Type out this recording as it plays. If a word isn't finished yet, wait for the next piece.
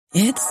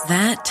It's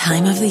that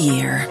time of the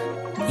year.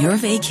 Your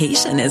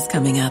vacation is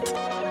coming up.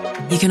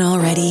 You can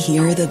already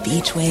hear the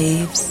beach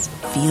waves,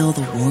 feel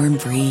the warm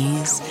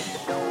breeze,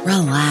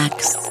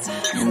 relax,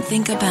 and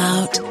think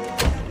about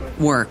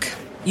work.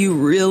 You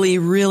really,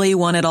 really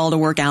want it all to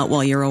work out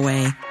while you're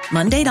away.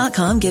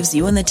 Monday.com gives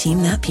you and the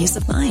team that peace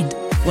of mind.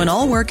 When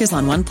all work is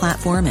on one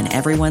platform and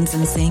everyone's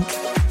in sync,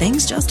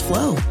 things just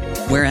flow.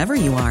 Wherever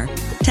you are,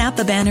 tap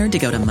the banner to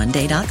go to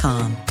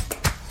Monday.com.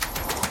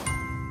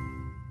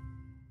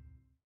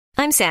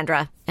 I'm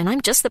Sandra, and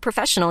I'm just the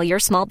professional your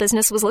small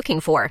business was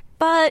looking for.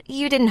 But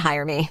you didn't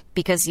hire me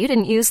because you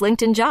didn't use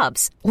LinkedIn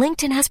Jobs.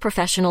 LinkedIn has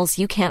professionals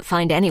you can't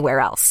find anywhere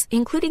else,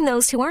 including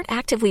those who aren't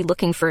actively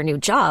looking for a new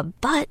job,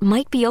 but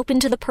might be open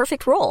to the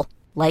perfect role,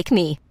 like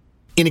me.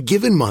 In a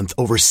given month,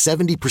 over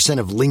 70%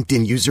 of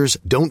LinkedIn users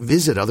don't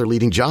visit other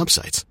leading job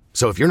sites.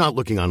 So if you're not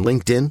looking on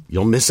LinkedIn,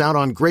 you'll miss out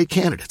on great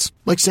candidates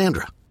like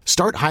Sandra.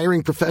 Start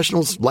hiring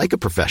professionals like a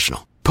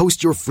professional.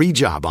 Post your free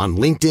job on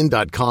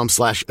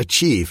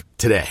linkedin.com/achieve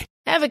today.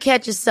 Ever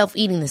catch yourself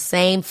eating the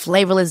same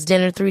flavorless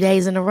dinner 3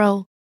 days in a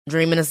row?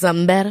 Dreaming of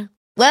something better?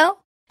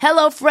 Well,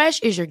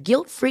 HelloFresh is your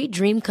guilt-free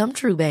dream come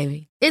true,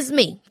 baby. It's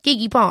me,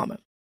 Keke Palmer.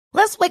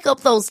 Let's wake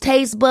up those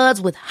taste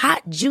buds with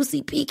hot,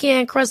 juicy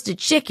pecan-crusted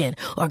chicken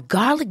or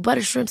garlic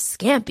butter shrimp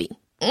scampi.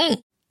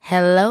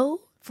 Hello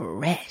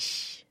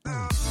Fresh.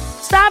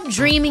 Stop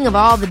dreaming of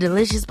all the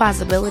delicious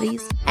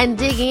possibilities and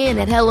dig in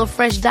at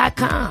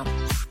HelloFresh.com.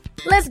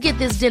 Let's get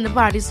this dinner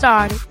party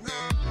started.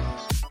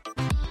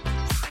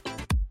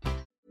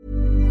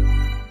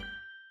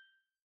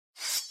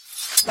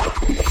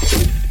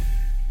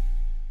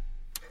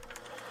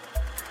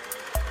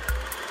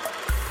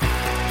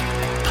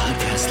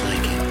 Podcast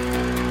like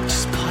it.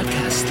 Just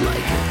podcast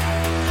like it.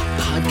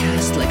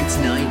 Podcast like it's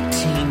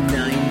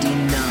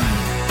 1999.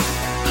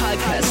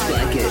 Podcast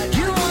like it.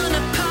 You want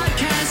a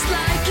podcast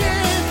like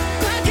it?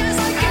 Podcast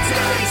like it's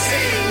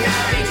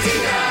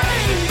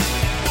 1999.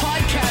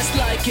 Podcast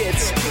like it.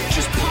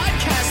 Just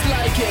podcast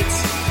like it.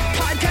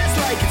 Podcast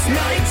like it's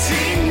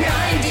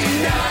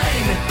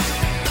 1999.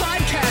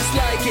 Podcast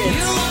like it.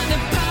 You want a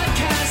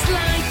podcast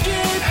like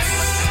it?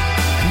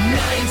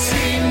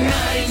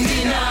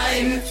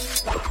 1999.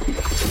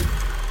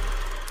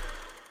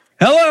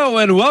 Hello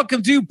and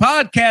welcome to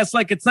Podcast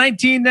Like It's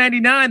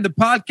 1999, the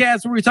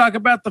podcast where we talk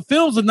about the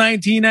films of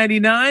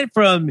 1999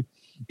 from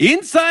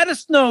inside a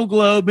snow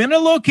globe in a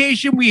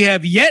location we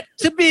have yet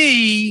to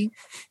be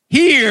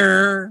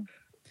here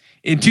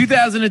in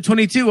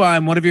 2022.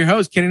 I'm one of your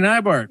hosts, Kenny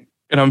Neibart.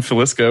 And I'm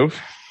Filisko.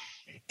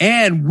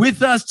 And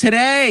with us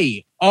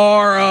today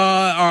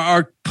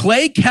are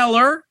Clay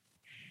Keller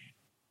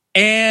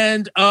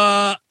and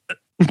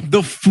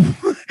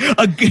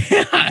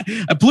again,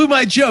 I blew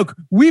my joke.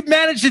 We've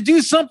managed to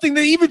do something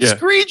that even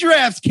Screen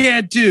Drafts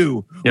can't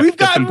do. Yep, We've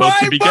got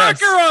Ryan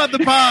Barker on the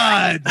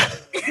pod.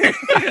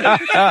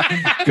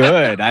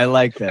 Good. I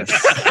like this.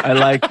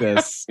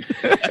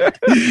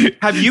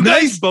 Have you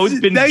guys both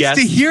been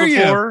guests to hear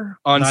before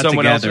on Not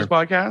someone together. else's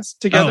podcast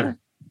together?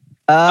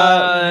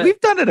 We've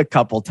done it a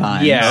couple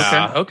times.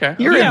 Yeah. Okay.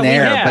 Here and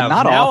there, but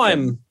not now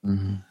often.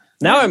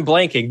 Now I'm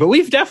blanking, but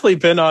we've definitely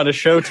been on a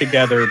show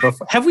together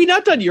before. Have we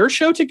not done your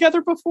show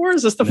together before?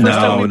 Is this the first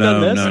time we've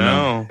done this?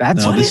 No.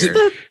 That's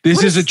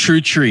This is a true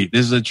treat.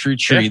 This is a true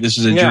treat. Yeah. This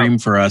is a dream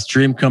for us.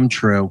 Dream come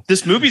true.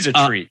 This movie's a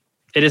treat.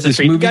 It is a This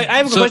treat. movie- I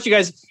have a so- question,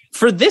 guys.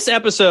 For this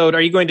episode,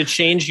 are you going to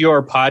change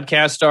your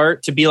podcast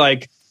art to be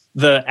like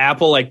the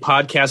Apple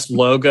podcast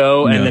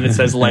logo, and then it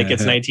says like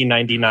it's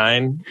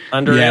 1999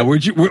 under Yeah, it? we're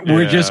just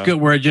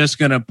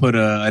gonna put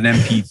an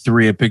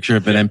MP3, a picture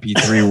of an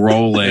MP3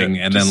 rolling,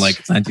 and then like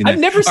it's 1999. I've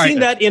never seen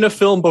that in a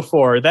film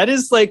before. That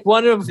is like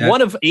one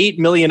of 8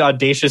 million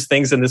audacious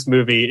things in this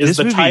movie. Is This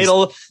the movie's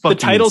title? The fucking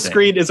title insane.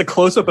 screen is a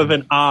close up of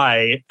an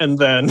eye, and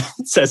then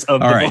it says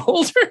 "of All the right.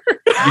 beholder."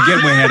 You're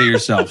getting way ahead of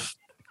yourself.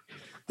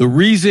 The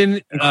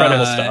reason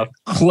Incredible stuff.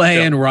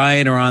 Clay and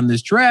Ryan are on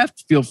this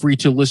draft, feel free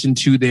to listen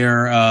to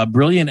their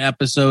brilliant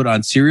episode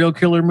on serial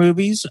killer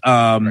movies,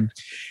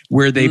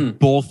 where they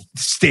both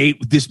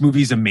state this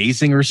movie's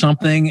amazing or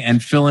something.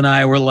 And Phil and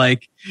I were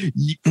like,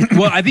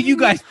 well, I think you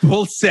guys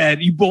both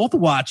said you both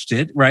watched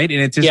it, right? In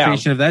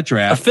anticipation of that A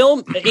draft.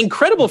 film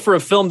incredible for a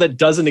film that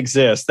doesn't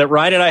exist. That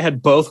Ryan and I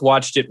had both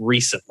watched it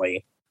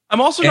recently. I'm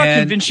also not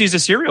And- convinced she's a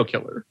serial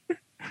killer.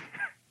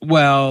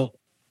 Well,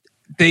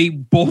 they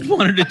both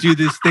wanted to do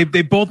this. They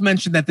both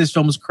mentioned that this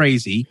film is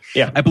crazy.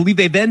 Yeah. I believe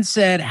they then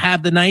said,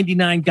 have the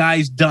 99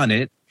 guys done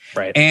it?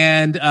 Right.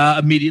 And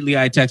immediately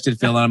I texted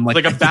Phil and I'm like,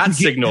 Like a I think bat we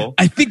can- signal.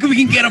 I think we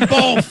can get them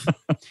both.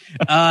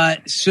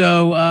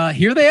 So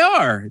here they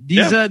are.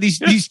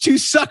 These two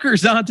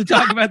suckers on to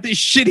talk about this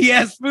shitty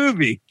ass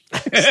movie.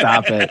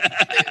 Stop it.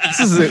 This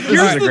is a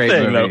Here's the great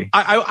thing, movie. though.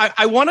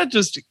 I want to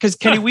just because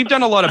Kenny, we've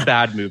done a lot of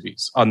bad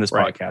movies on this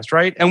podcast,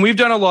 right? And we've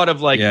done a lot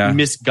of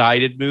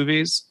misguided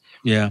movies.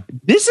 Yeah.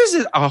 This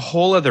is a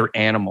whole other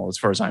animal as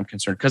far as I'm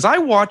concerned, because I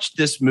watched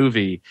this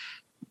movie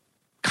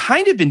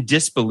kind of in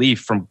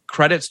disbelief from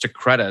credits to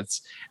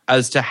credits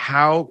as to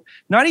how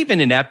not even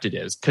inept it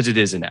is, because it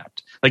is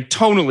inept. Like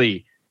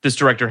tonally, this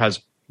director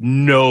has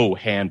no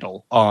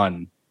handle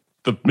on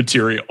the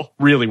material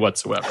really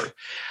whatsoever.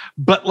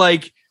 But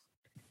like,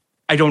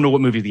 I don't know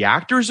what movie the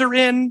actors are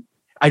in.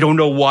 I don't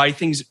know why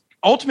things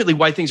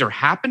are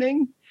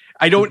happening.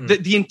 I don't,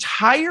 the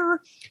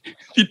entire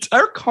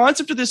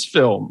concept of this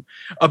film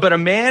about a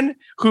man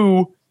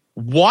who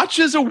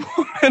watches a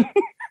woman,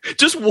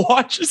 just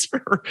watches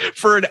her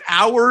for an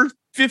hour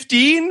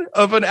 15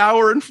 of an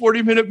hour and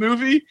 40-minute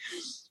movie,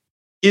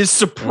 is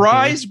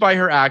surprised by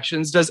her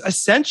actions, does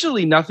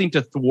essentially nothing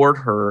to thwart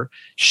her.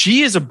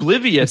 She is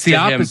oblivious to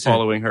him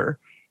following her.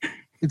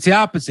 It's the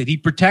opposite. He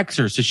protects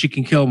her so she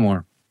can kill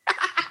more.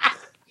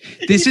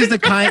 This is the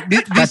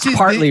kind. That's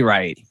partly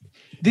right.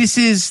 This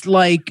is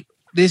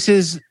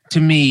to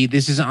me,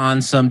 this is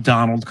on some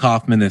Donald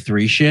Kaufman the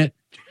 3 shit,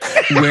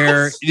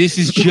 where this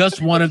is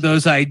just one of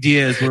those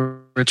ideas where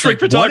it's trick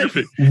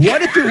photography.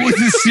 What if it was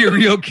a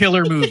serial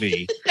killer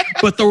movie,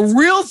 but the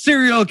real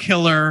serial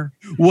killer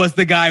was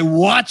the guy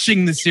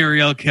watching the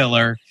serial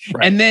killer,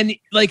 right. And then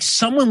like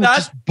someone was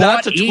just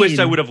bought that's a twist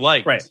I would have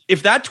liked. Right.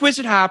 If that twist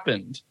had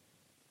happened,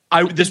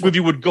 this movie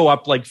would go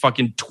up like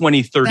fucking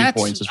 20, 30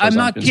 points. I'm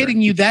not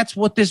kidding you. That's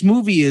what this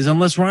movie is,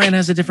 unless Ryan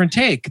has a different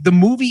take. The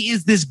movie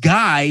is this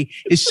guy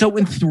is so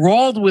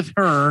enthralled with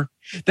her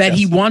that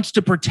he wants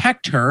to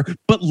protect her,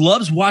 but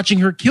loves watching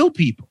her kill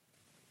people.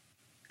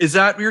 Is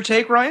that your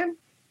take, Ryan?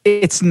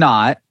 It's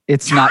not,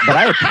 but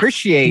I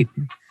appreciate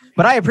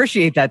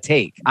that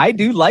take. I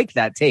do like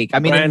that take. I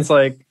mean, Ryan's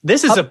like,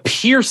 this is a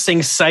piercing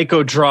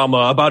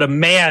psychodrama about a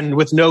man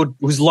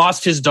who's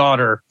lost his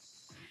daughter.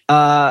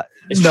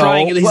 He's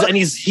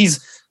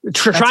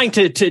trying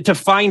to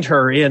find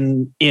her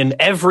in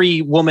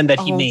every woman that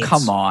he meets.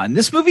 Come on.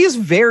 This movie is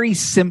very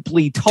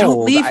simply told.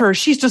 Don't leave her.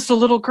 She's just a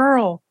little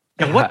girl.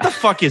 Yeah, what the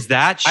fuck is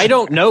that? I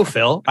don't know,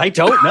 Phil. I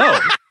don't know.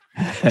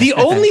 The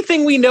only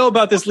thing we know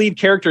about this lead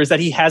character is that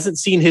he hasn't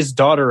seen his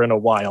daughter in a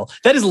while.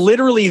 That is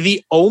literally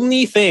the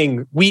only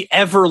thing we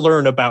ever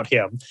learn about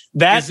him.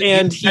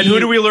 And who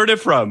do we learn it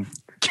from?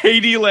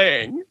 Katie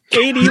Lang.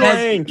 Katie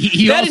Lang.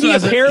 He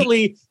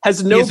apparently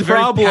has no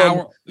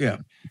problem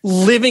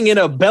living in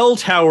a bell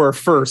tower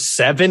for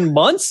 7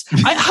 months.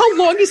 How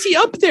long is he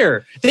up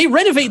there? They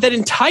renovate that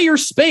entire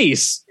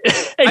space.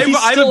 And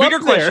I have a bigger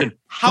question.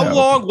 How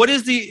long? What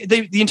is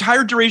the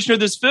entire duration of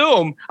this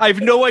film? I have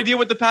no idea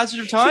what the passage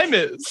of time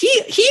is.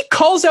 He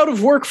calls out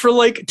of work for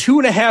like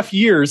 2.5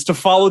 years to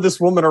follow this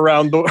woman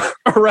around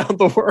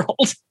the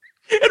world.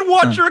 And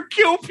watch her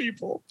kill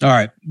people. All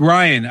right,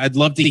 Ryan, I'd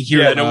love to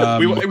hear.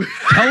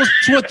 Tell us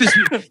what this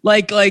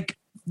like.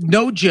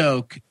 No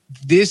joke.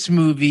 This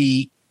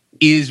movie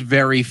is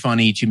very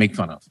funny to make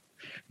fun of,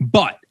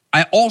 but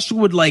I also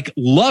would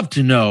love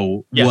to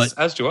know what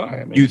as do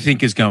I you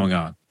think is going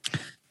on.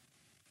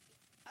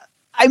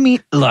 I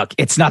mean, look,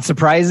 it's not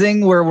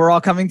surprising where we're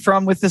all coming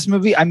from with this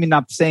movie. I mean,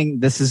 not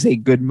saying this is a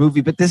good movie,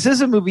 but this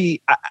is a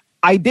movie.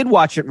 I did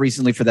watch it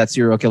recently for that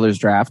Serial Killers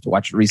draft,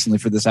 watch it recently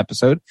for this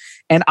episode.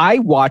 And I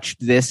watched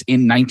this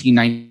in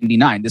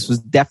 1999. This was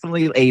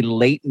definitely a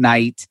late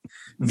night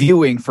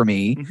viewing for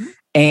me. Mm-hmm.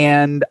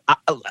 And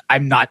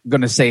I'm not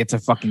going to say it's a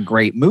fucking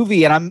great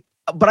movie.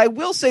 But I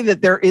will say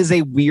that there is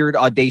a weird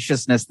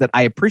audaciousness that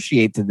I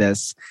appreciate to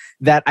this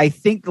that I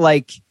think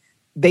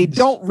they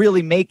don't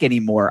really make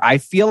anymore.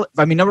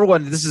 Number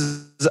one, this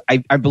is,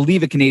 I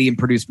believe, a Canadian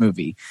produced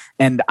movie.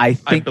 And I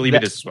believe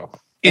it is as well.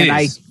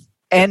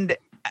 And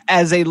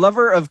as a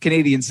lover of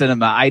Canadian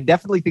cinema, I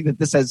definitely think that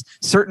this has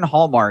certain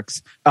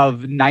hallmarks of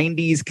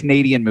 90s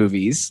Canadian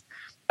movies,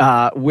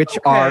 which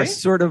are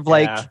sort of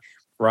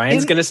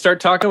Ryan's going to start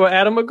talking about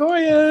Adam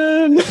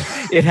McGoyan.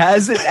 It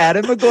has an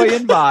Adam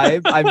McGoyan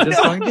vibe, I'm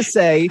just going to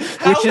say,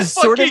 which is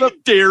sort of a...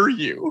 dare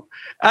you?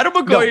 Adam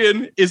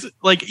McGoyan is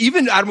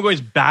even Adam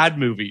McGoyan's bad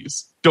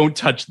movies don't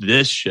touch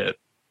this shit.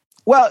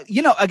 Well,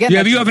 again,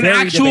 you have an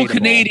actual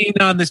Canadian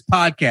on this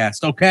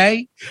podcast,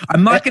 okay?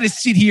 I'm not going to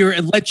sit here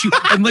and let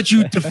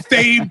you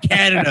defame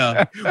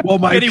Canada while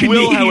my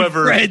Canadian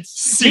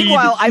friends.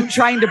 Meanwhile, I'm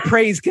trying to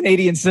praise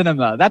Canadian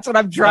cinema. That's what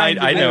I'm trying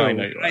to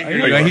do.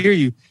 I hear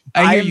you.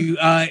 I hear you.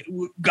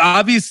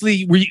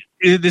 Obviously,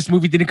 this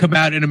movie didn't come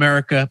out in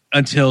America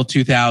until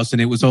 2000.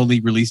 It was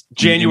only released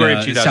January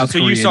 2000. South so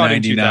Korea you saw it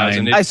in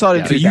 2000. I saw it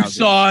in 2000. You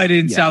saw it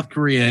in South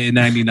Korea in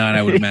 99,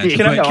 I would imagine.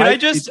 Can I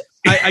just...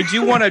 I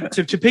do want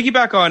to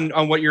piggyback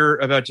on what you're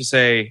about to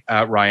say,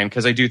 Ryan,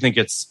 because I do think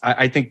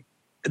I think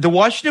the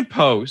Washington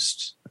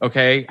Post,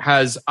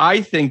 has,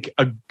 I think,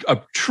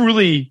 a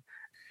truly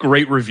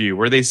great review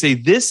where they say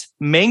this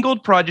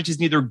mangled project is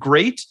neither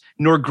great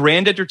nor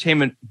grand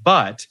entertainment,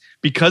 but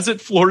because it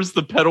floors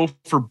the pedal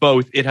for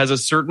both, it has a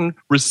certain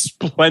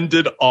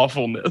resplendent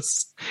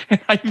awfulness.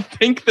 And I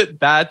think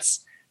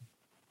that's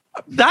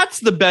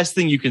the best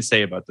thing you can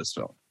say about this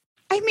film.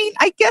 I mean,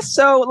 I guess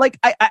so.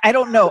 I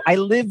don't know. I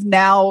live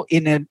now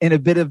in a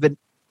bit of an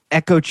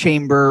echo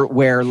chamber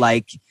where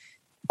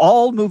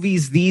all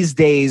movies these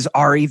days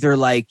are either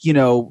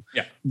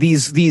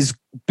these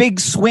big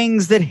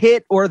swings that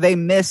hit or they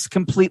miss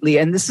completely.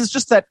 And this is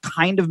just that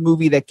kind of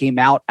movie that came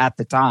out at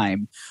the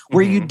time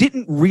where you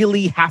didn't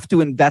really have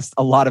to invest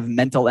a lot of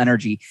mental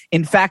energy.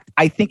 In fact,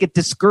 I think it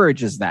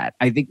discourages that.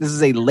 I think this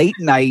is a late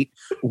night,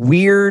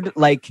 weird,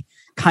 like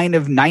kind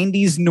of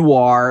 90s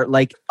noir,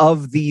 like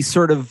of the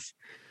sort of,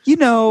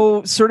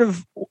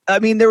 I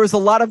mean, there was a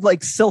lot of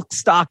like Silk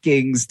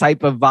Stockings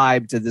type of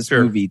vibe to this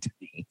movie to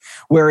me,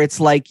 where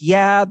it's like,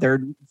 yeah,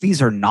 these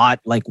are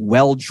not like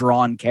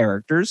well-drawn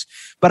characters,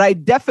 but I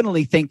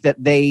definitely think that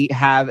they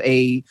have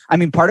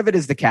part of it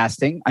is the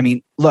casting. I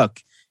mean, look,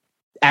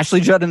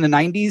 Ashley Judd in the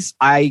 90s,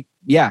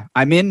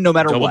 I'm in no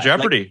matter what. Double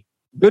Jeopardy. Like,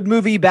 good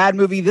movie, bad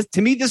movie.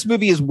 To me, this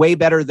movie is way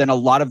better than a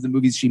lot of the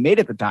movies she made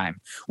at the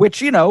time, which,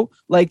 she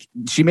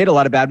made a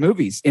lot of bad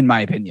movies, in my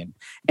opinion.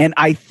 And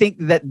I think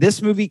that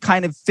this movie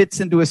kind of fits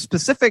into a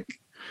specific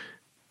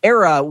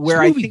era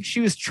where I think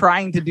she was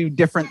trying to do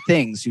different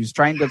things. She was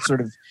trying to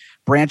sort of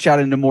branch out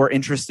into more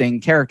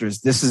interesting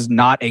characters. This is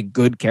not a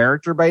good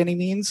character by any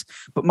means,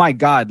 but my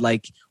God,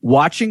 like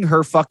watching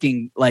her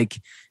fucking like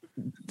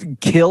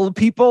kill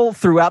people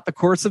throughout the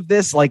course of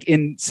this, like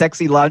in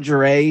sexy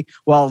lingerie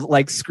while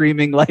like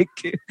screaming like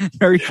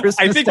Merry Christmas.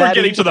 I think Daddy. we're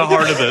getting to the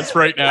heart of this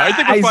right now. I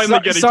think we're finally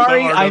getting to the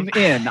heart I'm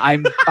in.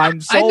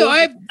 I'm sold.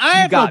 I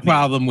have no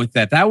problem with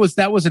that. That was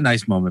a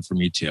nice moment for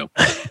me too.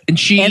 And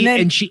she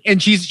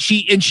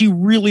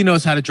really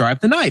knows how to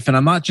drive the knife. And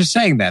I'm not just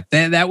saying that.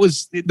 That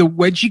was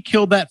when she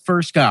killed that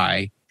first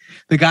guy,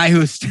 the guy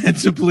who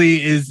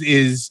ostensibly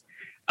is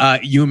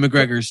Ewan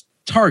McGregor's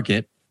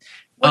target.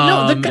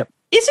 Well, no,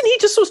 isn't he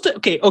just supposed to?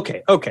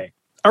 Okay.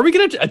 Are we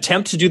going to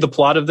attempt to do the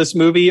plot of this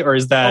movie, or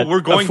is that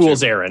a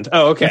fool's errand?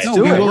 Oh, okay.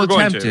 We will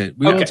attempt it.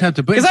 We will attempt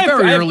it. But it's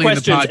very early in the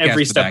podcast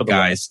every step for that,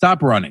 guys.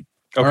 Stop running.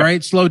 Okay. All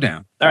right? Slow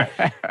down. All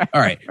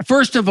right.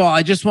 First of all,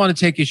 I just want to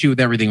take issue with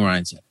everything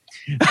Ryan said.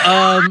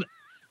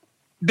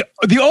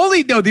 The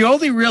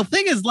only real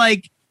thing is,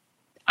 like,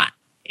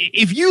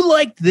 if you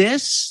like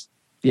this,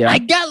 I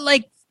got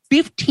like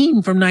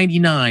 15 from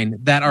 99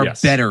 that are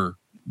better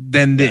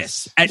than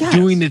this at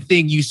doing the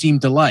thing you seem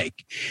to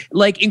like,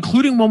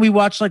 including one we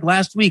watched like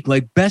last week,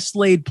 like Best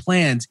Laid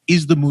Plans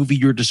is the movie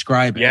you're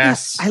describing.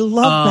 Yes, I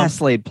love Best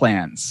Laid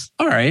Plans.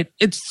 All right,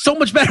 it's so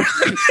much better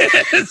than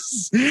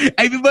this.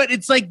 I mean, but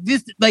it's like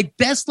this, like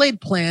Best Laid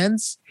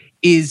Plans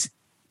is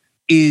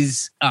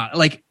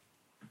like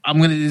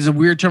is a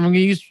weird term I'm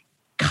going to use.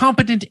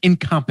 Competent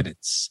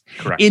incompetence.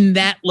 Correct. In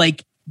that,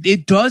 like,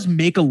 it does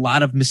make a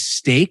lot of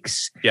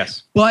mistakes.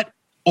 Yes, but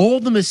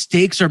all the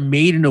mistakes are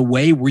made in a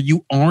way where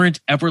you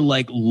aren't ever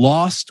like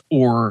lost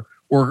or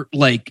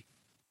like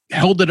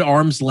held at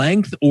arm's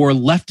length or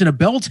left in a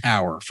bell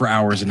tower for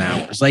hours and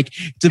hours. Like,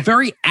 it's a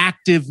very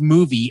active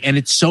movie and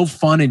it's so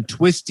fun and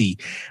twisty.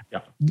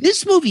 Yeah.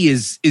 This movie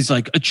is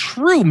like a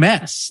true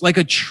mess, like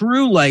a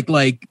true like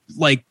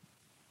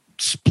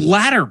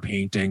splatter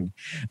painting,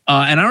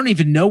 and I don't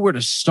even know where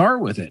to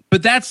start with it.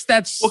 But that's.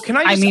 Well, can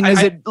I?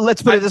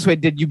 Let's put it this way: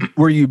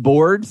 were you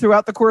bored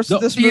throughout the course of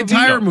this movie? The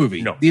entire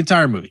movie. No. The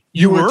entire movie.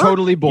 You were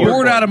totally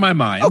bored out of my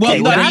mind. Okay,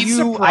 well,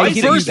 I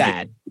give you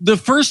that. The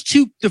first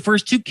two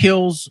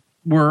kills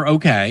were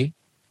okay,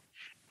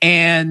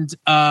 and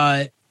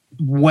I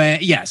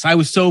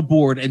was so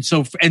bored, and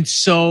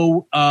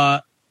so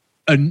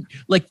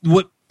like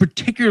what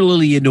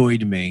particularly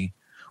annoyed me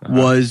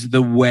was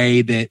the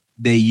way that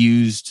they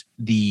used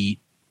the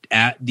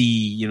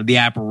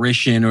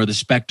apparition or the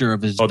specter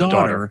of his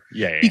daughter.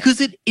 Yeah.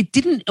 Because it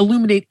didn't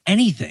illuminate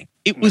anything.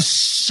 It was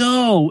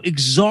so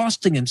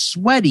exhausting and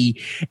sweaty,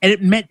 and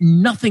it meant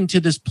nothing to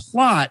this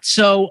plot.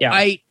 So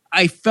I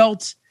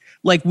felt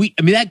like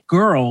that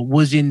girl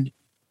was in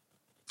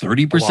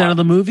 30% of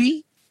the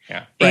movie.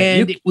 Yeah.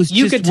 And it was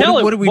you just, could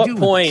tell what at what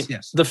point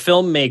the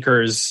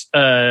filmmakers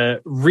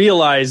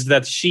realized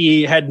that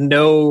she had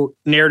no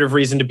narrative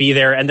reason to be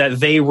there and that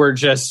they were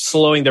just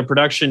slowing the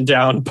production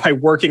down by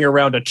working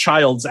around a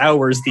child's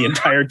hours the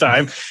entire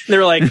time. They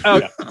were like,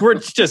 oh, we're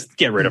just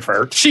get rid of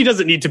her. She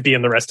doesn't need to be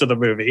in the rest of the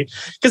movie.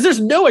 Because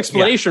there's no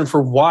explanation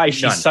for why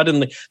she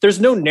suddenly,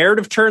 there's no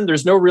narrative turn.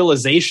 There's no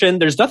realization.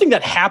 There's nothing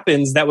that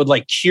happens that would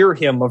like cure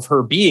him of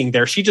her being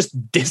there. She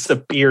just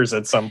disappears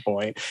at some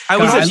point. I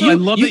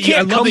love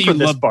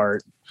this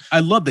part. I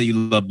love that you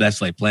love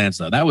Best Laid Plans,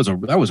 though. That was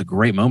a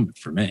great moment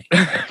for me.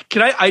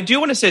 I do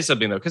want to say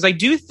something, though, because I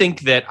do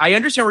think that I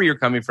understand where you're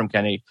coming from,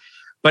 Kenny,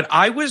 but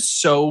I was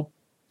so,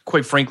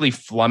 quite frankly,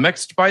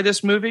 flummoxed by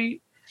this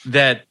movie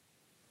that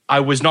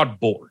I was not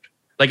bored.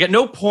 Like, at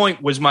no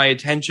point was my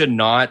attention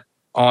not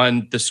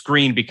on the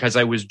screen because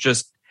I was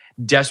just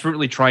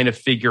desperately trying to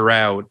figure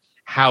out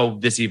how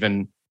this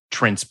even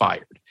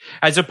transpired.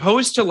 As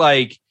opposed to,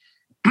 like,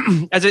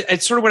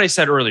 it's sort of what I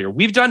said earlier.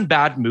 We've done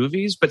bad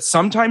movies, but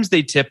sometimes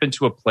they tip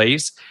into a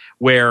place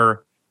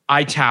where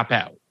I tap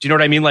out. Do you know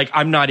what I mean? Like,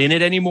 I'm not in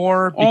it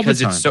anymore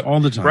because it's so all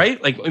the time,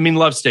 right? Like, I mean,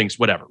 Love Stinks,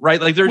 whatever, right?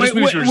 Like, they're just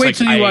movies. Wait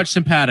till you watch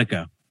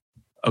Simpatico.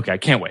 Okay, I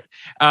can't wait.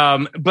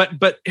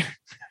 But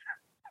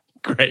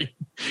great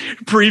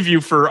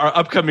preview for our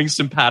upcoming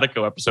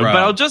Simpatico episode. Right.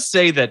 But I'll just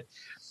say that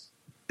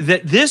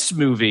this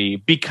movie,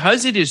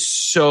 because it is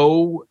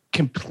so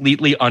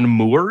completely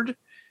unmoored,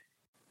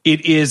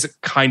 it is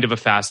kind of a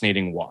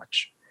fascinating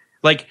watch.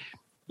 Like,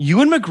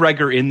 Ewan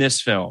McGregor in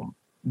this film,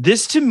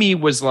 this to me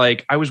was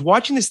like, I was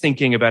watching this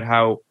thinking about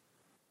how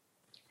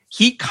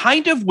he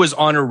kind of was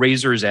on a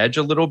razor's edge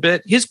a little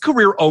bit. His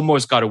career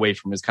almost got away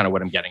from him is kind of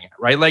what I'm getting at,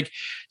 right? Like,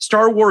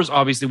 Star Wars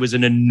obviously was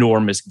an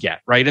enormous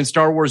get, right? And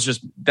Star Wars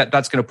just,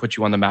 that's going to put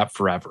you on the map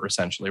forever,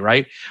 essentially,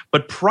 right?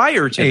 But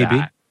prior to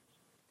that,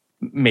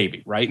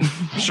 maybe, right?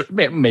 Sure,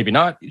 maybe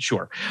not,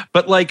 sure.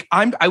 But like,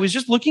 I was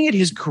just looking at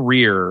his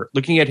career,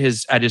 looking at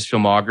his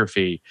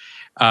filmography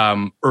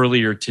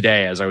earlier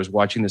today as I was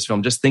watching this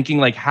film, just thinking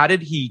like, how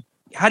did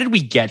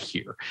we get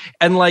here?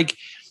 And like,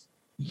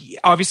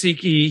 obviously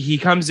he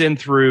comes in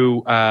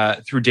through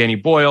Danny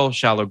Boyle,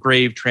 Shallow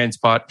Grave,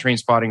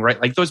 Trainspotting,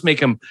 right? Like, those make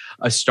him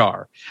a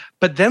star.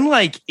 But then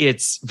like,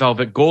 it's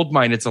Velvet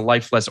Goldmine, it's A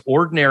Life Less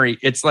Ordinary.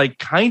 It's like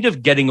kind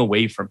of getting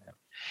away from him.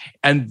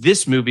 And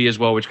this movie as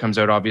well, which comes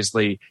out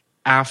obviously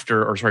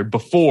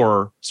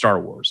before Star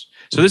Wars.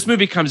 So this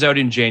movie comes out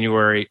in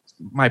January.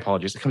 My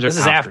apologies. It comes out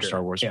after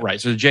Star Wars. Yeah.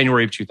 Right. So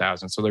January of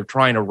 2000. So they're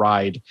trying to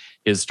ride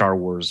his Star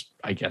Wars,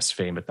 I guess,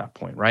 fame at that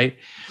point. Right.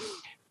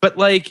 But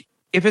like,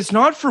 if it's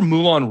not for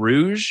Moulin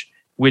Rouge,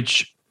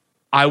 which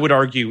I would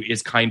argue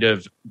is kind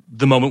of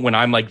the moment when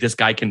I'm like, this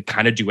guy can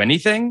kind of do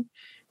anything,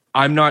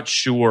 I'm not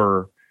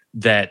sure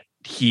that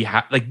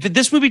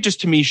this movie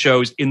just to me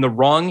shows in the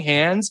wrong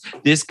hands,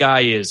 this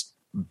guy is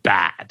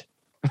bad.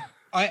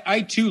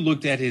 I too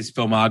looked at his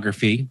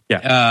filmography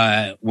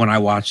when I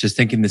watched this,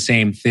 thinking the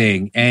same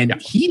thing. And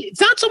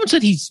it's not so much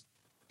that he's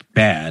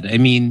bad. I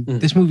mean,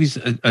 this movie's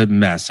a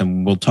mess,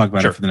 and we'll talk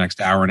about it for the next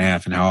hour and a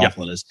half and how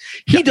awful it is.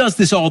 He does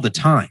this all the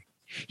time.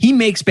 He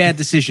makes bad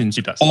decisions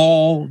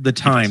all the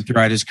time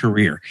throughout his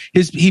career.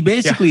 He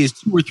basically has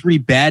 2 or 3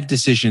 bad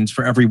decisions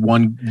for every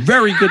one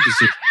very good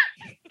decision.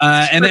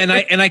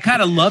 And I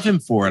kind of love him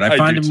for it. I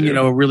find him,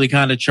 a really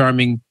kind of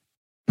charming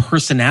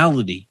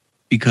personality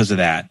because of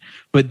that.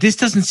 But this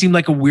doesn't seem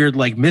like a weird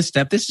like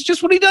misstep. This is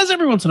just what he does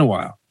every once in a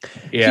while.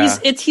 Yeah,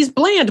 he's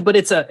bland, but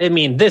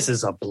this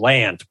is a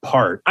bland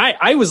part.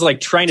 I was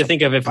like trying to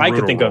think of if I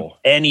could think of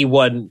any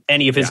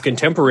of his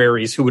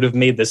contemporaries who would have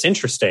made this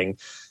interesting.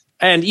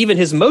 And even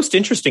his most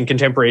interesting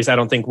contemporaries, I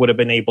don't think would have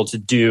been able to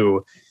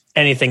do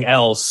anything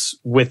else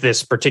with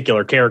this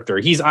particular character.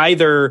 He's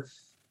either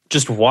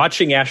just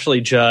watching Ashley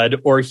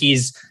Judd, or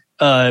he's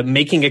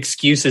making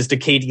excuses to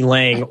Katie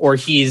Lang, or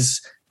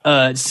he's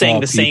saying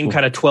the same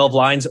kind of 12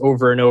 lines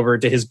over and over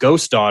to his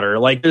ghost daughter.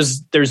 Like,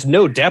 there's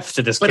no depth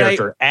to this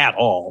character at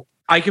all.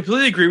 I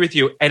completely agree with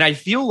you. And I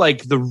feel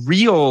like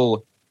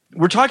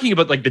we're talking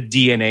about like the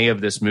DNA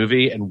of this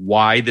movie and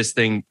why this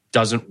thing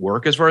doesn't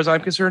work as far as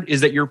I'm concerned,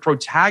 is that your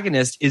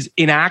protagonist is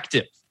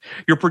inactive.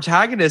 Your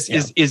protagonist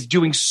is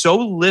doing so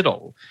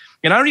little.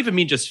 And I don't even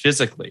mean just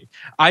physically.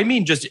 I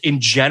mean just in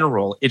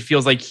general, it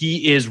feels like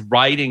he is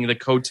riding the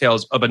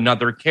coattails of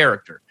another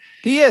character.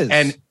 He is.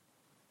 And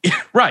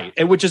right.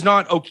 And which is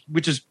not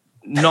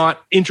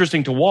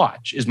interesting to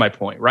watch, is my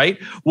point, right?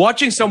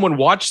 Watching someone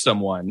watch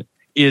someone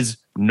is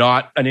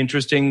not an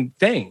interesting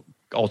thing.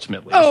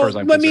 Ultimately, as far as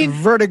I'm concerned. I mean,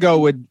 Vertigo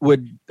would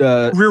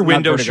Rear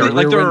Window, sure.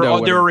 Like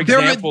there are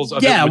examples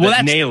of it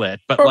that nail it,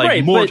 but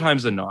more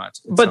times than not.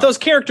 But those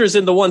characters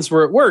in the ones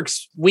where it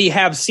works, we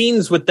have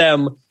scenes with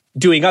them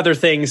doing other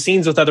things,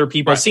 scenes with other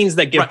people, scenes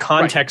that give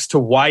context to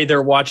why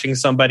they're watching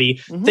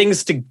somebody,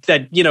 things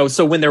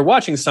so when they're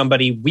watching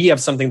somebody, we have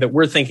something that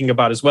we're thinking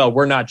about as well.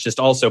 We're not just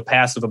also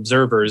passive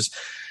observers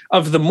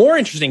of the more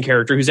interesting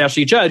character, who's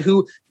Ashley Judd,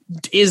 who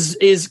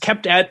is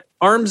kept at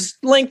arm's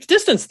length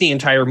distance the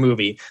entire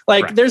movie.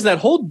 Like, there's that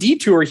whole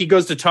detour. He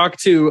goes to talk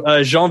to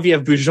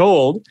Geneviève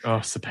Bujold. Oh,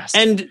 it's the best.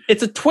 And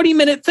it's a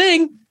 20-minute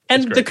thing.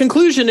 And the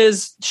conclusion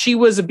is she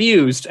was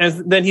abused.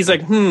 And then he's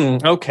like,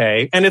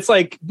 okay. And it's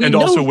like,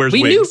 also wears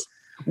wigs.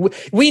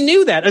 We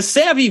knew that. A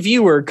savvy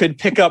viewer could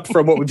pick up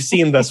from what we've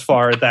seen thus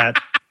far that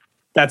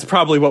that's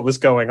probably what was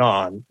going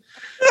on.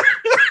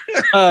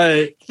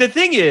 The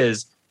thing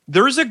is,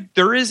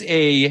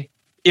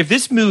 if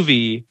this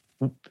movie,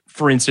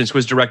 for instance,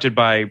 was directed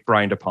by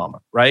Brian De Palma,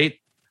 right?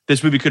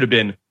 This movie could have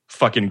been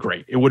fucking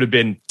great. It would have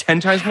been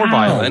 10 times more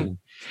violent.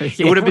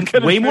 It would have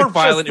been way more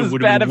violent. It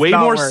would have been way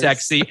more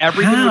sexy.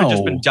 Everything would have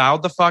just been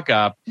dialed the fuck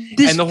up.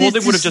 And the whole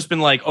thing would have just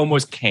been like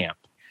almost camp.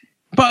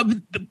 But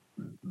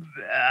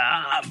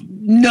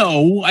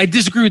no, I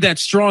disagree with that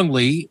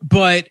strongly.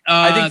 But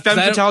I think Femme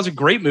Fatale is a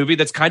great movie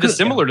that's kind of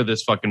similar to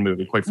this fucking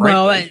movie, quite frankly.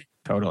 Well,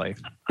 totally.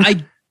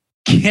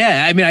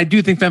 I mean, I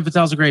do think Femme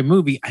Fatale is a great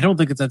movie. I don't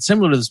think it's that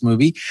similar to this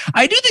movie.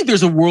 I do think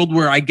there's a world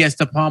where I guess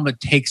De Palma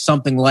takes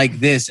something like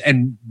this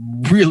and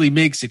really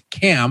makes it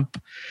camp.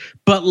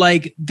 But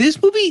like,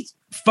 this movie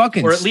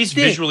fucking or at least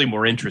visually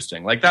more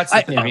interesting. Like, that's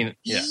the thing. I mean,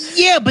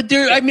 but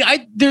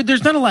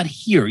there's not a lot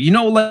here.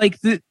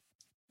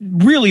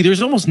 Really,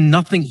 there's almost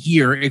nothing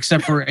here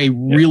except for a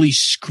really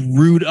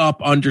screwed up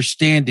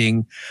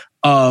understanding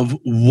of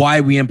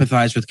why we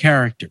empathize with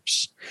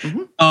characters.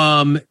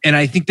 And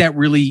I think that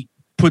really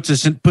puts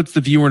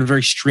the viewer in a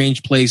very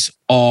strange place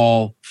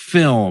all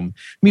film.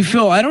 I mean,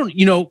 Phil,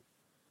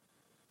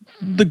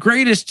 the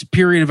greatest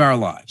period of our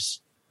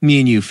lives, me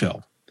and you,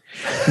 Phil,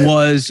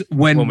 was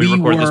when we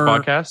record this were,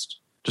 podcast.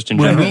 Just in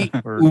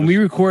general, when we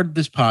recorded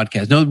this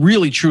podcast. No,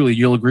 really, truly,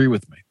 you'll agree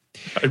with me.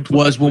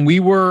 Was when we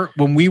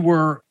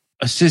were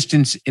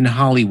assistants in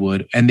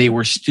Hollywood, and they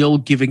were still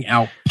giving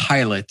out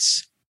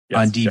pilots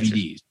on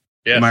DVDs.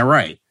 Yes. Am I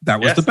right? That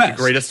was the best.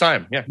 The greatest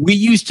time. Yeah. We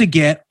used to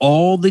get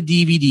all the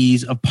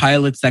DVDs of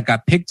pilots that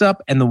got picked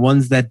up and the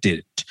ones that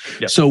didn't.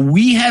 Yep. So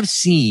we have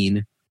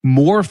seen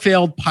more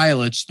failed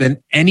pilots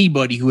than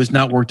anybody who has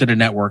not worked at a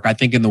network, I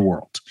think, in the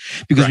world,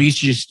 because we used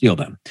to just steal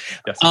them.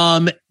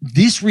 Yes.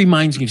 This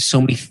reminds me of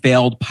so many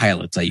failed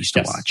pilots I used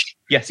to watch.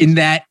 Yes. In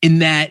that,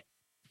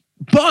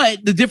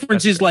 but the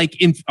difference is, like,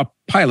 in a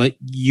pilot,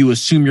 you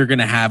assume you're going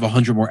to have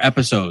 100 more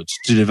episodes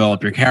to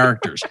develop your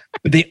characters,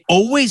 but they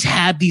always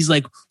have these,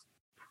 like,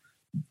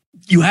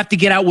 you have to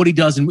get out what he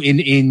does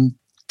in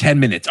 10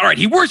 minutes. All right,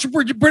 he works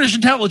for British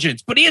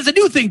intelligence, but he has a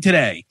new thing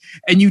today,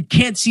 and you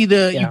can't see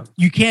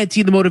you can't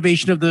see the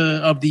motivation of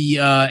the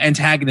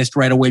antagonist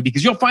right away,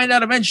 because you'll find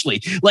out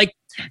eventually. Like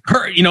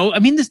her,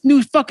 this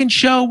new fucking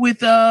show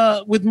with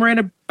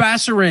Miranda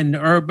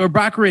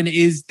Baccarin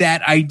is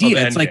that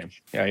idea. It's like,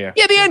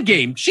 the end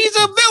game. She's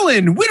a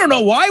villain. We don't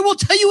know why. We'll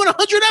tell you in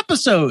 100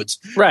 episodes.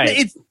 Right.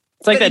 It's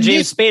like that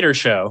James Spader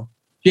show.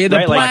 Yeah, the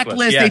right?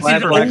 Blacklist. They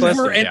did it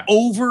over and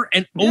over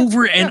and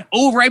over and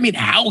over. I mean,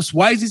 House,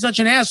 why is he such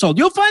an asshole?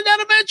 You'll find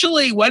out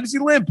eventually. Why does he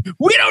limp?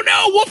 We don't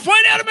know. We'll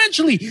find out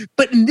eventually.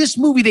 But in this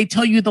movie, they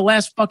tell you the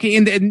last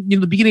fucking, in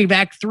the beginning of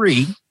Act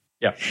 3.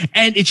 Yeah.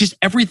 And it's just,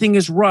 everything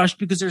is rushed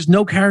because there's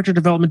no character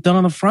development done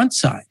on the front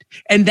side.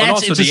 And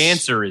that's also the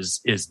answer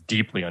is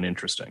deeply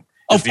uninteresting.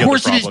 Of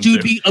course it is,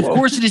 dude. Of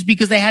course it is,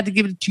 because they had to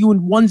give it to you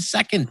in 1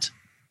 second.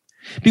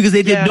 Because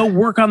they did no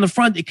work on the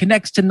front. It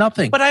connects to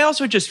nothing. But I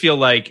also just feel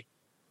like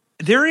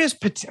there is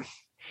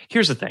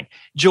here's the thing.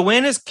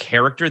 Joanna's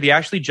character, the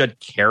Ashley Judd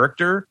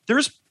character,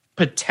 there's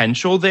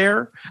potential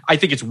there. I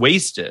think it's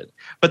wasted,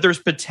 but there's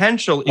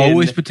potential.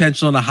 Always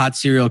potential in a hot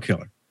serial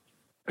killer.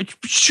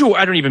 Sure,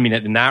 I don't even mean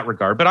it in that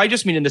regard, but I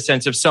just mean in the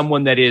sense of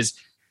someone that is,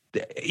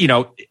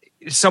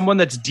 someone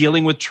that's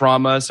dealing with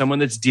trauma, someone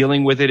that's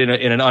dealing with it in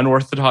an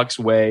unorthodox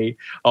way,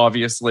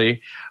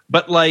 obviously.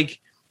 But like,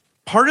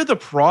 part of the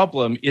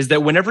problem is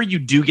that whenever you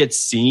do get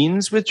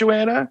scenes with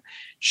Joanna,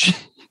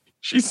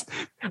 she's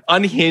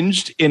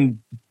unhinged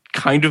in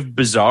kind of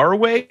bizarre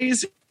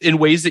ways, in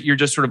ways that you're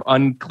just sort of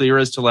unclear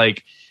as to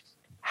like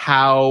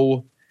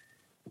how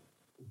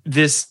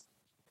this.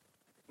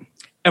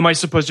 Am I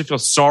supposed to feel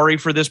sorry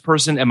for this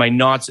person? Am I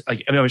not?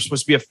 Like, am I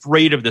supposed to be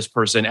afraid of this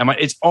person?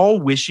 It's all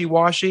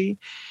wishy-washy.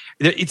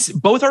 It's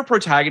both our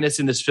protagonists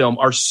in this film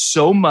are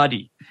so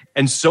muddy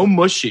and so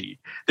mushy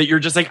that you're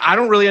just like, I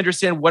don't really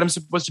understand what I'm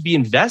supposed to be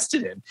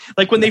invested in.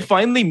 Like when they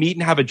finally meet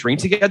and have a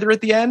drink together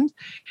at the end,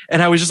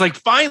 and I was just like,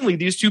 finally,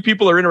 these two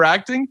people are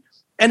interacting.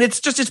 And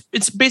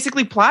it's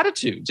basically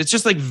platitudes. It's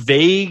just like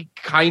vague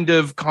kind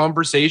of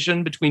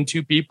conversation between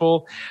two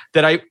people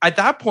that at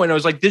that point I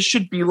was like, this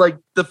should be like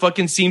the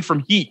fucking scene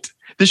from Heat.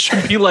 This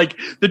should be like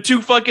the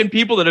two fucking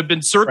people that have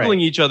been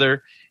circling each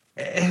other.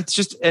 It's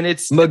just, and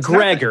it's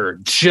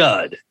McGregor,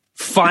 Judd,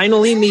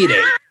 finally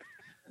meeting.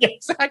 Yeah,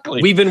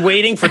 exactly. We've been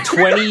waiting for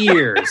 20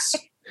 years.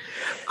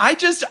 I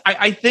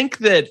think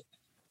that,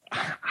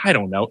 I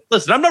don't know.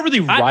 Listen, I'm not really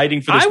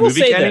riding for this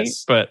movie, Kenny.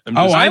 But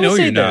I know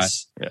you're not.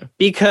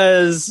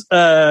 Because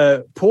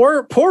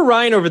poor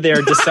Ryan over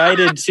there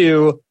decided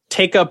to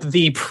take up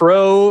the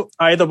pro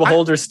Eye of the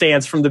Beholder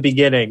stance from the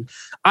beginning.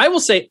 I will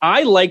say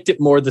I liked it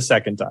more the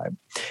second time.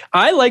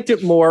 I liked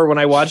it more when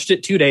I watched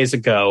it 2 days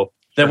ago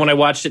than when I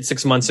watched it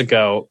 6 months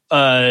ago,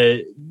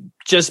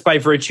 just by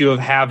virtue of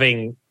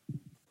having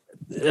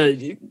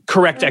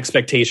correct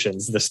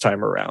expectations this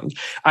time around.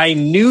 I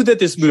knew that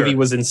this movie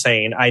was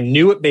insane. I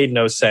knew it made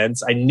no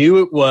sense. I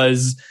knew it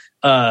was,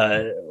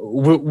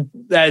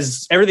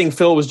 as everything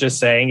Phil was just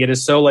saying, it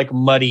is so like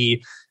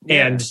muddy.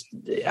 Yeah. And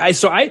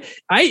I,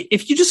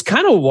 if you just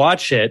kind of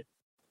watch it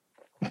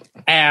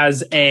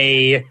as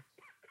a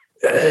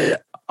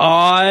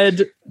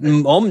odd,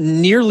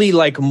 nearly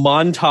like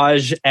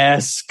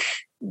montage-esque,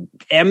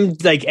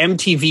 like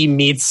MTV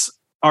meets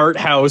art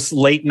house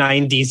late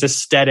 90s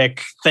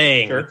aesthetic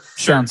thing. Sure.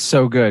 Sounds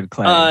so good,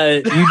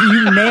 Clay.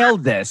 You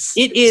nailed this.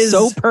 It is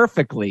so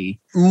perfectly.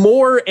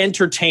 More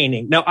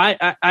entertaining. Now,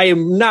 I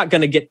am not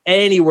going to get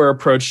anywhere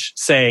approach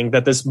saying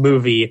that this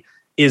movie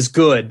is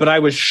good, but I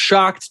was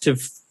shocked to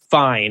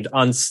find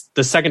on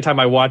the second time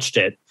I watched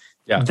it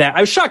that I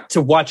was shocked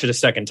to watch it a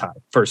second time,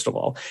 first of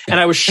all. And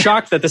I was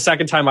shocked that the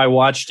second time I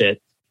watched it,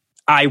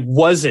 I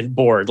wasn't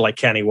bored like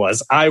Kenny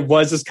was. I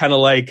was just kind of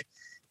like,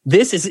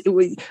 this is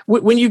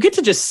when you get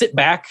to just sit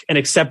back and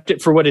accept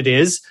it for what it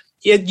is.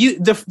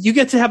 You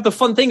get to have the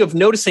fun thing of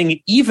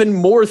noticing even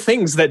more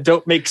things that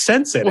don't make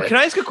sense in it. Can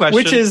I ask a question?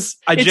 Which is,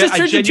 it just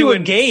turns into a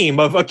game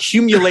of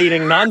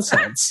accumulating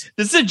nonsense.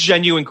 This is a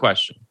genuine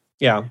question.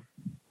 Yeah.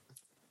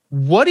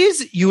 What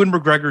is Ewan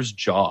McGregor's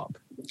job?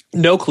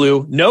 No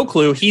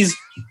clue. He's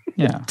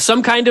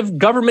some kind of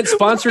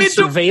government-sponsored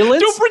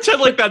surveillance. Don't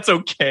pretend like that's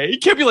okay. You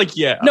can't be like,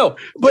 No,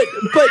 but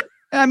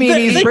I mean,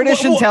 he's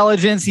British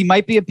intelligence. He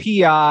might be a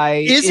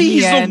PI. Is he?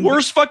 He's the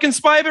worst fucking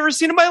spy I've ever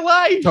seen in my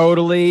life.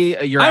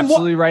 Totally. You're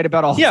absolutely right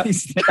about all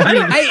these things.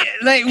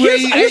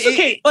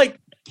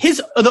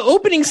 The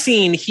opening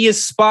scene, he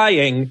is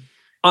spying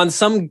on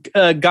some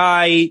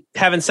guy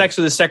having sex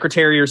with his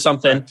secretary or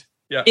something. Correct.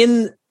 Yeah.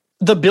 In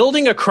the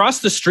building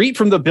across the street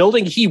from the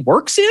building he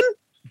works in?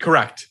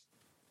 Correct.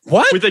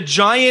 What? With a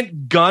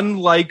giant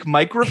gun-like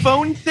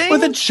microphone thing?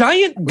 With a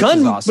giant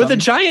gun, awesome. with a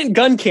giant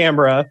gun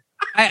camera.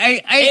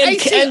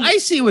 I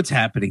see what's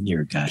happening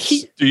here,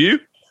 guys. Do you?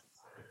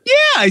 Yeah,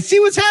 I see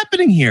what's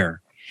happening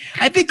here.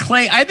 I think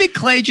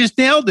Clay just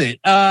nailed it.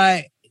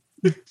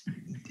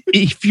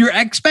 If your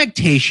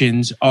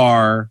expectations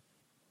are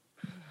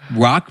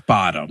rock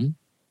bottom,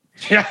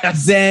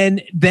 yes,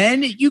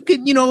 then you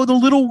can,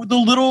 the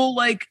little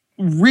like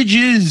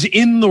ridges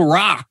in the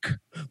rock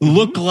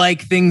look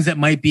like things that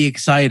might be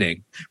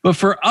exciting. But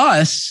for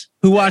us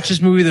who watched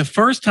this movie the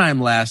first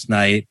time last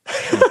night,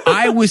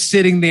 I was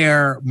sitting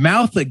there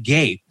mouth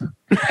agape.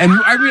 And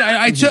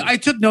I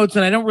took notes,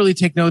 and I don't really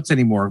take notes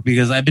anymore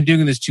because I've been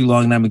doing this too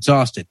long and I'm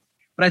exhausted.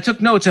 But I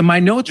took notes, and my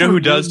notes who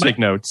does take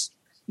notes?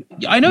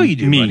 I know you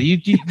do, Me.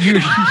 buddy.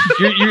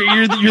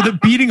 You're the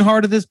beating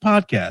heart of this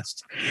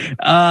podcast.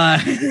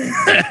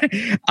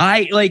 I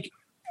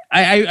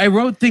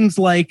wrote things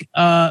like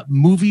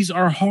movies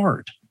are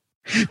hard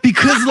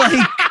because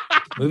like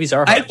movies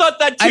are hard. I thought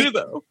that too,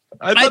 though.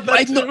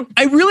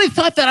 I really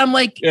thought that. I'm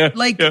like,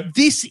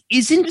 this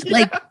isn't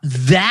like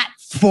that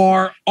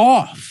far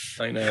off.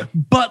 I know.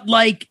 But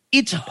like,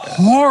 it's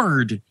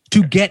hard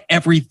to get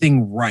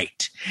everything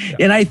right. Yeah.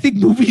 And I think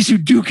movies who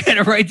do get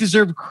it right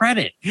deserve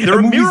credit. They're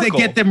a movies miracle.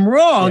 that get them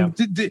wrong.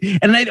 Yeah.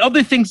 And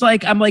other things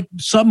like, I'm like,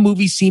 some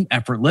movies seem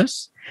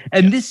effortless.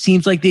 And this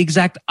seems like the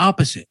exact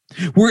opposite,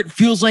 where it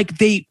feels like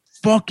they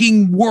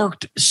fucking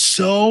worked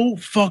so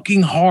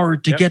fucking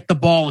hard to get the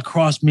ball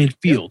across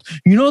midfield. Yep.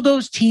 You know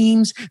those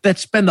teams that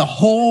spend the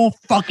whole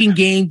fucking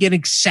game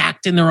getting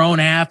sacked in their own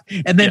half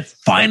and then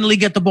finally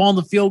get the ball in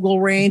the field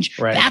goal range?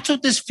 Right. That's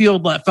what this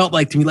field felt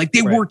like to me. Like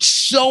they worked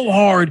so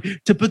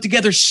hard to put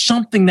together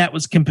something that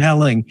was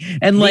compelling.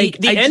 And like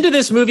the end of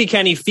this movie,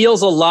 Kenny,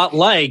 feels a lot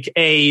like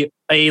a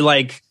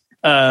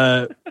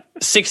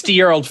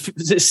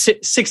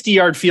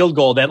 60-yard field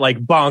goal that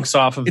like bonks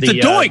off of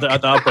the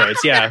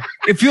uprights. Yeah,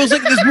 it feels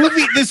like this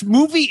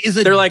movie is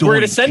a. They're like, doink. we're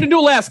going to send him to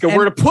Alaska.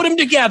 We're going to put him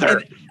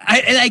together.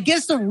 And I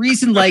guess the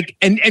reason, like,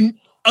 and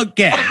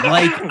again,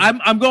 like,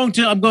 I'm going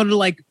to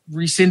like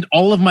rescind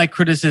all of my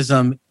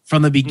criticism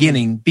from the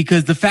beginning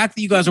because the fact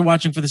that you guys are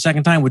watching for the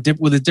second time with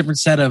a different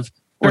set of.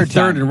 Or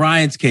third in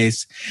Ryan's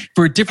case,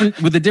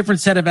 with a different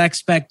set of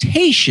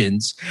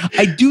expectations,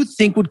 I do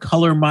think would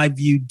color my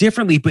view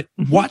differently. But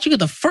watching it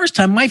the first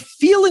time, my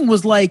feeling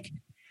was like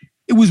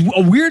it was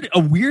a weird.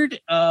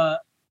 I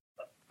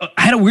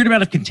had a weird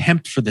amount of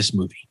contempt for this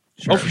movie.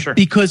 Sure. Oh, for sure.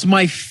 Because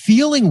my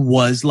feeling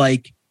was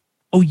like,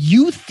 oh,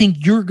 you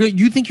think you're good?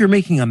 You think you're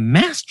making a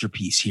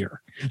masterpiece here?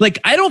 Like,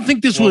 I don't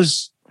think this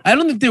was. I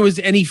don't think there was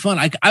any fun.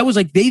 I was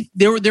like,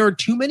 there were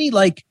too many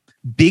like.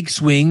 Big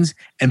swings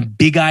and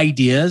big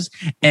ideas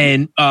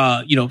and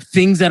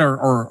things that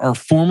are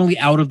formally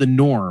out of the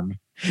norm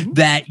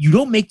that you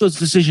don't make those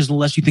decisions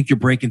unless you think you're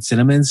breaking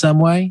cinema in some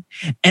way.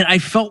 And I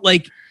felt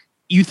like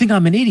you think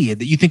I'm an idiot,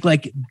 that you think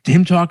like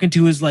him talking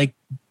to his like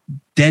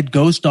dead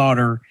ghost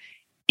daughter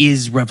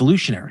is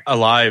revolutionary.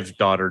 Alive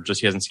daughter,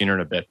 just he hasn't seen her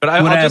in a bit. But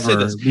I'll just say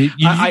this. You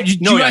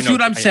see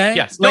what I'm saying?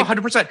 Yes. No,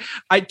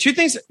 100%. Two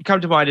things come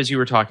to mind as you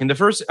were talking. The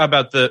first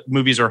about the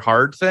movies are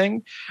hard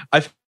thing.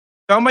 I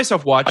found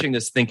myself watching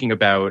this thinking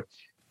about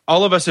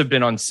all of us have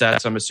been on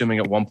sets, I'm assuming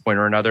at one point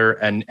or another.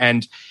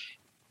 And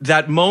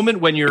that moment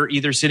when you're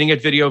either sitting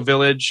at Video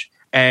Village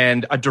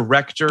and a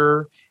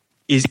director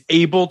is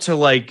able to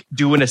like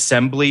do an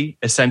assembly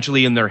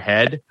essentially in their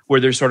head where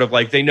they're sort of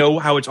like, they know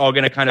how it's all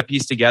going to kind of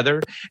piece together.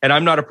 And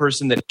I'm not a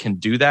person that can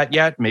do that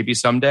yet, maybe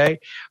someday,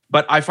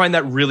 but I find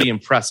that really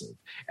impressive.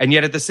 And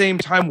yet at the same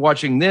time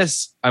watching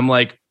this, I'm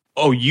like,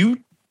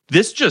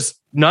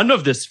 none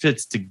of this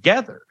fits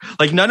together.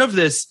 Like none of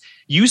this,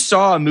 you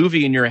saw a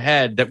movie in your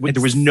head that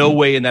there was no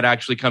way in that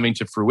actually coming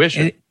to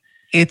fruition.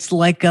 It's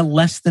like a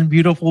less than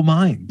beautiful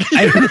mind.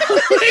 I don't know.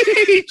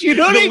 You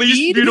know what I mean?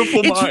 Least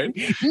beautiful mind.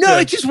 No,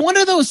 it's just one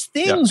of those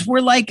things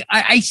where like,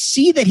 I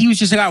see that he was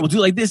just like, all right, we'll do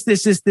like this,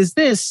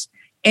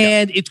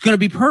 and it's going to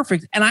be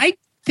perfect. And I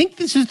think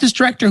this is this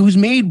director who's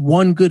made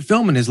one good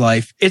film in his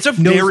life. It's a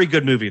very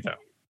good movie though.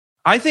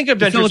 I think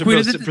Adventures of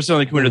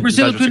Priscilla Queen is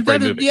a great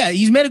movie. Yeah,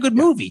 he's made a good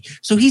movie.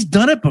 So he's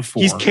done it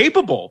before. He's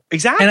capable.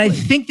 Exactly. And I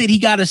think that he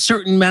got a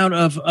certain amount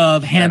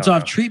of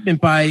hands-off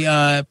treatment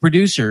by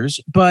producers,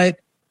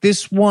 but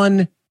this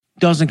one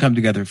doesn't come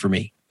together for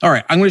me. All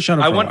right, I'm going to shut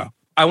up for a while.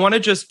 I want to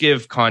just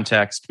give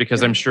context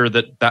because I'm sure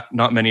that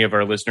not many of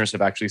our listeners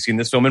have actually seen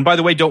this film. And by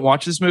the way, don't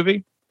watch this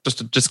movie.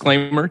 Just a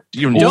disclaimer. Or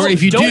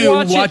if you do,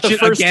 watch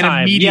it again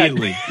time.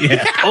 Immediately.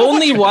 Yeah.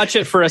 Only watch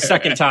it for a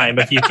second time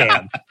if you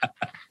can.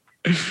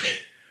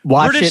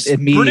 Watch it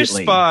immediately. British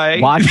Spy.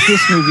 Watch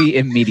this movie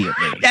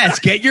immediately. Yes,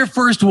 get your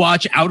first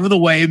watch out of the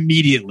way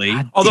immediately.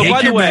 Although, take by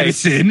the your way,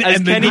 medicine, as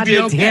and then Kenny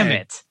you'll be okay. Damn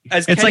it.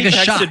 As It's Kenny like a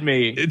texted shot.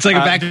 me, It's like a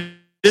back.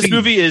 this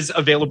movie is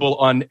available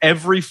on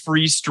every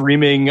free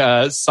streaming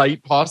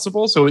site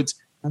possible, so it's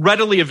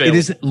readily available. It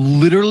is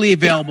literally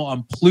available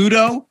on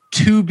Pluto,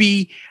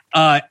 Tubi,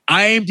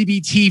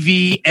 IMDb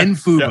TV, and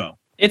Fubo.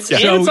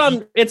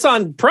 It's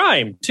on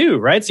Prime too,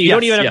 right? So you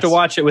don't even have to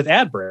watch it with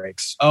ad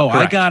breaks. Oh,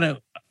 Correct. I got it.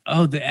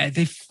 Oh,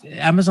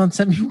 Amazon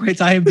sent me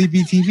rights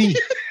IMDb TV.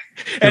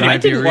 And I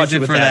didn't watch it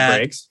with ad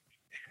breaks.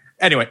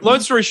 Anyway,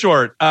 long story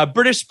short,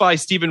 British spy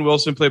Stephen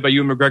Wilson, played by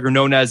Ewan McGregor,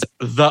 known as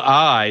the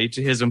Eye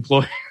to his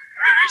employers,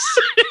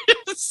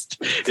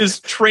 is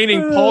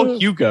training Paul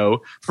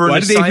Hugo for an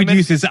assignment. Why did they even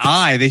use his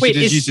eye? They should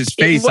just use his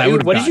face.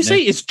 What did you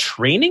say? Is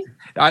training?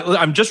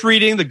 I'm just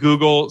reading the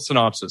Google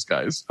synopsis,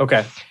 guys.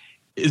 Okay.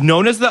 Is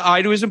known as the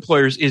Eye to his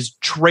employers, is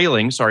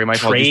trailing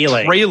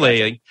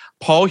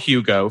Paul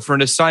Hugo for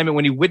an assignment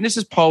when he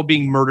witnesses Paul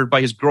being murdered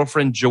by his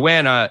girlfriend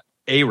Joanna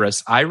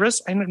Iris? I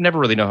never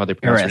really know how they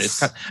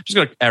pronounce it. I'm just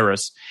going to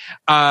Iris.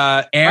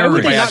 Why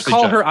would they not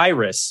call her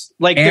Iris?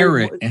 Like it's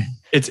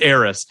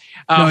Iris.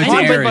 No, it's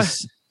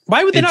Iris.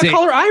 Why would they not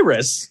call her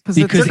Iris?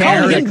 Because they're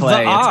calling Eric it the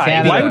Clay,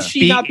 Eye. Why would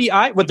she not be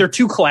Eye? What, they're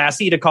too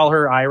classy to call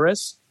her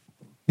Iris?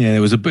 Yeah, it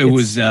was a little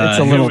much.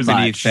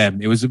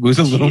 It was a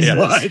little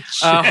much.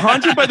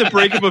 Haunted by the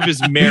breakup of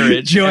his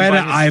marriage,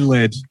 Joanna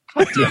Eyelid.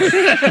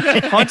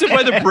 Haunted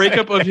by the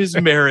breakup of his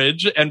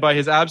marriage and by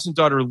his absent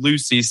daughter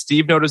Lucy,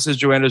 Steve notices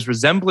Joanna's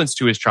resemblance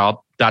to his child.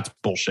 That's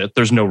bullshit.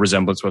 There's no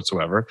resemblance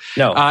whatsoever.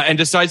 No. And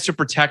decides to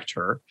protect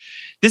her.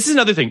 This is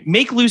another thing.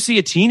 Make Lucy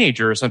a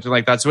teenager or something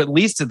like that. So at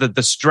least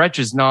the stretch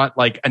is not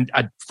like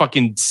a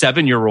fucking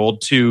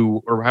 7-year-old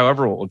to or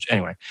however old.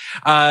 Anyway,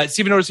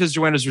 Steve notices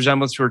Joanna's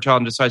resemblance to her child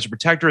and decides to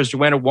protect her. As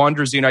Joanna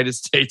wanders the United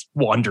States.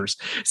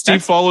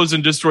 Steve follows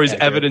and destroys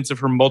evidence of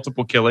her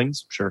multiple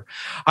killings. Sure.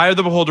 Eye of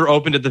the Beholder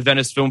opened at the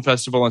Venice Film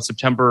Festival on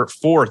September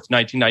 4th,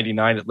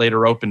 1999. It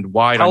later opened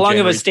wide. How long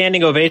of a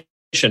standing ovation,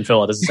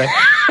 Phil? Does it say?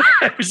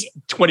 It was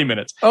 20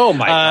 minutes. Oh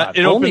my God.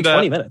 It only opened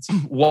 20 minutes.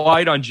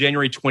 Wide on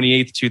January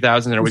 28th,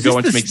 2000. And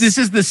This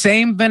is the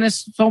same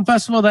Venice Film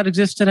Festival that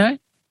exists today?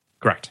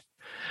 Correct.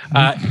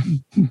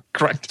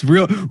 Correct. It's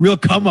real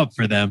come up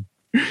for them.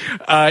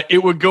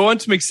 It would go on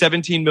to make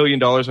 $17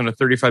 million on a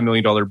 $35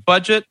 million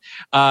budget.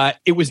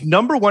 It was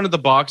number one at the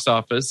box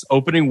office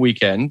opening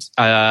weekend,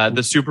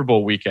 the Super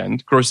Bowl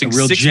weekend, grossing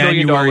 $6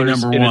 million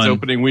in its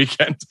opening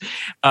weekend.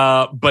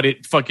 But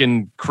it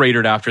fucking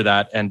cratered after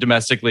that. And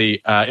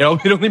domestically, it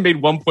only made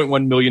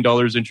 $1.1 million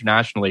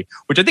internationally,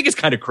 which I think is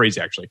kind of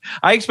crazy, actually.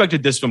 I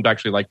expected this film to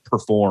actually like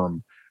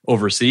perform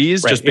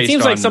overseas. Right. Just based it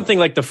seems on, like something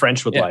like the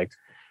French would like.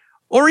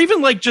 Or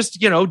even like just,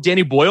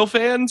 Danny Boyle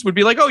fans would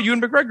be like, oh, Ewan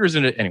McGregor's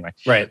in it. Anyway.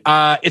 Right.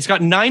 It's got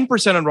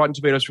 9% on Rotten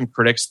Tomatoes from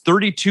critics,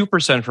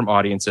 32% from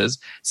audiences.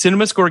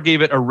 CinemaScore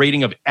gave it a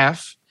rating of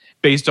F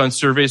based on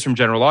surveys from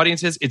general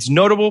audiences. It's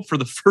notable for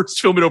the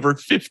first film in over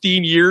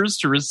 15 years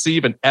to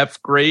receive an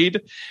F grade.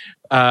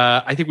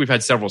 I think we've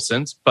had several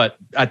since, but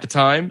at the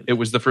time it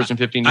was the first in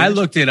 15 years. I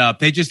looked it up.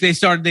 They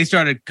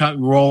started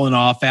rolling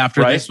off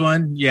after this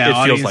one. Yeah.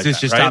 It feels audiences like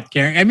that, just right? stopped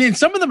caring. I mean,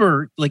 some of them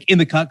are like in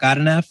the cut got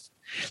an F.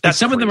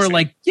 Some of them are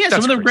like,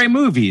 some of them are great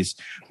movies,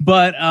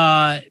 but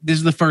this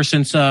is the first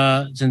since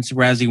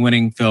Razzie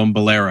winning film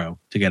Bolero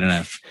to get an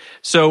F.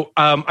 So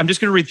I'm just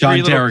going to read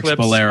three little Derek's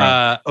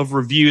clips of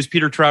reviews.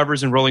 Peter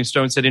Travers and Rolling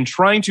Stone said, in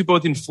trying to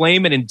both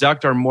inflame and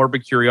induct our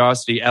morbid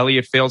curiosity,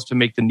 Elliot fails to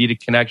make the needed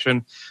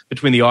connection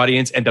between the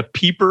audience and a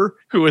peeper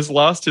who has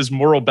lost his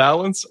moral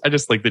balance. I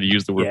just like that he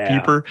used the word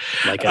peeper.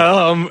 Like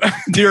it.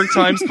 New York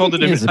Times called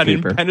it an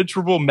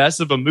impenetrable mess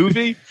of a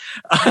movie.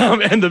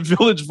 And the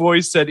Village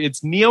Voice said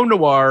it's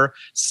neo-noir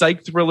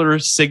psych thriller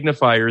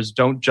signifiers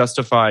don't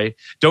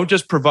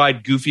just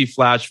provide goofy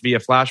flash via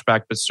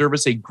flashback, but serve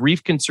as a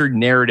grief-concerned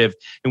narrative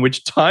in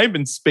which time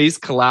and space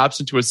collapse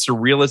into a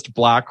surrealist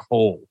black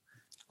hole.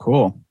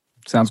 Cool.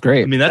 Sounds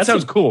great. I mean, that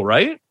sounds cool,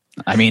 right?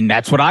 I mean,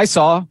 that's what I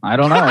saw. I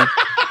don't know. I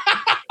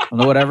don't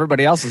know what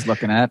everybody else is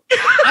looking at.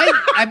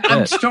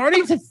 I'm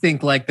starting to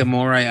think, like, the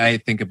more I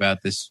think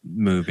about this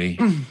movie,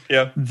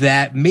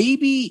 that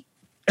maybe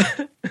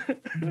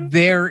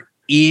there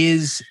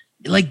is,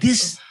 like,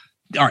 this.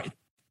 All right.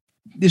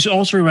 This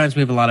also reminds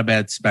me of a lot of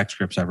bad spec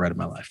scripts I've read in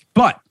my life.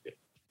 But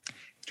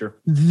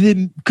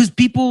because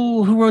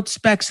people who wrote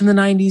specs in the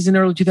 90s and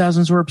early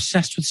 2000s were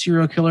obsessed with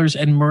serial killers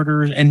and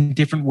murders and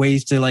different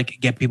ways to like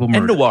get people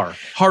murdered. And noir,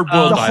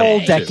 hard-boiled the whole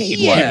decade.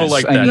 People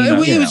like that.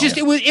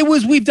 It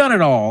was we've done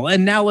it all,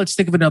 and now let's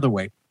think of another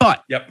way.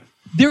 But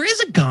there is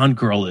a Gone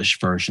Girl-ish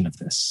version of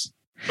this.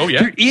 Oh yeah,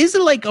 there is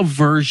like a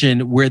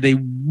version where they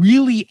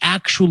really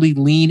actually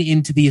lean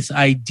into this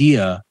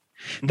idea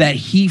that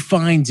he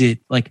finds it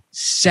like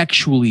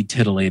sexually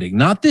titillating,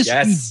 not this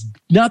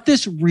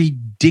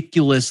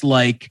ridiculous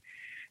like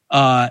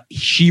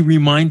she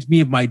reminds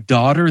me of my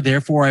daughter,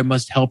 therefore I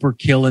must help her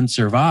kill and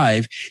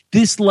survive.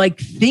 This like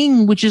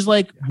thing, which is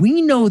like,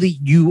 we know that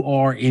you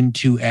are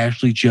into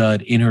Ashley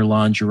Judd in her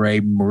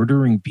lingerie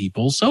murdering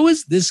people. So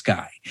is this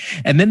guy.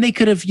 And then they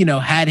could have,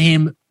 had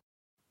him,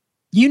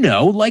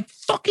 like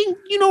fucking,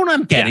 you know what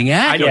I'm getting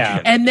at?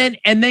 And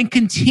then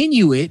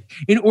continue it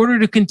in order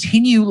to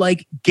continue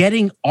like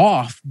getting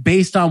off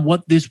based on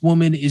what this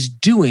woman is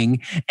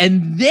doing.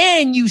 And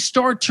then you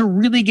start to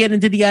really get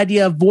into the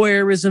idea of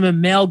voyeurism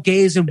and male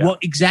gaze and what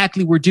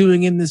exactly we're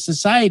doing in this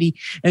society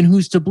and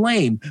who's to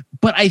blame.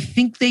 But I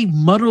think they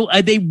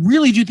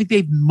really do think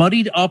they've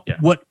muddied up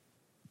what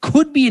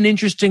could be an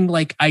interesting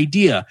like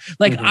idea.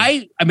 Like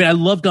I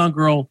love Gone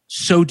Girl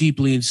so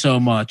deeply and so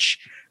much.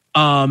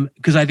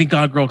 Because I think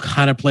Gone Girl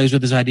kind of plays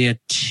with this idea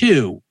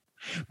too,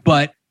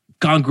 but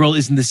Gone Girl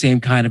isn't the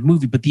same kind of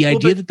movie. But the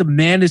idea that the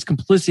man is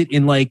complicit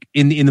in like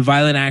in the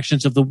violent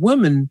actions of the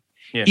woman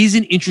is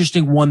an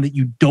interesting one that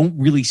you don't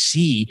really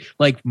see.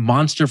 Like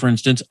Monster, for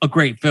instance, a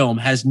great film,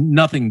 has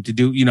nothing to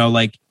do,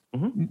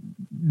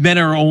 men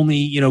are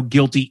only,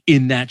 guilty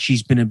in that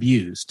she's been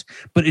abused.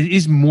 But it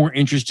is more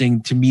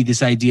interesting to me,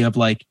 this idea of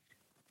like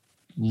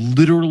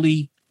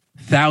literally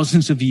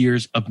thousands of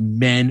years of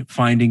men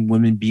finding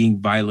women being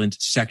violent,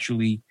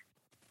 sexually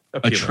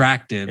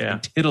attractive,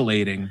 and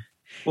titillating.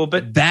 Well,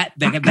 but that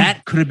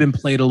could have been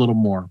played a little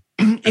more.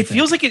 It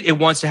feels like it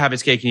wants to have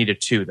its cake and eat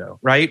it too, though,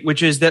 right?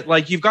 Which is that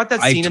like you've got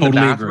that scene in the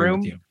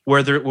bathroom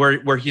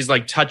where he's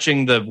like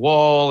touching the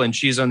wall and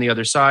she's on the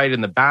other side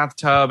in the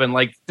bathtub, and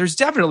like there's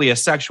definitely a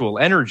sexual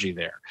energy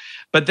there.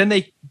 But then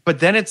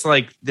it's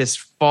like this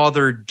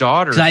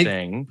father-daughter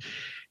thing.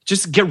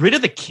 Just get rid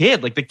of the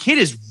kid. Like the kid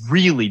is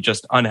really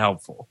just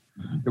unhelpful.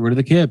 Get rid of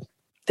the kid.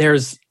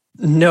 There's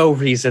no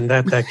reason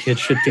that kid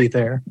should be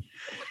there.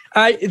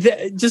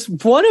 Just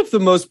one of the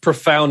most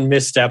profound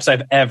missteps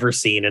I've ever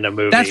seen in a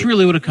movie. That's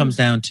really what it comes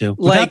down to.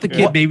 Without the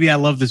kid, maybe I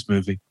love this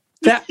movie.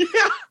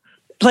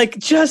 Like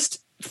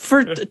just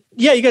for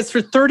you guys,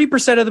 for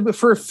 30%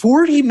 for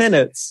 40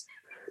 minutes,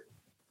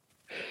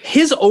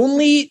 his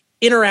only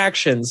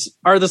interactions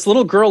are this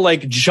little girl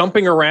like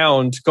jumping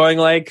around, going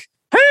like,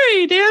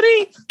 "Hey,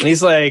 Daddy," and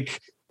he's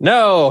like,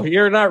 "No,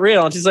 you're not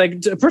real." And she's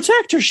like,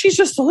 "Protect her. She's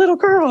just a little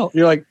girl."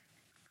 You're like,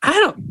 I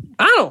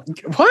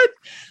don't. What?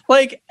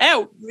 Like,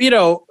 in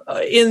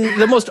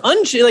the most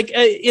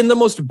in the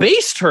most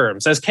base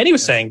terms, as Kenny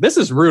was saying, this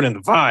is ruining the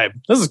vibe.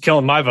 This is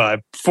killing my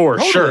vibe for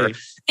sure.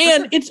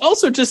 And it's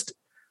also just,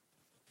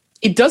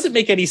 it doesn't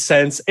make any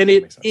sense, and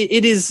it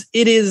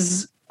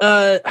is.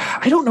 I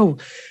don't know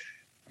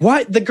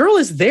why the girl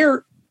is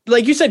there.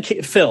 Like you said,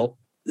 Phil.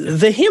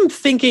 Him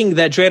thinking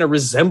that Joanna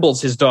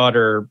resembles his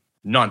daughter,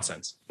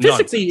 nonsense.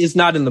 Physically is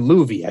not in the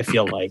movie. I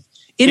feel like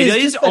it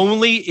is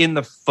only in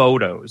the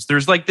photos.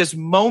 There's like this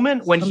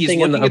moment when he's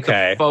looking at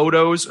the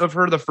photos of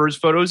her, the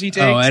first photos he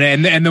takes. Oh,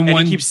 and the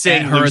one he keeps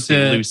saying her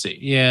Lucy.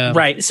 Yeah,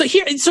 right. So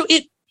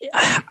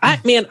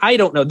I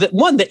don't know.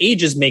 The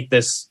ages make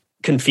this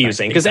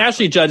confusing because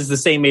Ashley Judd is the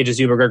same age as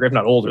Ewan McGregor, if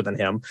not older than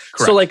him.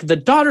 Correct. So like the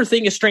daughter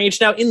thing is strange.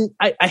 Now,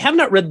 I have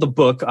not read the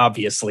book.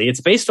 Obviously,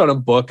 it's based on a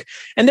book,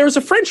 and there was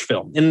a French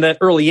film in the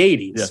early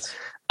 '80s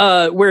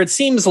where it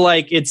seems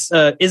like it's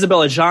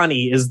Isabelle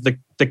Adjani is the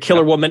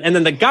killer woman, and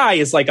then the guy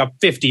is like a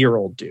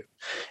 50-year-old dude,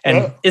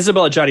 and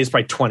Isabelle Adjani is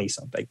probably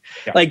 20-something.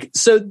 Yeah. Like,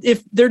 so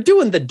if they're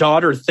doing the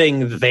daughter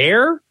thing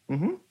there,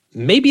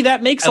 maybe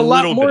that makes a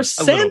lot more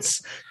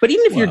sense. But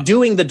even if you're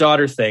doing the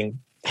daughter thing,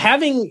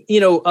 having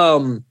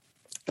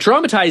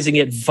dramatizing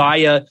it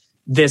via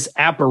this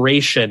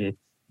apparition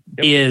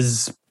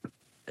is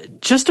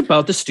just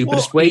about the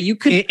stupidest way you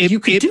could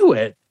do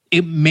it.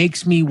 It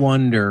makes me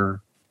wonder.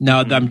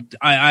 Now,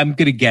 I'm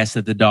going to guess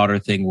that the daughter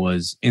thing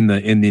was in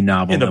the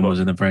novel and was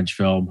in the French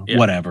film. Yeah.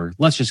 Whatever.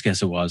 Let's just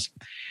guess it was.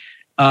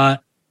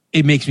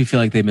 It makes me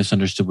feel like they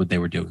misunderstood what they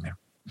were doing there.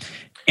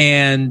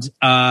 And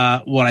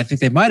what I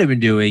think they might have been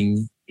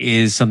doing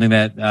is something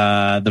that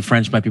the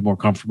French might be more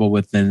comfortable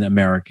with than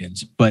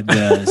Americans, but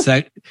the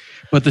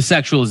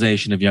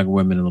sexualization of young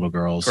women and little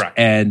girls. Correct.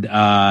 And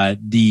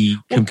the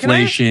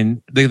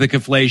conflation, the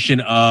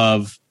conflation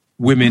of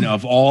women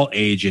of all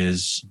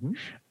ages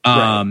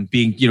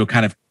being,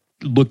 kind of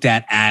looked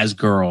at as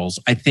girls.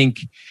 I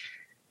think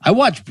I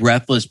watched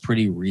Breathless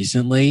pretty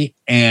recently,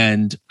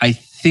 and I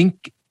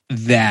think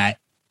that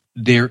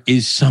there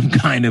is some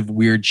kind of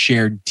weird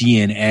shared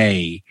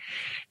DNA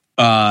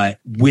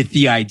with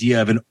the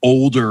idea of an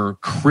older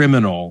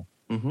criminal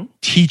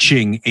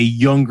teaching a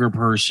younger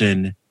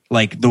person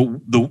like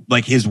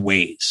like his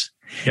ways.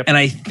 Yep. And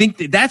I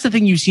think that's the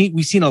thing we've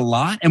seen a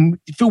lot, and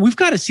Phil, we've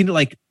got to see it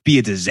like be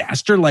a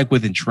disaster, like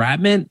with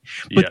Entrapment.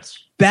 But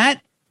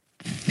that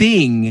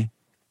thing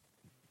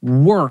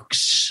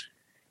works,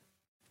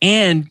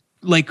 and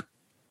like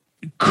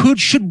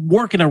should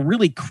work in a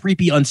really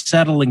creepy,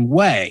 unsettling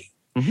way.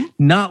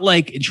 Not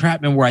like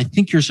Entrapment, where I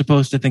think you're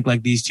supposed to think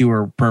like these two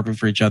are perfect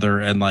for each other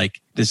and like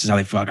this is how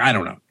they fuck. I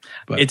don't know,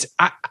 but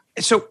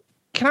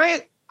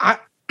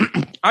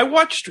I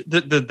watched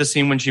the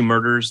scene when she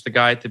murders the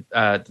guy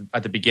at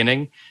the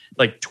beginning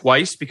like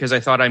twice because I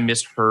thought I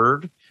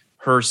misheard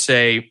her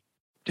say,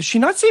 does she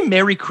not say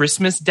Merry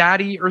Christmas,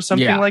 Daddy, or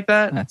something like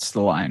that? That's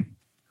the line.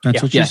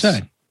 That's what she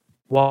said.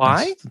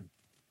 Why?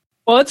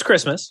 Well, it's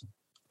Christmas.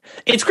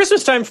 It's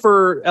Christmas time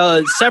for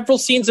several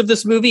scenes of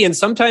this movie, and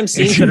sometimes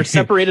scenes that are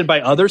separated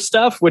by other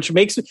stuff, which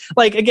makes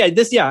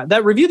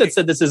that review that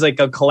said this is like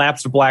a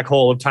collapsed black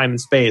hole of time and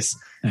space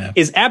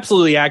is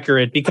absolutely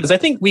accurate, because I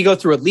think we go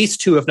through at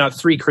least 2, if not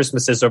 3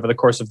 Christmases over the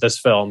course of this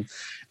film.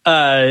 Is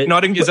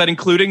that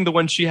including the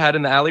one she had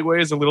in the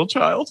alleyway as a little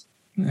child?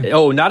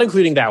 Oh, not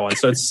including that one.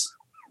 So it's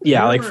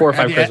like 4 or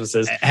 5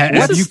 Christmases.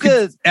 Have you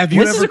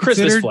this is a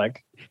Christmas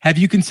flick. Have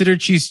you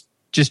considered she's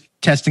just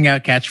testing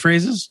out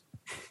catchphrases?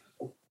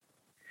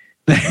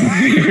 Can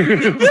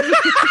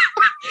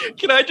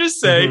I just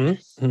say,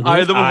 Eye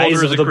of the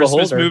Beholder is a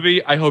Christmas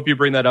movie. I hope you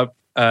bring that up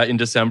in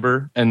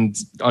December and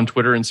on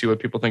Twitter and see what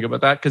people think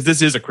about that, because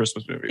this is a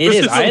Christmas movie. It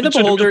is. Eye of the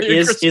Beholder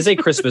is a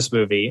Christmas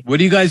movie. What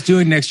are you guys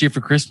doing next year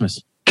for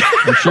Christmas?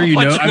 I'm sure you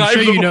know. I'm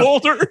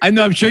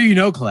sure you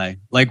know, Clay.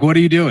 Like, what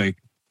are you doing?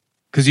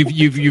 Because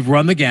you've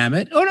run the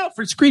gamut. Oh no,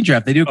 for Screen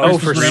Draft they do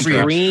Christmas for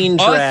Screen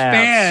Draft. Us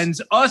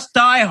fans, us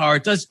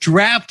diehards, us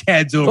draft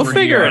heads over here. We'll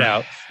figure it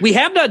out. We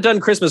have not done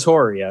Christmas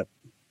horror yet.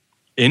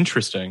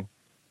 Interesting.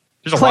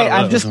 Clay,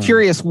 I'm just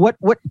curious. What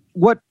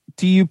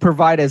do you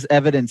provide as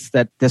evidence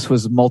that this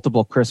was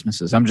multiple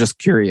Christmases? I'm just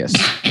curious.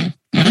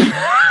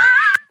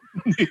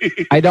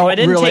 I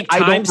didn't take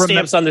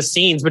timestamps on the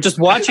scenes, but just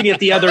watching it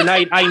the other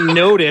night, I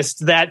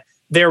noticed that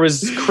there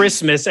was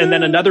Christmas and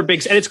then another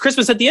big, and it's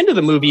Christmas at the end of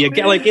the movie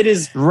again. Like, it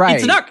is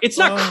right. It's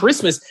not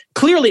Christmas.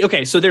 Clearly,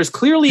 okay. So there's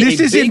clearly this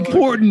is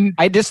important.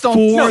 I just don't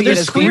see it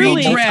as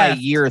clearly a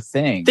multi-year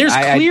thing. There's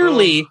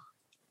clearly.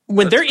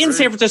 When they're in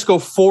San Francisco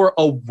for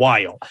a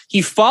while,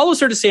 he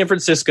follows her to San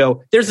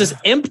Francisco. There's this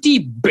empty,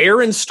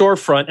 barren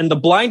storefront, and the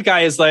blind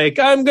guy is like,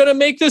 I'm going to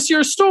make this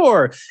your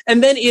store.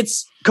 And then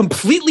it's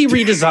completely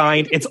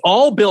redesigned. It's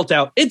all built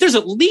out. There's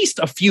at least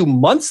a few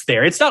months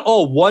there. It's not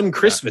all one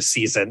Christmas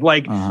season.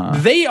 Like,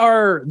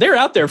 they're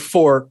out there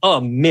for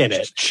a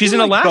minute. She's in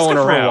Alaska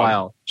for a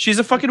while. She's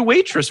a fucking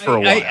waitress for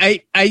a while.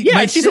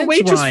 She's a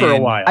waitress for a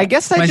while. I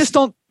guess I just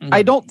don't.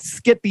 I don't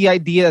get the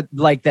idea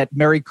like that.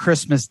 Merry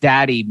Christmas,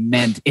 Daddy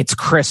meant it's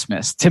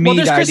Christmas to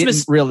me. I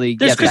didn't really.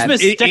 There's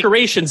Christmas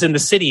decorations in the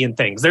city and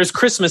things. There's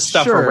Christmas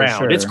stuff around.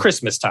 Sure. It's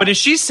Christmas time. But is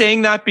she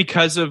saying that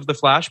because of the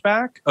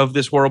flashback of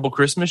this horrible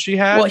Christmas she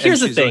had? Well,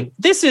 here's the thing. Like,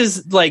 this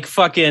is like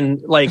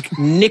fucking like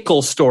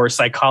nickel store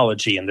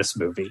psychology in this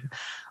movie.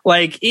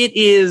 Like, it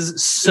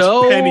is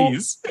so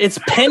pennies. It's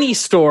penny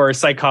store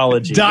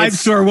psychology. Dime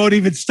store won't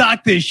even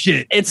stock this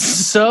shit. It's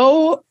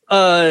so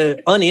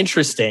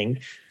uninteresting.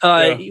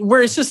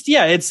 Where it's just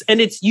they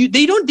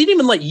didn't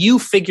even let you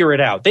figure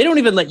it out. They don't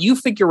even let you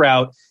figure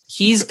out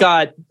he's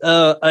got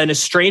an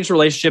estranged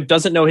relationship,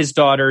 doesn't know his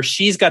daughter.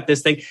 She's got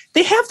this thing.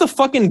 They have the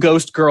fucking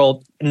ghost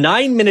girl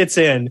 9 minutes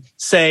in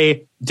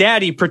say,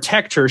 "Daddy,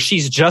 protect her.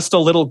 She's just a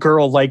little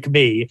girl like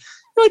me."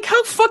 You're like,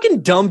 how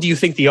fucking dumb do you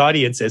think the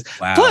audience is?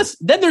 Wow. Plus,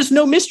 then there's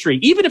no mystery.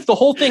 Even if the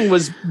whole thing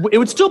it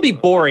would still be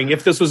boring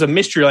if this was a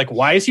mystery. Like,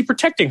 why is he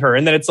protecting her?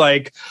 And then it's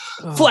like,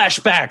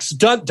 flashbacks,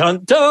 dun,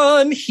 dun,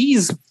 dun. She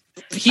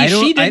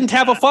didn't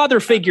have a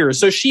father figure,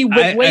 so she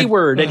went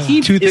wayward, and he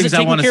isn't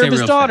taking care of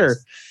his daughter.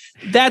 Fast.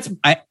 That's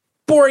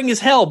boring as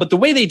hell. But the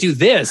way they do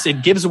this,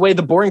 it gives away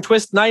the boring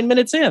twist 9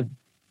 minutes in.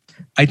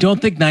 I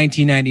don't think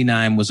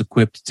 1999 was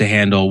equipped to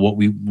handle what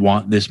we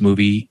want this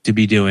movie to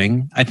be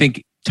doing. I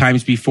think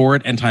times before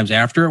it and times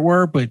after it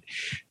were, but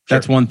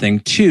that's one thing.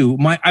 Two,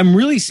 I'm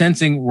really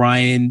sensing,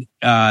 Ryan,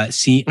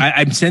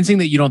 I'm sensing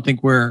that you don't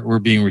think we're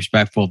being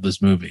respectful of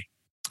this movie.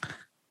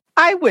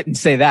 I wouldn't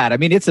say that. I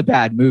mean, it's a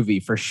bad movie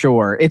for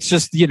sure. It's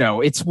just,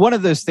 it's one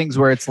of those things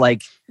where it's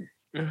like,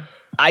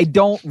 I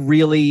don't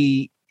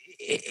really,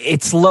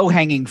 it's low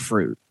hanging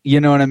fruit.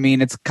 You know what I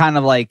mean? It's kind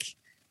of like,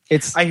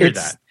 I hear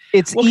that.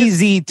 It's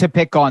easy to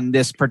pick on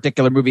this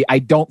particular movie. I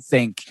don't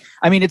think,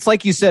 I mean, it's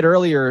like you said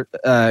earlier,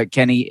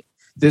 Kenny,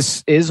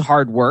 this is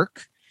hard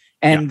work.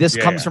 And this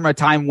comes from a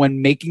time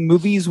when making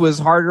movies was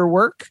harder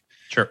work.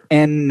 Sure.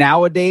 And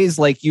nowadays,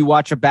 like, you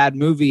watch a bad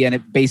movie and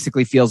it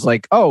basically feels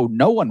like, oh,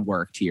 no one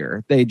worked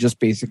here. They just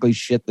basically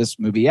shit this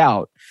movie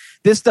out.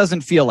 This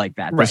doesn't feel like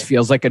that. Right. This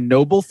feels like a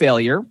noble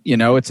failure.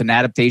 It's an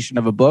adaptation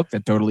of a book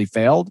that totally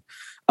failed.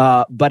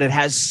 But it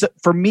has,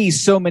 for me,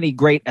 so many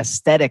great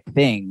aesthetic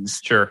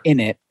things in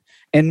it.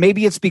 And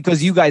maybe it's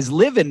because you guys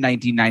live in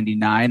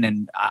 1999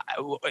 and,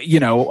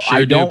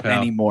 I don't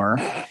anymore.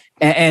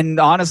 And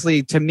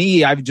honestly, to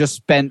me, I've just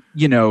spent,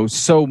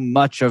 so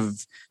much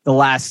of the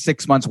last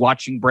 6 months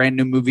watching brand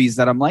new movies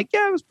that I'm like,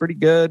 yeah, it was pretty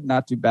good.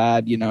 Not too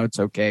bad. It's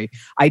okay.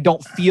 I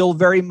don't feel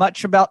very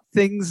much about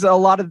a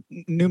lot of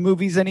new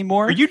movies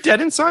anymore. Are you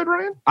dead inside,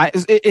 Ryan?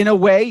 In a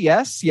way,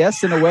 yes.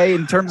 In a way,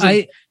 in terms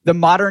of the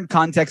modern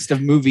context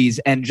of movies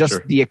and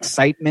just the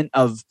excitement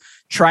of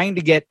trying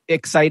to get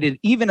excited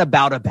even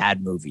about a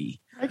bad movie.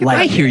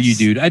 I hear you,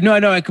 dude. I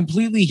know. I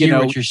completely hear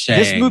what you're saying.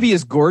 This movie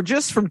is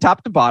gorgeous from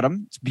top to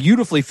bottom. It's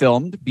beautifully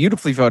filmed,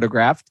 beautifully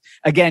photographed.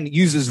 Again,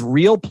 uses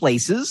real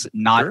places,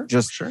 not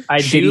just I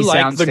do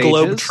like the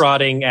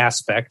globe-trotting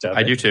aspect of it.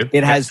 I do too.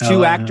 It has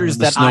two actors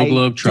that I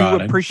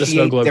do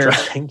appreciate.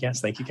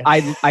 Yes, thank you,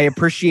 guys. I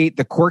appreciate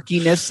the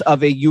quirkiness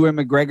of a Ewan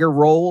McGregor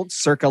role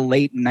circa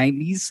late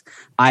 90s.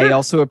 I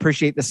also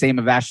appreciate the same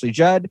of Ashley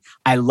Judd.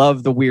 I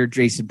love the weird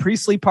Jason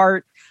Priestley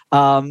part.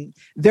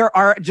 There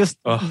are just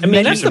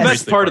that's the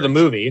best part of the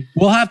movie.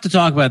 We'll have to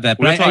talk about that.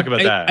 We'll talk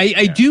about that.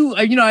 I do.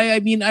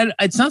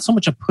 It's not so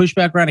much a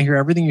pushback around. I hear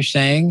everything you're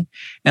saying,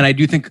 and I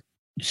do think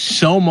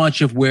so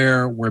much of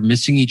where we're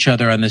missing each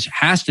other on this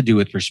has to do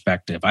with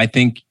perspective. I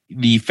think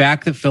the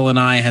fact that Phil and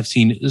I have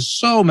seen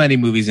so many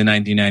movies in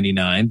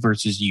 1999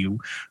 versus you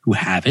who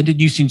haven't,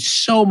 and you've seen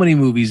so many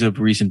movies of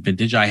recent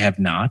vintage. I have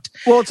not.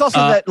 Well, it's also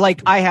that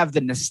I have the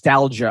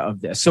nostalgia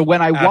of this. So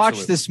when I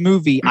watch this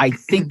movie, I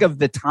think of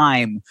the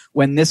time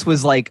when this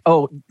was like,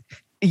 oh,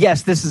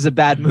 yes, this is a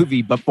bad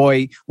movie, but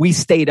boy, we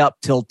stayed up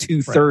till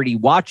 2:30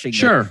 watching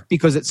it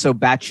because it's so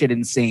batshit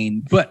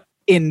insane. But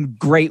in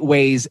great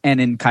ways and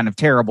in kind of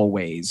terrible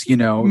ways,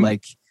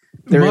 like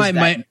there is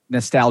that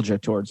nostalgia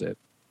towards it.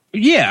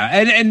 Yeah,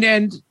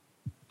 and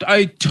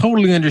I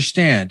totally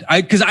understand.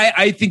 Because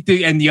I think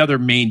the other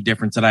main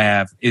difference that I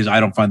have is I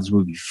don't find this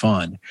movie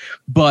fun,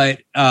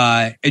 but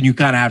and you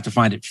kind of have to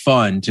find it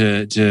fun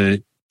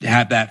to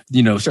have that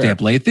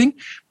stamp late thing.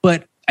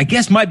 But I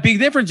guess my big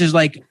difference is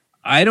like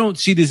I don't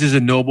see this as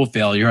a noble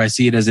failure. I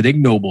see it as an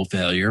ignoble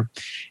failure,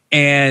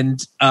 and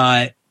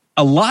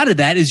a lot of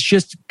that is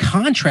just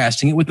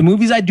contrasting it with the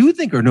movies I do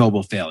think are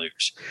noble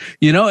failures,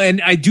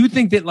 and I do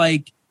think that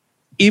like,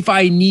 if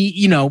I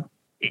need,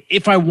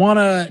 if I want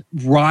to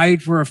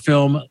ride for a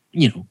film,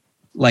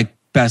 like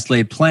Best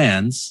Laid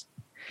Plans,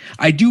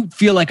 I do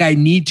feel like I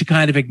need to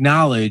kind of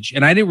acknowledge,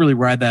 and I didn't really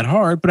ride that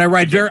hard, but I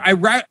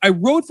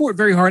rode for it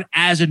very hard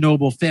as a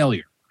noble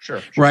failure.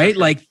 Sure. Right?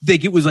 Like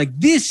it was like,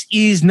 this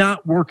is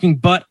not working,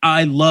 but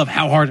I love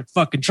how hard it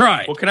fucking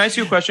tried. Well, can I ask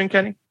you a question,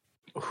 Kenny?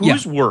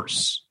 Who's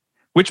worse?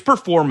 Which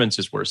performance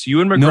is worse,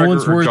 Ewan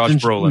McGregor or Josh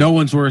Brolin? No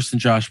one's worse than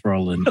Josh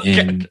Brolin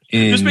in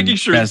just making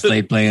sure Best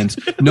Laid Plans.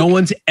 No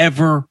one's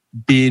ever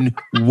been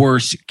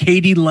worse.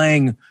 Katie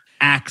Lang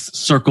acts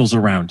circles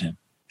around him,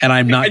 and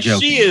I'm not joking.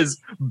 She is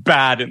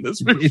bad in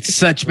this movie. It's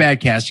such bad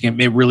casting.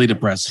 It really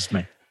depresses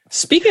me.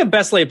 Speaking of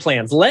Best Laid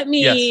Plans, let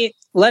me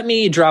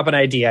drop an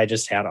idea I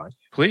just had on.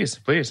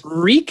 Please.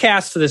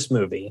 Recast this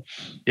movie.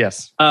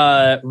 Yes.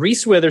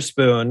 Reese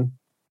Witherspoon.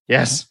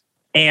 Yes.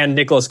 And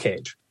Nicolas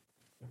Cage.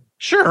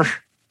 Sure.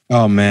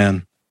 Oh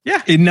man.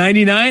 Yeah. In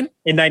 99?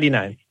 In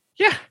 99.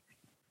 Yeah.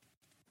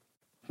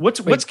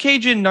 What's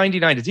Cage in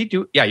 99? Did he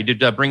do? Yeah, he did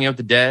Bringing Out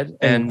the Dead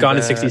and Gone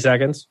in 60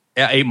 Seconds.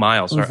 Yeah, 8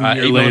 Miles. Or,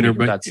 8 later,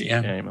 but that's,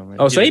 yeah.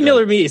 So 8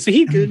 Miller. So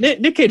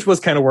Nick Cage was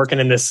kind of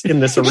working in this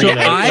arena. So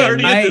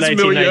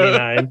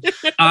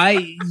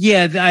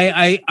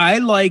I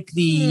like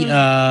the.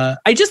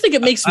 I just think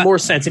it makes more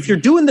sense if you're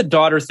doing the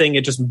daughter thing.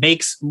 It just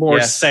makes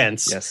more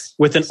sense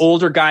with an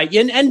older guy,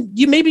 and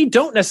you maybe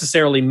don't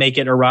necessarily make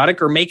it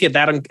erotic or make it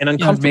that an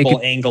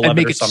uncomfortable angle of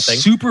it or something.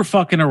 Super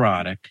fucking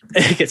erotic.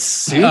 Make it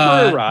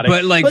super erotic,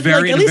 but in a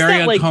very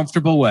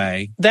uncomfortable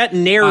way. That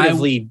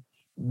narratively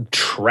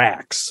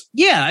tracks.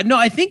 Yeah, no,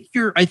 I think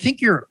you're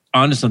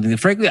onto something.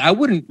 Frankly, I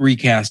wouldn't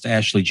recast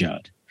Ashley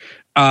Judd.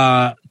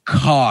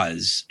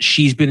 Cause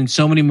she's been in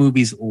so many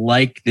movies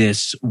like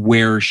this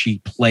where she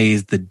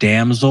plays the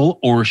damsel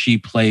or she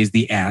plays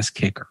the ass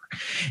kicker.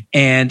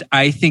 And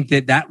I think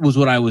that was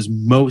what I was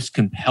most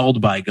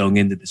compelled by going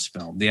into this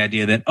film. The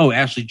idea that,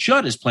 Ashley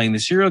Judd is playing the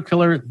serial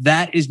killer.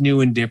 That is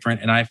new and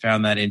different. And I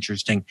found that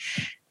interesting.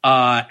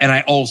 And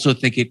I also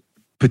think it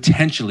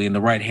potentially, in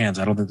the right hands,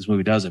 I don't think this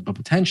movie does it, but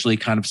potentially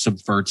kind of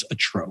subverts a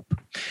trope.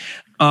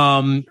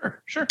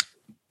 Sure.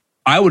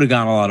 I would have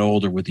gone a lot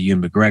older with the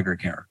Ewan McGregor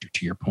character,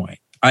 to your point.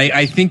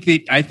 I think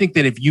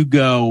that if you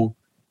go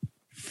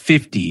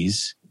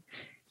 50s,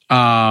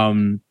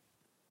 like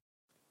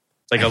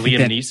a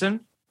Liam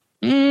Neeson?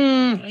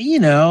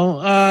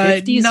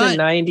 50s and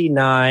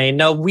 99.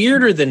 No,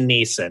 weirder than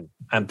Neeson,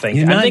 I'm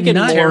thinking. I'm thinking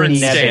more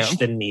Nevish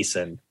than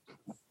Neeson.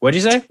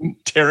 What'd you say?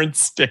 Terrence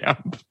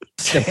Stamp.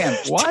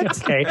 What?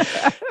 Okay.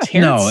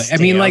 No, I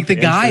mean, like the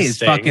guy is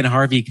fucking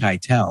Harvey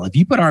Keitel. If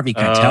you put Harvey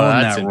Keitel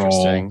in that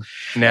role,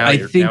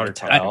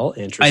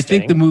 I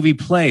think the movie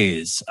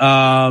plays.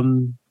 But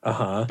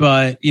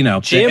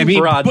Jim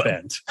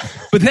Broadbent.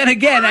 But then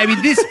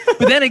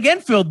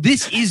again, Phil,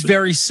 this is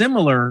very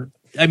similar.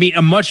 I mean,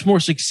 a much more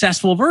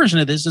successful version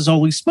of this is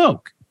Holy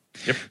Smoke.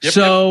 Yep.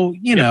 So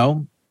you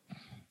know.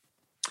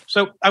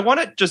 So I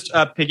want to just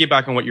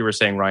piggyback on what you were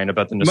saying, Ryan,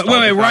 about the nostalgia.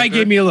 Wait, Ryan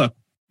gave me a look.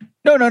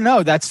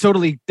 No. That's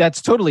totally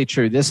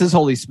true. This is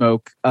Holy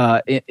Smoke,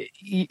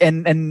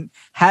 and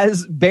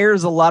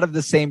bears a lot of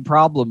the same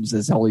problems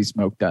as Holy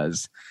Smoke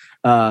does.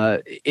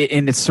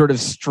 In its sort of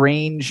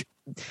strange.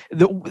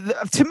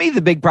 To me,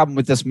 the big problem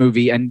with this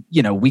movie, and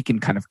we can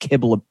kind of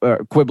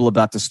quibble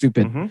about the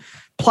stupid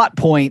plot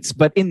points,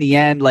 but in the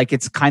end, like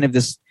it's kind of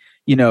this.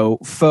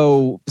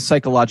 faux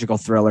psychological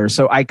thriller.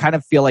 So I kind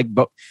of feel like,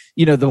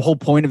 the whole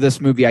point of this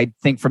movie, I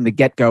think from the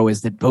get-go,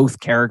 is that both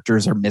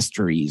characters are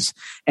mysteries,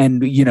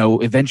 and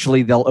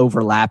eventually they'll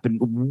overlap. And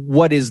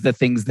what is the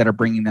things that are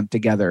bringing them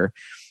together?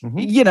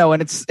 Mm-hmm.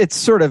 And it's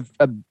sort of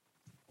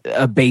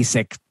a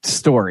basic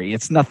story.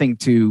 It's nothing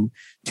too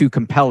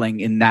compelling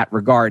in that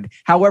regard.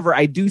 However,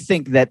 I do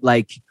think that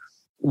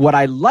what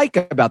I like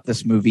about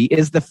this movie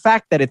is the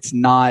fact that it's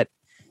not,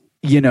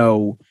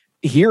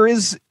 here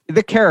is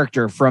the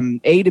character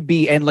from A to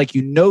B, and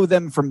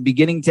them from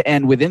beginning to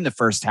end within the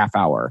first half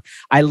hour.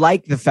 I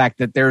like the fact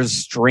that there's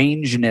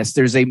strangeness.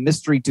 There's a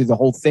mystery to the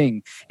whole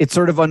thing. It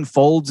sort of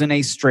unfolds in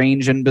a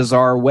strange and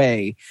bizarre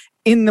way,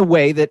 in the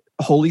way that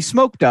Holy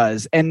Smoke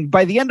does. And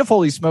by the end of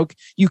Holy Smoke,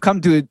 you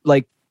come to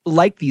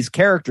like these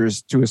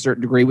characters to a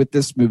certain degree. With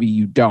this movie,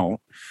 you don't.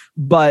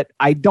 But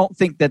I don't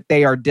think that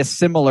they are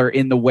dissimilar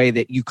in the way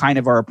that you kind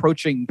of are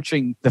approaching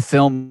the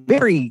film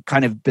very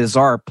kind of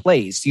bizarre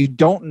place. You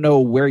don't know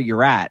where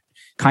you're at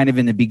kind of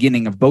in the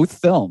beginning of both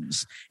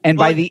films. And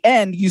by the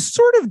end, you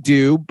sort of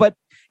do, but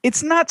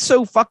it's not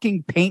so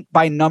fucking paint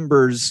by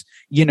numbers,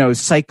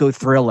 psycho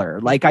thriller.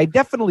 I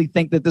definitely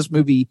think that this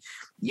movie,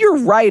 you're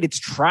right, it's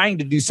trying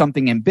to do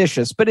something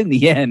ambitious, but in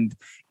the end,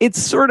 it's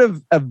sort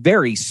of a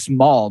very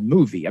small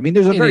movie. I mean,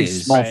 there's a very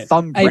small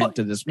thumbprint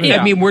to this movie.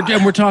 Yeah. I mean,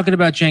 we're talking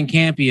about Jane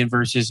Campion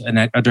versus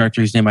a director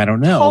whose name I don't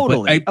know.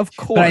 Totally, of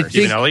course. But I think,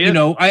 Stephen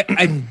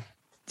Elliott?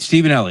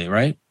 Stephen Elliott,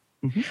 right?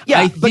 Mm-hmm.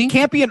 Yeah, but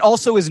Campion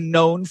also is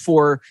known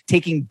for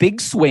taking big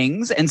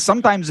swings, and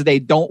sometimes they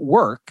don't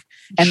work,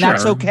 and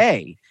that's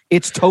okay.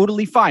 It's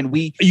totally fine.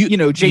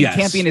 Jane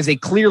Campion is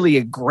clearly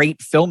a great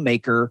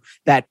filmmaker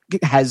that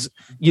has,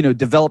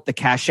 developed the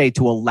cachet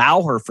to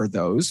allow her for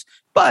those.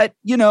 But,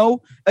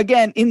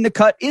 again, In the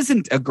Cut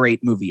isn't a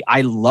great movie.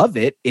 I love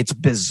it. It's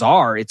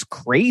bizarre. It's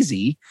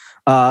crazy.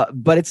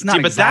 But it's not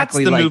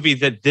exactly that's the movie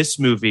that this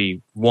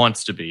movie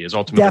wants to be, is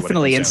ultimately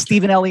definitely. And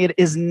Stephen Elliott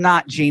is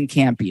not Jane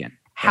Campion.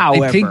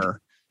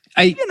 However,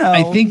 I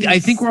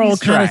think we're all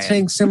kind of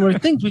saying similar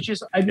things, which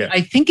is,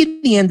 I think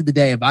in the end of the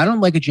day, if I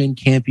don't like a Jane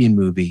Campion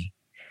movie,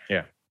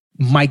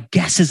 my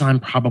guess is I'm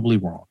probably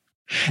wrong.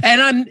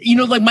 And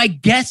I'm, my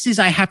guess is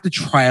I have to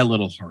try a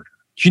little harder.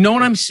 Do you know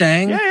what I'm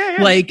saying?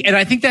 Yeah. And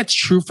I think that's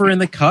true for In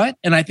the Cut,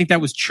 and I think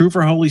that was true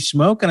for Holy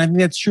Smoke, and I think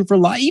that's true for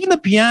even The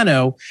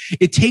Piano.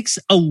 It takes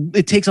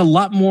a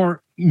lot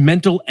more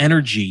mental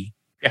energy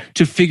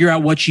to figure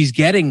out what she's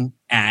getting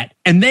at,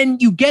 and then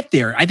you get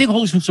there. I think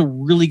Holy Smoke's a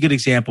really good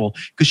example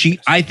because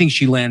I think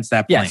she lands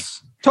that plane.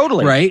 Yes,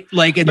 totally. Right?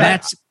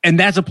 That's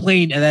a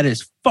plane and that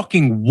is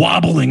fucking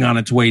wobbling on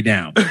its way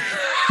down.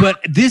 But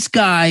this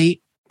guy.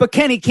 But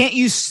Kenny, can't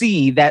you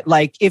see that,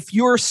 if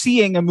you're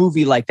seeing a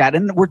movie like that,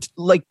 and we're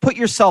put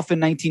yourself in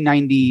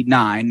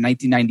 1999,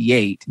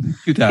 1998,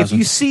 2000. If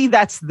you see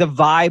that's the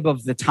vibe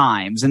of the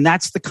times, and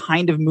that's the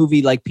kind of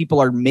movie people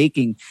are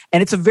making,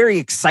 and it's a very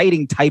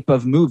exciting type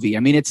of movie. I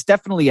mean, it's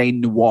definitely a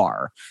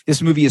noir.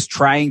 This movie is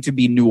trying to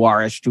be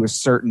noirish to a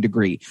certain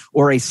degree,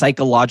 or a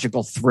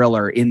psychological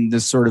thriller in the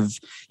sort of,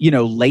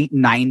 late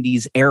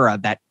 90s era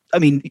that. I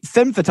mean,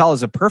 Femme Fatale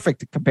is a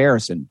perfect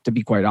comparison, to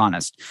be quite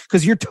honest,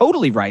 because you're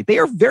totally right. They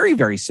are very,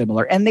 very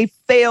similar, and they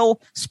fail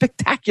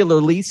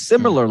spectacularly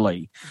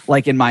similarly,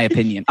 in my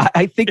opinion.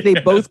 I think they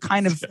both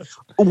kind of,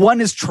 one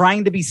is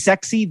trying to be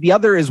sexy, the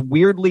other is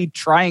weirdly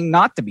trying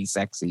not to be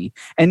sexy,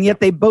 and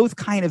yet they both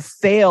kind of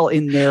fail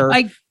in their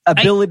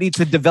ability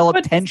to develop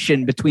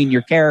tension between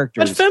your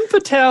characters. But Femme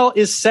Fatale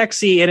is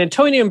sexy, and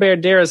Antonio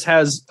Banderas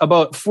has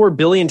about 4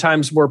 billion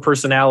times more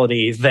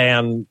personality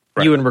than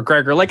Ewan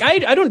McGregor. I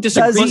don't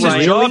disagree.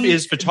 His job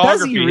is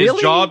photography. Really?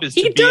 His job is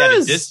to be at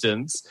a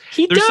distance.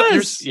 He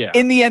does.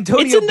 In the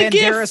Antonio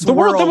Banderas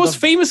world, the most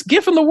famous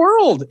GIF in the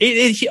world.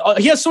 He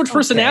has so much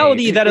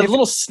personality that a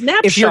little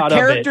snapshot of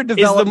it is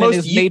the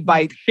most made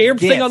by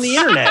shared thing on the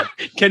internet.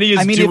 Kenny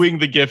is doing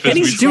the GIF.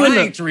 Kenny's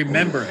doing to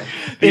remember it.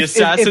 The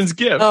assassin's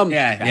GIF.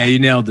 Yeah, you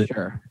nailed it.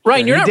 Sure.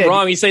 Ryan, you're not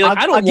wrong. You say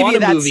I don't want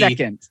a movie.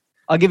 Second.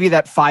 I'll give you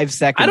that 5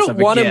 seconds. I don't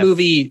want a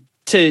movie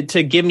to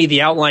give me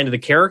the outline of the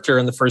character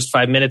in the first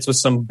 5 minutes with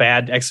some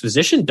bad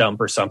exposition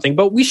dump or something,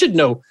 but we should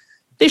know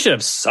they should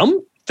have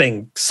some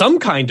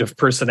kind of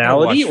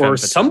personality or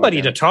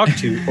somebody to talk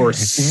to or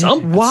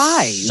something.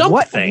 Why?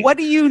 Something. What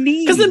do you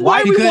need? Because then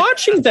why are we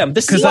watching them?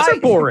 The scenes are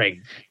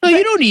boring. No,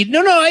 you don't need.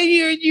 No,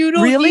 you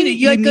don't really need it.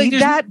 You need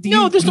that? Do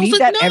you need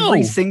that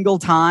every single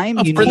time?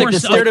 Of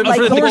course, for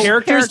the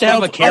characters to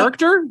have a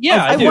character.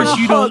 Yeah, I want to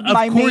hug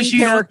my main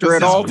character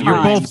at all times.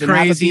 You're both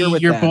crazy.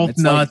 You're both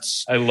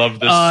nuts. I love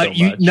this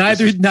so much.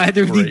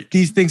 Neither of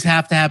these things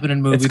have to happen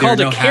in movies. It's called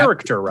a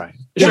character, right?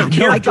 Yeah,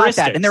 I got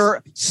that. And there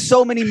are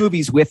so many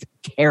movies with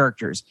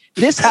characters.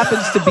 This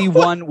happens to be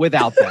one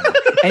without them.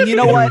 And you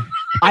know what?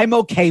 I'm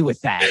okay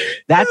with that.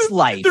 That's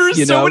life.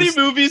 There's so many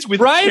movies with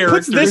Ryan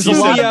characters. Puts this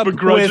movie up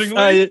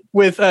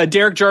with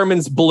Derek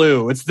Jarman's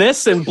Blue. It's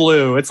this and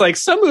Blue. It's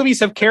some movies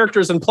have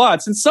characters and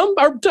plots, and some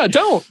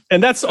don't.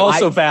 And that's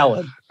also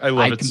valid. I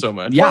love it so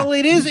much. Yeah, well,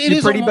 it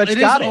is pretty much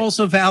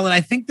also valid.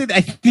 I think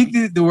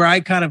that where I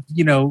kind of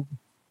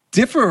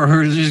differ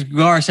or just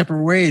go our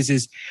separate ways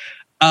is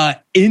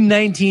in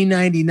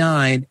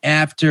 1999,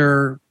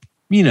 after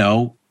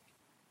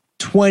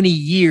 20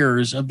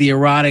 years of the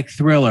erotic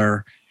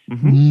thriller,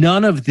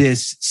 none of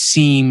this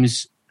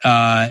seems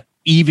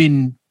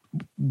even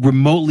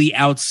remotely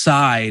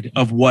outside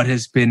of what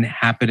has been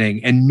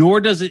happening, and nor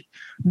does it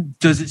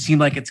seem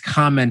like it's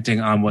commenting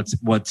on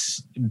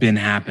what's been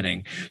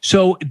happening.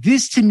 So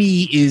this to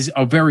me is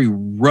a very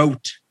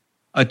rote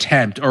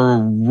attempt or a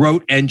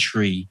rote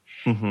entry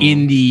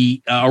in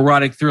the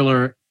erotic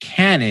thriller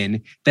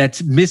canon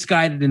that's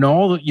misguided in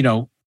all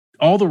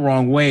the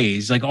wrong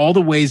ways, like all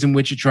the ways in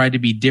which it tried to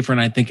be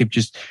different. I think it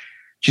just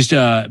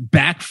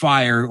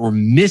backfired or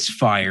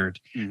misfired.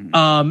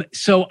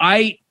 So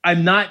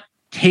I'm not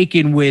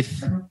taken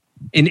with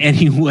in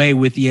any way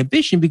with the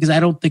ambition, because I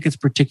don't think it's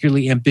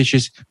particularly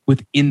ambitious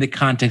within the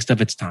context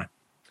of its time.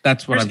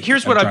 That's what I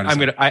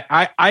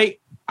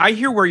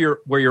hear where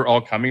you're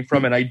all coming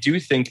from, and I do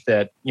think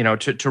that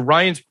to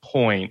Ryan's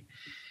point,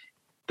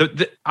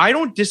 I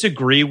don't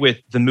disagree with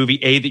the movie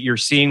that you're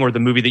seeing or the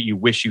movie that you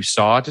wish you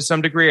saw to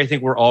some degree. I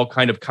think we're all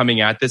kind of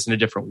coming at this in a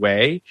different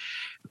way.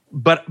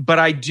 But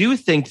I do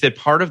think that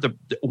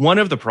one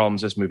of the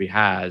problems this movie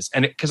has,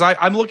 and because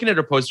I'm looking at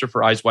a poster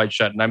for Eyes Wide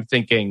Shut, and I'm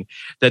thinking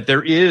that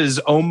there is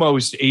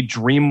almost a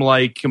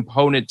dreamlike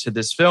component to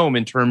this film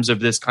in terms of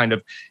this kind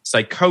of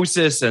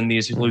psychosis and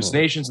these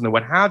hallucinations and the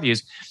what have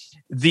yous.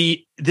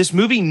 This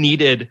movie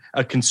needed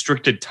a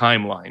constricted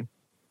timeline.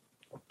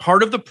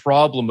 Part of the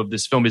problem of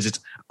this film is it's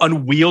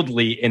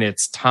unwieldy in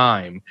its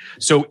time.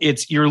 So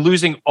you're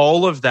losing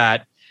all of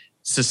that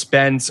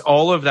suspense,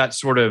 all of that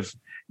sort of,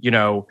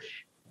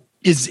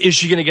 is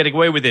she going to get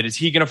away with it? Is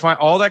he going to find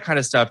all that kind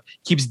of stuff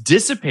keeps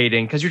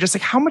dissipating because you're just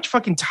like, how much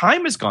fucking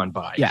time has gone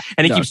by? Yeah,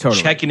 and it keeps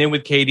checking in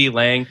with Katie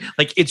Lang.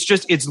 Like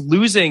it's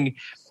losing.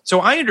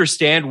 So I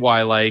understand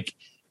why, like,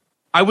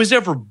 I was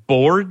never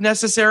bored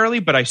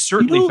necessarily, but I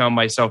certainly found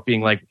myself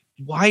being like,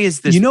 why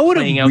is this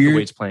playing out the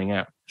way it's playing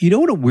out? You know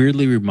what it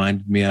weirdly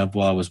reminded me of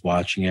while I was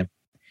watching it?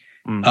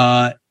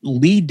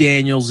 Lee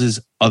Daniels'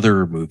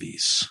 other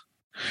movies.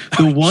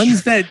 The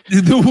ones that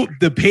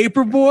the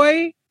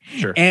Paperboy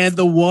and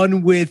the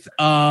one with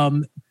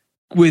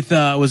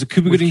was it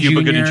Cuba Gooding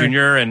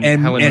Jr. and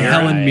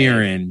Helen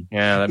Mirren.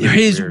 Yeah, that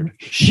weird.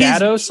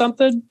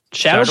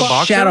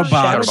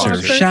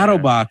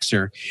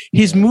 Shadowboxer.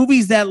 His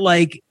movies that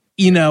like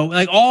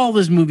all of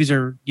his movies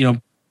are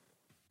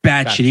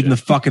batshit. Even the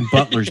fucking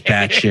Butler's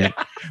batshit.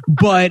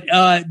 But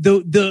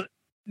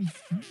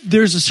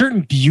there's a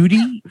certain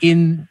beauty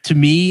to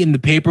me in the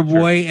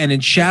Paperboy and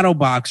in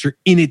Shadowboxer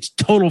in its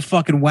total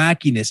fucking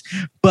wackiness.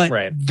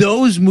 But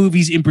those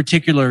movies in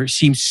particular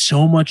seem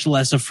so much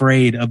less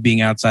afraid of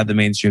being outside the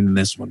mainstream than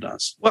this one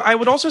does. Well, I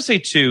would also say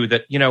too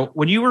that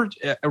when you were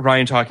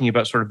Ryan talking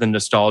about sort of the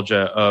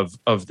nostalgia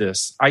of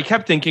this, I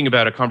kept thinking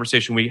about a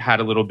conversation we had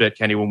a little bit,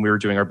 Kenny, when we were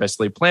doing our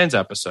Best Laid Plans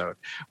episode,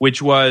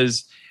 which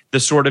was the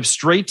sort of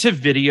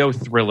straight-to-video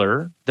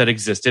thriller that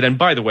existed. And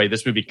by the way,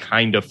 this movie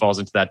kind of falls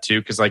into that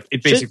too, because like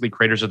it basically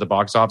craters at the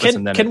box office.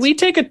 Can we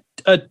take a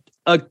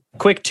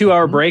quick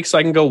 2-hour break so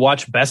I can go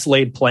watch Best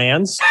Laid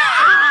Plans?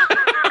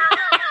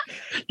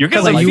 You're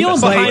because I'm feeling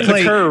behind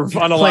the curve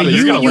on a lot of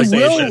these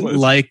conversations. You will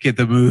like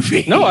the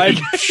movie. No, I'm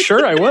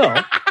sure I will.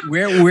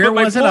 Where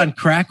was it on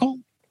Crackle?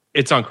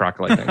 It's on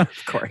Crackle, I think.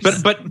 Of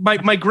course. But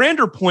my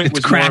grander point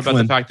was more about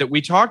the fact that we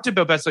talked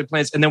about Best Laid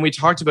Plans and then we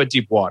talked about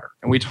Deep Water.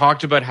 And we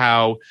talked about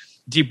how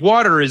Deep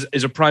Water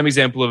is a prime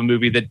example of a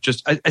movie that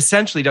just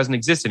essentially doesn't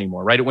exist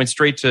anymore, right? It went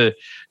straight to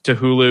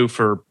Hulu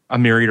for a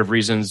myriad of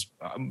reasons.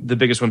 The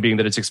biggest one being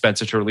that it's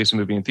expensive to release a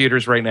movie in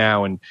theaters right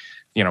now and,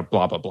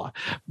 blah, blah, blah.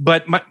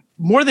 But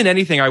more than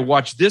anything, I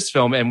watched this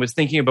film and was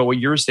thinking about what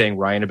you're saying,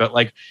 Ryan, about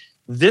like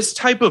this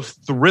type of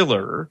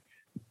thriller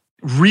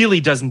really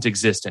doesn't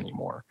exist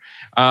anymore.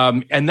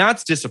 And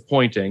that's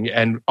disappointing.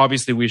 And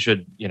obviously we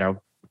should,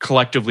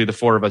 collectively, the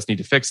four of us need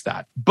to fix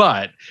that.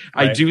 But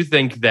I do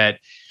think that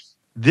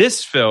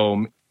this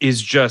film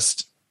is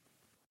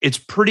it's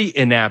pretty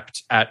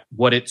inept at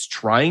what it's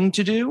trying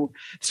to do.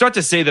 It's not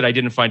to say that I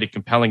didn't find it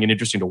compelling and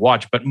interesting to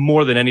watch, but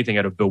more than anything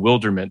out of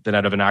bewilderment than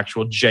out of an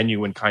actual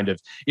genuine kind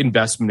of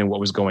investment in what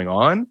was going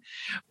on.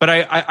 But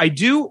I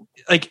do,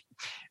 like,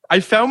 I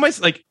found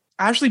myself, like,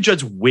 Ashley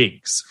Judd's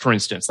wigs, for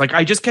instance, like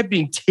I just kept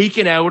being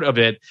taken out of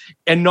it,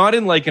 and not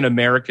in like an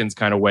Americans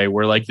kind of way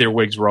where like their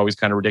wigs were always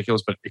kind of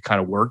ridiculous, but it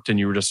kind of worked and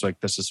you were just like,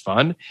 this is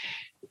fun.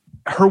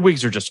 Her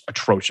wigs are just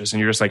atrocious. And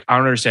you're just like, I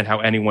don't understand how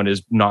anyone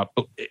is not,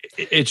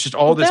 it's just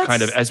all this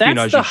kind of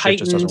espionage shit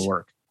just doesn't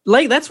work.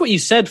 Like, that's what you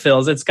said, Phil,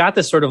 is it's got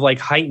this sort of like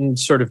heightened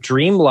sort of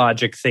dream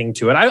logic thing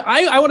to it.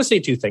 I want to say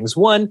two things.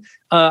 One,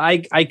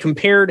 I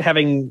compared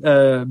having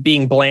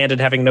being bland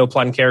and having no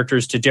plot and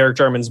characters to Derek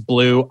Jarman's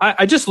Blue.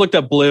 I just looked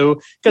up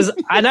Blue because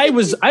I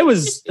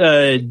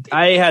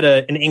had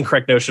an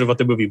incorrect notion of what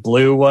the movie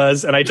Blue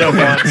was, and I don't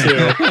want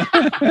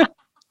to.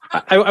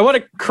 I want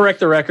to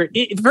correct the record.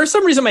 For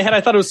some reason in my head,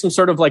 I thought it was some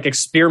sort of like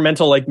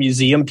experimental like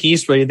museum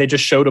piece where they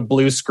just showed a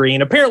blue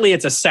screen. Apparently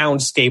it's a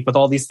soundscape with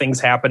all these things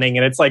happening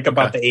and it's like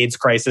about the AIDS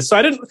crisis. So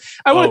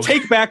I want to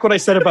take back what I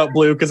said about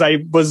Blue because I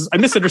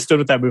misunderstood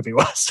what that movie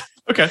was.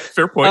 Okay,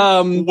 fair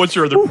point. What's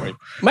your other point?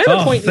 My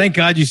other point. Thank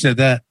God you said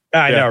that.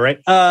 I know, right?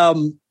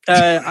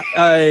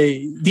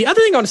 The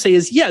other thing I want to say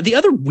is,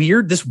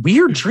 this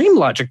weird dream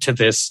logic to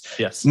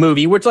this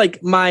movie, which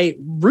like my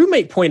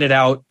roommate pointed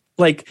out,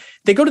 like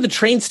they go to the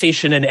train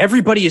station and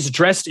everybody is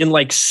dressed in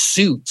like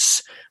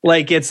suits,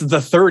 like it's the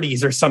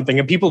 30s or something,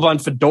 and people have on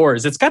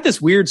fedoras. It's got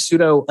this weird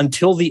pseudo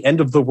until the end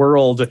of the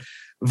world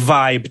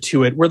vibe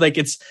to it, where like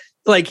it's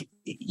like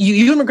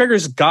Ewan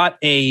McGregor's got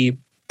a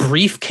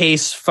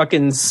briefcase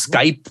fucking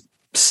Skype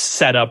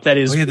setup that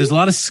is there's a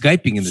lot of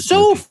Skyping in this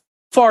so movie.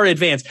 Far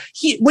advanced.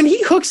 When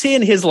he hooks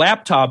in his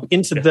laptop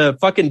into the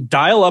fucking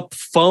dial-up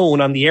phone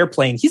on the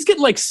airplane, he's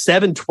getting like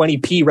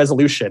 720p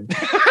resolution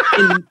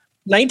in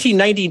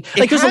 1990.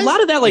 Like there's a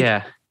lot of that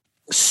like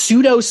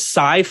pseudo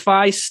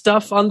sci-fi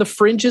stuff on the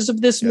fringes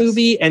of this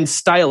movie and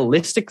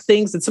stylistic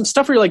things and some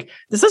stuff where you're like,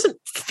 this doesn't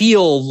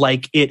feel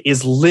like it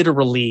is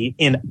literally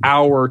in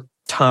our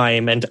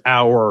time and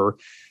our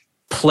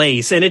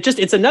place. And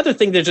it's another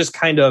thing that just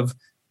kind of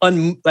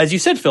as you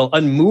said, Phil,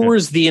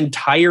 unmoors the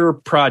entire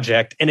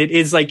project, and it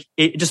is like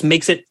it just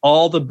makes it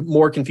all the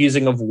more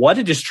confusing of what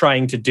it is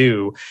trying to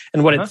do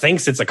and what it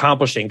thinks it's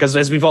accomplishing. Because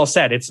as we've all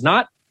said, it's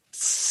not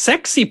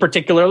sexy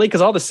particularly,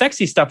 because all the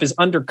sexy stuff is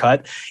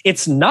undercut.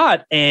 It's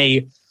not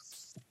a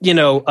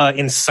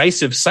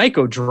incisive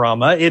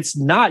psychodrama. It's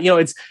not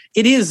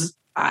it is.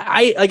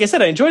 I like I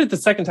said, I enjoyed it the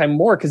second time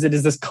more because it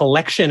is this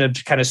collection of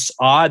kind of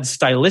odd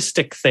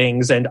stylistic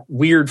things and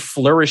weird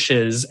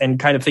flourishes and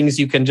kind of things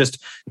you can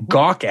just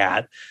gawk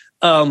at.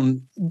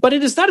 But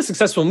it is not a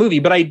successful movie.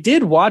 But I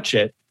did watch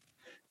it,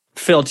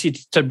 Phil,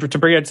 to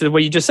bring it to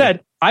what you just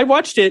said. I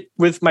watched it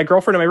with my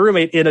girlfriend and my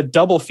roommate in a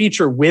double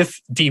feature with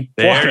Deep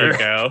Water. There you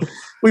go.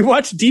 We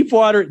watched Deep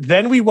Water,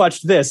 then we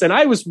watched this, and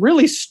I was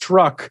really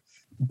struck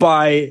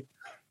by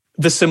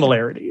the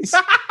similarities.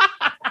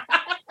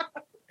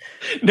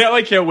 Now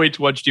I can't wait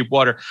to watch Deep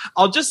Water.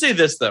 I'll just say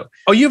this though.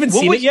 Oh, you haven't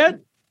seen it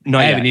yet? No,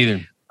 I haven't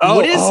either.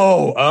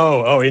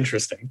 Oh,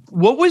 interesting.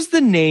 What was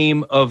the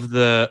name of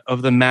the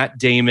Matt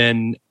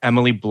Damon,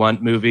 Emily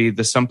Blunt movie?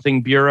 The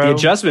Something Bureau? The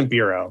Adjustment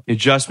Bureau.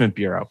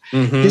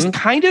 Mm-hmm. This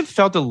kind of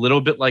felt a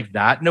little bit like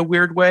that in a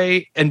weird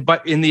way.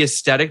 But in the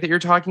aesthetic that you're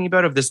talking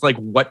about of this, like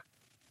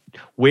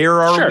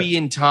where are we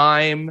in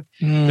time?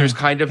 There's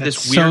kind of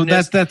this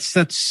weirdness.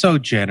 That's so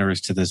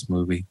generous to this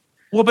movie.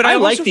 Well, but I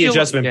like the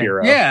Adjustment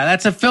Bureau. Yeah,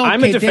 that's a Phil.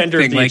 I'm a defender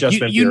of the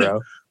Adjustment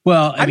Bureau.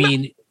 Well, I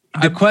mean,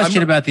 the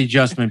question about the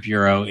Adjustment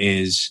Bureau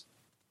is...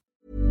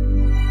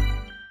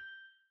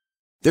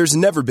 There's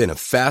never been a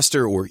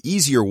faster or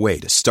easier way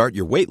to start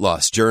your weight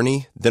loss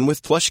journey than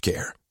with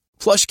PlushCare.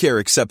 PlushCare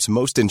accepts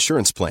most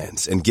insurance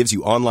plans and gives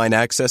you online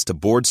access to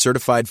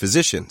board-certified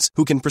physicians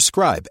who can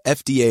prescribe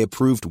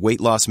FDA-approved weight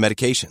loss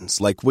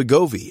medications like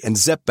Wegovy and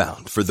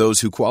Zepbound for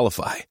those who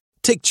qualify.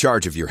 Take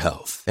charge of your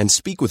health and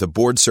speak with a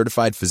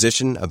board-certified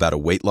physician about a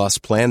weight loss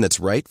plan that's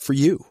right for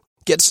you.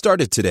 Get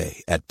started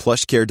today at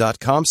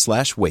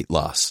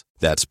plushcare.com/weight-loss.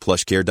 That's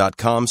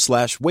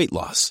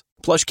plushcare.com/weight-loss.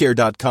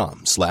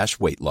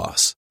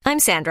 plushcare.com/weight-loss. I'm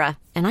Sandra,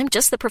 and I'm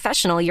just the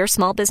professional your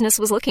small business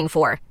was looking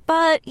for.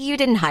 But you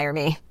didn't hire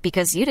me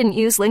because you didn't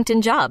use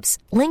LinkedIn Jobs.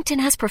 LinkedIn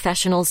has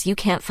professionals you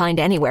can't find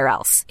anywhere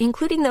else,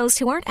 including those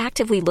who aren't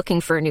actively looking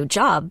for a new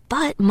job,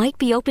 but might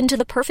be open to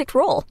the perfect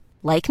role,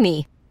 like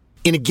me.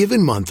 In a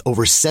given month,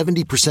 over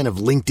 70% of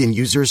LinkedIn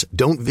users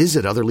don't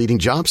visit other leading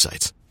job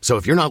sites. So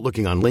if you're not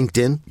looking on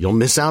LinkedIn, you'll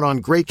miss out on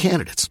great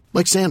candidates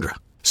like Sandra.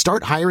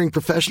 Start hiring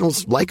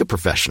professionals like a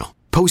professional.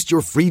 Post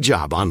your free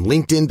job on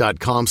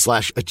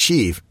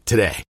linkedin.com/achieve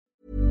today.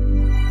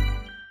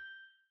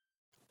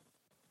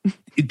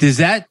 Does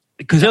that...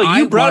 Because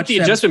you brought up the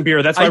Adjustment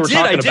Bureau. That's why we're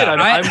talking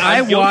about it.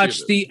 I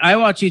watched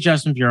the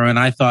Adjustment Bureau, and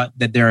I thought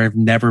that there have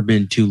never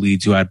been two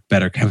leads who had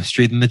better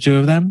chemistry than the two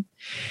of them.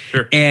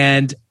 Sure.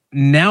 And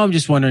now I'm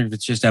just wondering if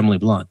it's just Emily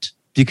Blunt,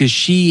 because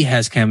she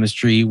has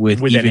chemistry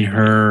with even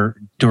her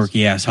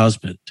dorky ass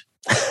husband.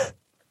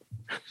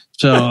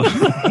 So I'm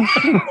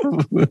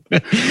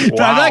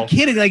not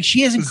kidding. Like,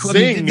 she hasn't.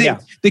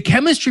 The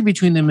chemistry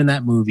between them in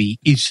that movie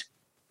is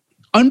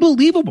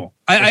unbelievable.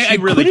 I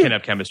really can't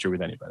have chemistry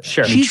with anybody.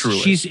 Sure,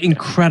 she's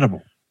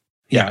incredible.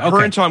 Yeah,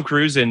 her and Tom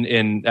Cruise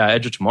in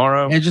Edge of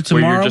Tomorrow. Edge of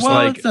Tomorrow. Where you're just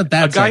it's not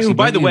that a guy sexy, who,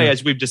 by the way, know.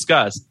 as we've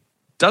discussed,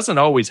 doesn't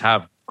always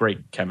have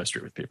great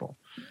chemistry with people.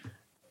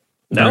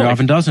 Very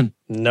often doesn't.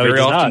 No, very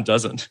often not.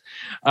 Doesn't.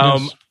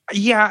 Yes.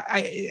 Yeah.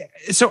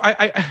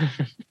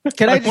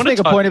 Can I just make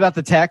a point about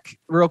the tech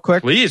real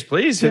quick? Please.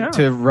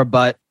 To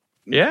rebut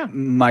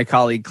my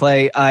colleague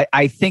Clay.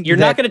 I think you're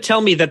not going to tell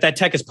me that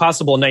tech is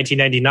possible in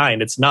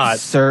 1999. It's not.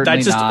 Certainly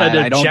That's just not.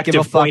 an I don't give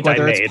a fuck point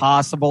whether it's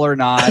possible or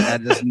not.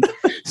 That is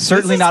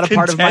certainly not a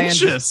part of my.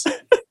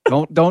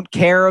 Don't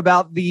care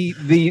about the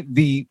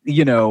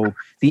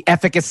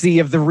efficacy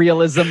of the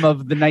realism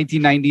of the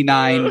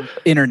 1999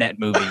 internet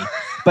movie.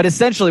 But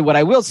essentially, what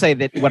I will say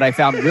that what I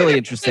found really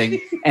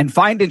interesting and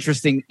find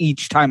interesting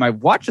each time I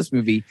watch this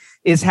movie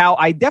is how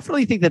I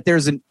definitely think that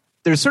there's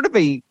sort of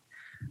a,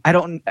 I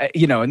don't,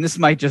 and this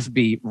might just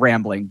be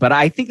rambling, but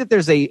I think that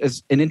there's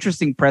an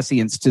interesting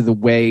prescience to the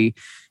way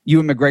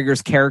Ewan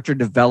McGregor's character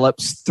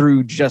develops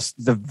through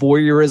just the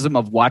voyeurism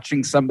of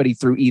watching somebody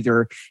through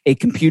either a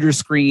computer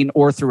screen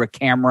or through a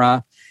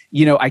camera.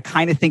 You know, I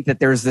kind of think that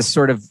there's this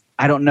sort of,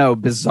 I don't know,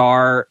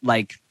 bizarre,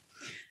 like,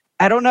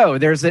 I don't know.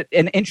 There's an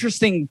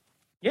interesting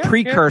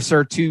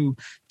precursor to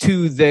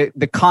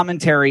the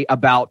commentary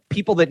about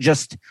people that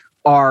just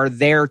are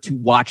there to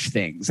watch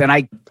things.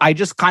 And I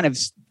just kind of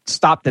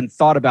stopped and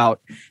thought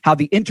about how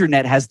the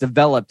internet has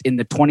developed in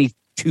the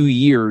 22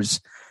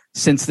 years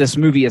since this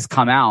movie has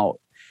come out,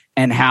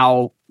 and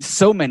how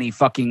so many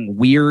fucking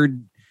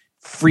weird,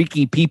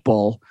 freaky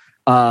people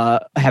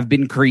have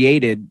been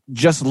created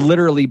just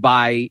literally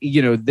by,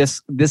 you know,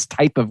 this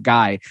type of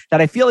guy that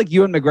I feel like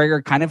Ewan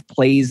McGregor kind of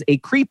plays a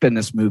creep in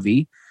this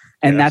movie.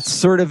 And that's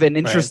sort of an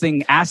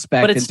interesting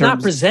aspect. But it's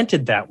not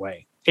presented that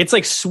way. It's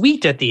like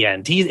sweet at the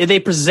end. They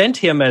present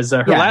him as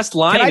her last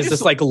line is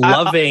this like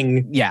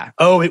loving.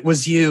 Oh, it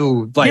was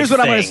you. Like, here's what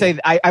I'm going to say.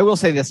 I will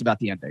say this about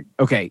the ending.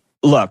 Okay,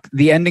 look,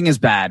 the ending is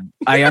bad.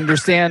 I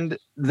understand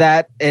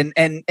that, and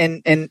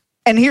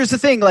here's the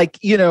thing. Like,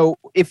 you know,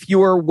 if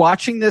you're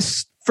watching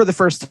this for the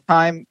first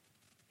time,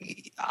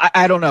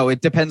 I don't know.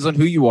 It depends on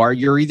who you are.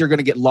 You're either going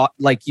to get lost,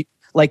 like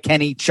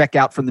Kenny, check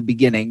out from the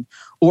beginning,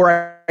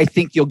 or I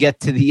think you'll get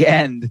to the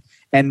end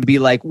and be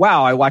like,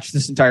 wow, I watched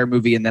this entire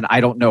movie and then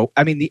I don't know.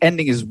 I mean, the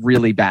ending is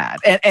really bad.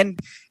 And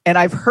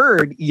I've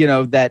heard, you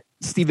know, that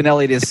Stephen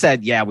Elliott has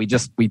said, yeah, we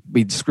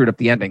screwed up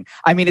the ending.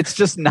 I mean, it's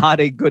just not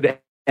a good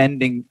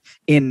ending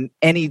in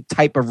any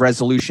type of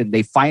resolution.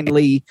 They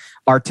finally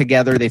are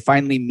together. They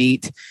finally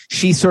meet.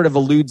 She sort of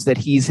alludes that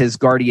he's his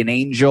guardian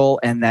angel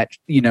and that,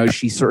 you know,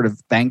 she sort of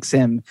thanks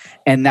him,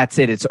 and that's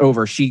it. It's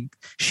over. She,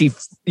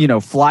 you know,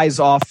 flies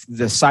off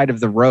the side of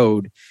the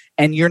road,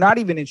 and you're not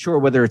even sure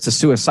whether it's a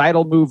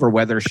suicidal move or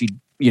whether she,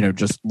 you know,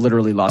 just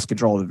literally lost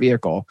control of the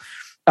vehicle.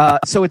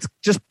 So it's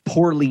just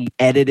poorly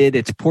edited.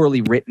 It's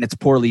poorly written. It's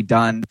poorly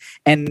done.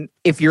 And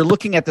if you're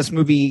looking at this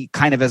movie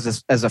kind of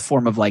as a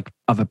form of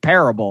of a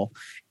parable,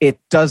 it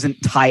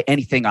doesn't tie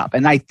anything up.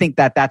 And I think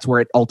that that's where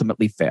it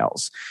ultimately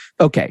fails.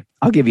 Okay,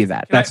 I'll give you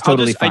that. That's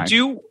totally fine.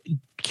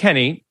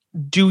 Kenny,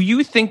 do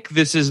you think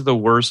this is the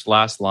worst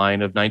last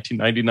line of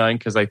 1999?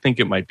 Because I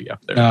think it might be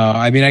up there.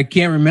 I mean, I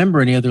can't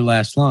remember any other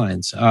last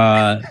lines.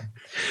 As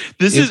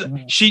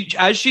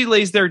she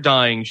lays there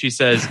dying, she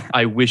says,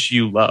 "I wish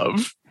you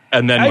love."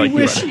 And then, I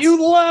wish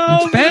you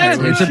love. It's bad.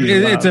 It's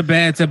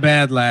a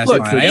bad last line.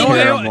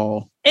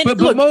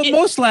 But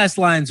most last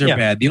lines are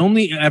bad. The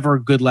only ever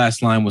good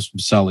last line was from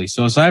Sully.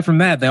 So aside from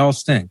that, they all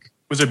stink.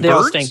 Was it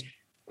Birds?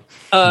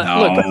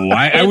 No,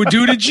 I would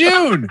do it in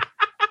June.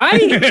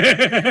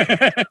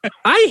 I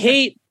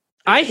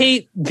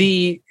hate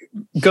the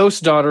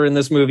ghost daughter in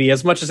this movie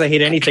as much as I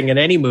hate anything in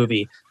any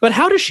movie. But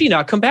how does she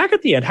not come back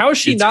at the end? How is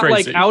she not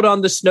crazy. Like out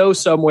on the snow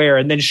somewhere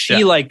and then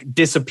she like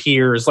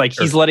disappears? Like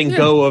he's letting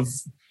go of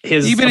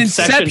his even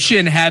obsession.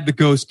 Inception had the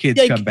ghost kids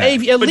come back.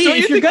 At least,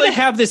 if you're going to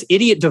have this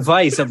idiot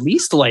device, at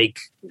least like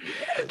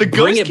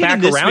bring it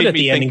back around at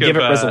the end and give it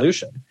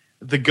resolution.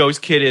 The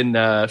ghost kid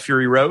in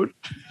Fury Road.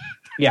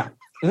 Yeah.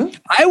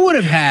 I would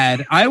have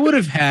had.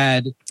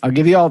 I'll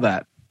give you all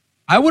that.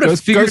 I would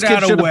have figured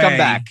out a way. Come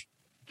back.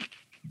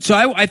 So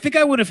I think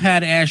I would have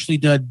had Ashley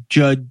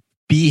Judd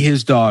be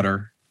his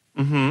daughter,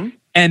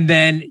 and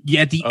then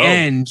at the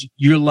end,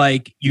 you're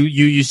like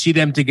you see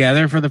them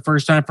together for the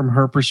first time from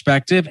her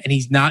perspective, and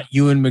he's not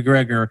Ewan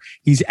McGregor.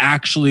 He's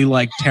actually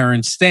like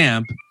Terrence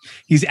Stamp.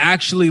 He's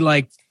actually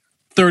like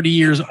 30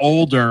 years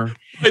older.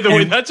 By the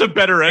way, that's a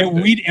better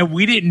ending. And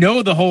we didn't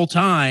know the whole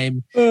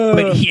time,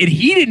 but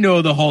he didn't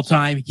know the whole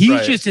time. He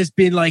just has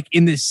been like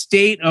in this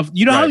state of,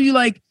 you know how you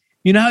like,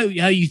 you know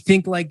how you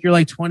think like you're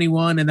like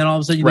 21 and then all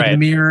of a sudden you look in the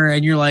mirror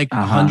and you're like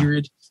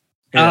 100.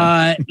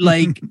 Yeah.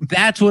 Like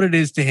that's what it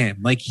is to him.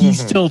 Like he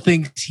still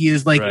thinks he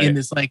is like in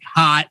this like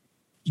hot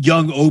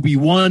young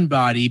Obi-Wan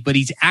body, but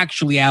he's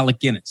actually Alec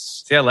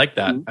Guinness. See, I like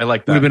that. I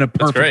like that. Would have been a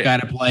perfect guy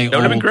to play. That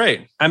would have been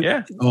great.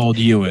 Old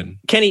Ewan.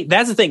 Kenny,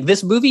 that's the thing.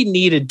 This movie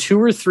needed 2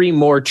 or 3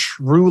 more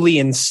truly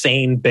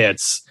insane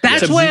bits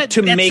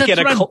to make it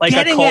a cult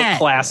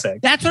classic.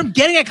 That's what I'm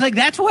getting at. Like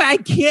that's why I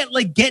can't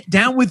like get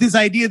down with this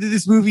idea that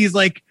this movie is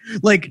like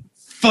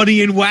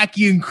funny and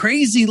wacky and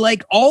crazy.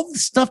 Like all the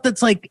stuff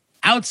that's like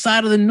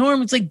outside of the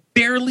norm, it's like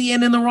barely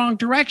in the wrong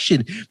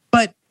direction.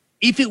 But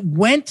if it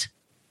went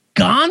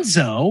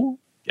gonzo,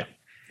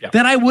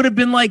 then I would have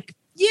been like,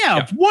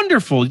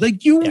 wonderful.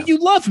 Like you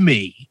love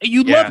me.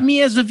 You love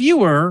me as a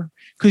viewer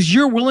because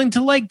you're willing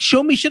to like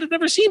show me shit I've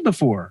never seen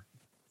before.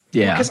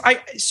 Yeah. Because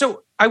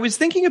I was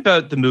thinking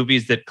about the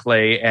movies that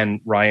Clay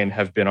and Ryan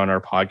have been on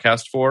our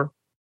podcast for.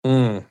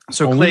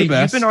 So Clay,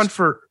 you've been on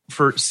for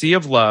Sea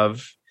of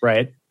Love,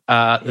 right?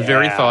 The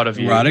Very Thought of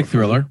You, erotic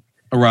thriller.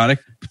 Very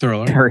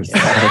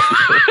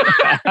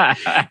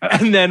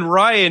And then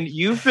Ryan,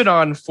 you've been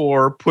on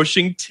for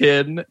Pushing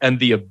Tin and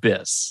The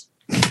Abyss.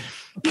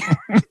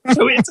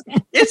 So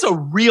it's a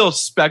real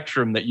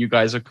spectrum that you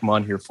guys have come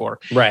on here for.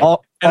 Right.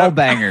 All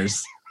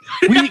bangers.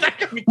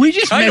 We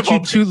just met you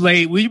too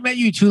late. We met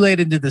you too late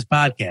into this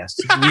podcast.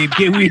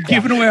 We've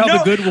given away all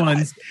the good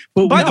ones,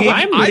 but we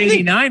gave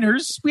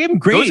 89ers. We haven't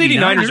great. Those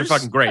 89ers are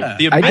fucking great.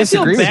 Yeah. I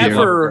feel bad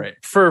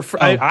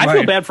I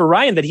feel bad for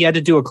Ryan that he had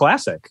to do a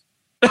classic.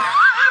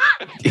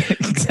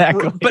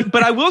 Exactly.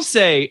 But I will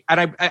say,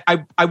 and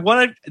I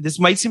want to. This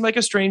might seem like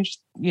a strange,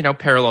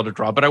 parallel to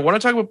draw, but I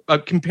want to talk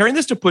about comparing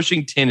this to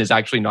Pushing Tin is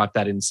actually not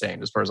that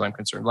insane as far as I'm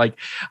concerned. Like,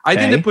 I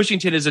think that Pushing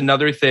Tin is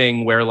another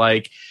thing where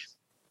like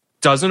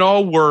doesn't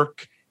all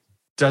work,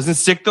 doesn't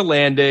stick the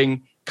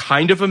landing,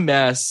 kind of a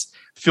mess,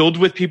 filled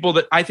with people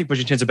that I think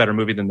Pushing Tin's a better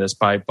movie than this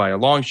by a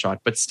long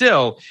shot. But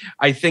still,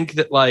 I think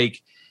that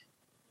like.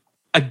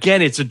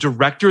 Again, it's a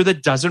director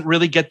that doesn't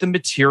really get the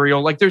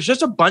material. Like, there's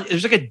just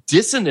there's like a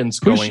dissonance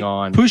going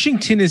on. Pushing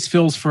Tin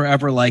feels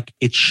forever like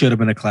it should have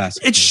been a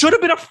classic. It should have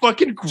been a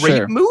fucking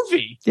great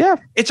movie. Yeah.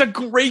 It's a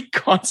great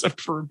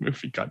concept for a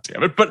movie,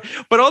 goddammit.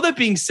 But all that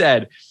being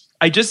said,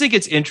 I just think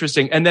it's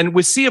interesting. And then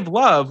with Sea of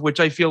Love,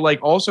 which I feel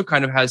like also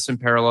kind of has some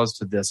parallels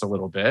to this a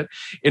little bit,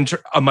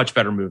 a much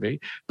better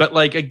movie. But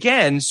like,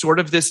 again, sort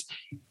of this,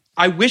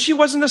 I wish he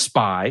wasn't a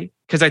spy,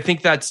 because I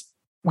think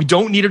we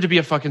don't need him to be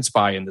a fucking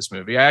spy in this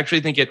movie. I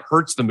actually think it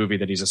hurts the movie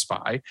that he's a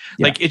spy.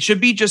 Yeah. Like, it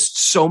should be just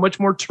so much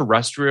more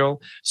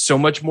terrestrial, so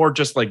much more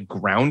just like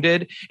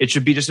grounded. It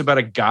should be just about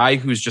a guy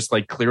who's just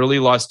like clearly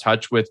lost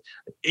touch with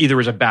either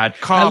as a bad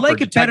cop. I like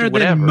it better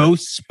than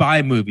most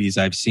spy movies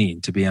I've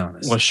seen, to be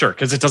honest. Well, sure,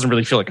 because it doesn't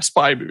really feel like a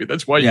spy movie.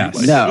 That's why you like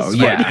it.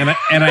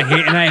 And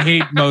I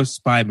hate most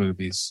spy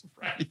movies.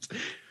 Right.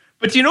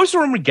 But do you know what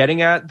I'm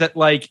getting at? That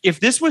like, if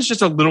this was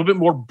just a little bit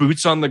more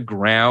boots on the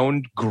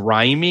ground,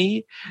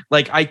 grimy,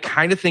 like I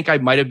kind of think I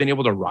might have been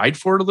able to ride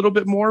for it a little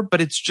bit more. But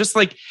it's just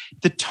like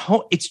the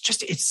tone.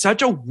 It's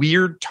such a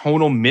weird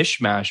tonal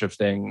mishmash of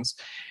things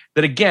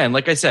that, again,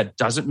 like I said,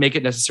 doesn't make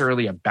it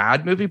necessarily a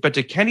bad movie. But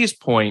to Kenny's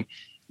point,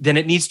 then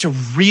it needs to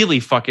really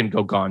fucking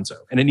go gonzo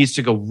and it needs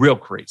to go real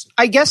crazy.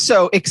 I guess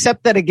so,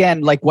 except that,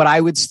 again, like what I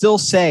would still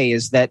say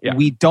is that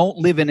we don't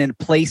live in a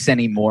place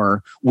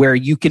anymore where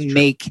you can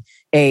make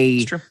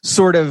a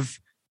sort of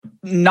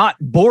not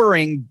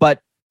boring but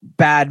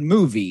bad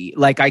movie.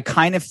 Like, I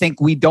kind of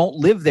think we don't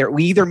live there.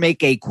 We either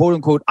make a quote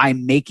unquote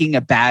I'm making a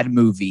bad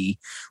movie,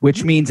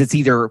 which means it's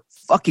either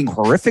fucking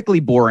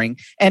horrifically boring.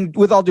 And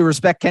with all due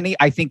respect, Kenny,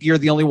 I think you're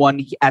the only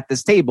one at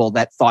this table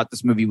that thought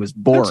this movie was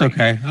boring. That's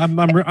okay.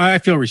 I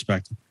feel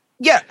respected.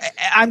 Yeah,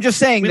 I'm just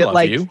saying that,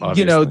 like,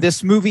 you know,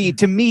 this movie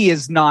to me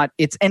is not,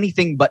 it's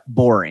anything but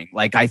boring.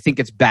 Like, I think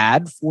it's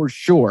bad for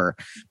sure.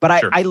 But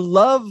I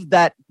love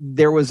that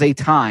there was a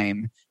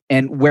time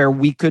and where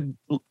we could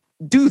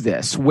do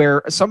this,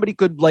 where somebody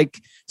could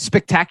like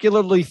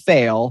spectacularly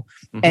fail,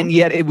 and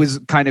yet it was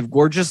kind of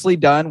gorgeously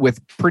done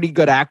with pretty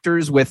good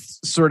actors, with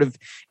sort of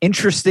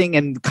interesting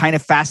and kind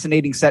of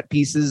fascinating set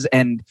pieces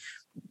and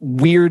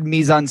weird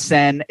mise en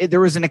scène.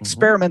 There was an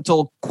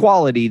experimental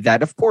quality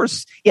that, of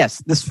course,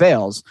 yes, this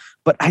fails,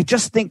 but I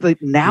just think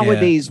that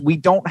nowadays we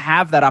don't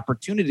have that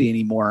opportunity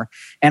anymore,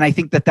 and I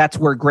think that that's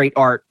where great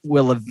art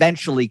will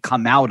eventually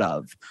come out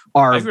of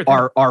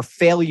our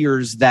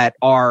failures that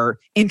are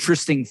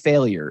interesting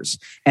failures.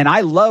 And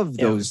I love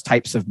those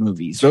types of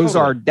movies. Those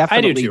are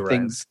definitely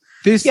things.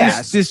 This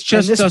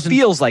just doesn't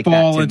feels like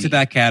fall into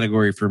that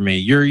category for me.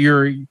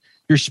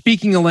 You're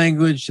speaking a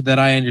language that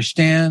I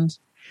understand.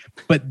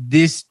 But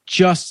this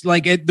just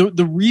like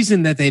the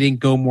reason that they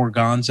didn't go more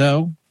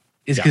gonzo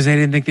is because they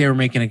didn't think they were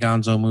making a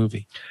gonzo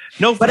movie.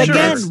 No, but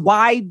again,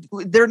 why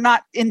they're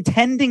not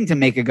intending to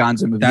make a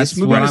gonzo movie? This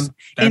movie is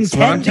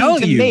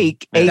intending to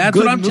make a That's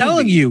good what I'm movie.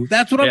 telling you.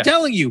 That's what I'm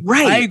telling you.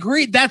 Right. I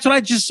agree. That's what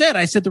I just said.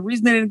 I said the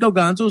reason they didn't go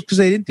gonzo is because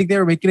they didn't think they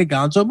were making a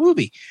gonzo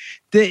movie.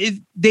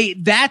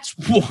 That's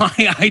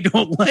why I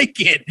don't like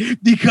it,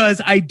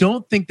 because I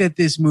don't think that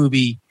this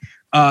movie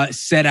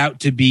set out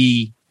to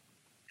be.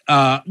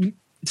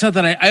 It's not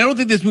that I don't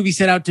think this movie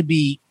set out to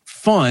be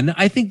fun.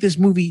 I think this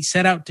movie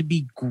set out to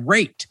be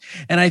great.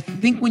 And I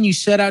think when you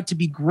set out to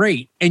be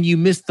great and you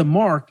miss the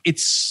mark,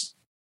 it's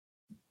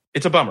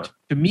a bummer.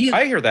 To me,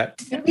 I hear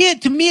that. Yeah,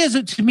 to me as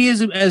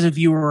a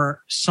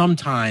viewer,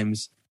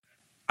 sometimes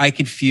I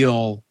can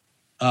feel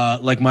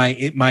like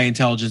my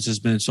intelligence has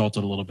been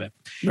insulted a little bit.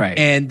 Right.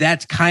 And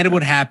that's kind of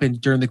what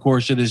happened during the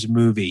course of this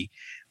movie.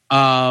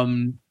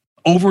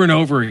 Over and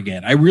over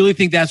again. I really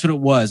think that's what it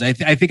was. I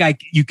think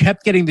you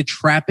kept getting the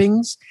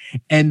trappings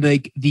and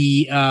like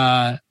the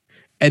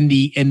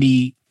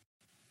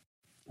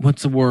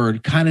what's the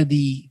word? Kind of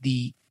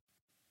the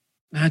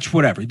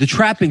whatever. The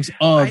trappings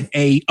of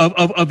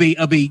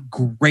a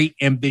great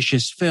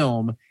ambitious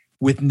film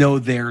with no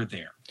there.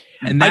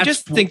 And that's I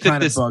just think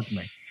that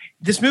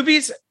this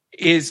movie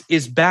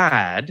is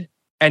bad,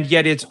 and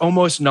yet it's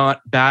almost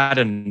not bad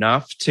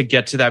enough to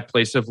get to that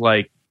place of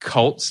like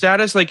cult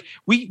status. Like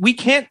we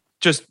can't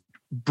just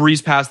breeze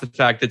past the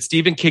fact that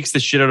Steven kicks the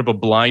shit out of a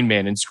blind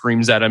man and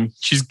screams at him,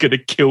 "She's gonna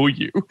kill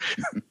you."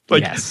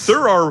 Like,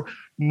 there are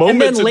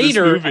moments, and then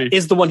later in this movie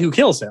is the one who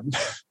kills him.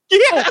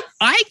 Yeah,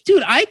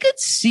 I could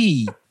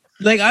see.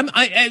 Like,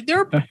 there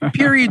are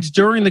periods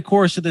during the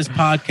course of this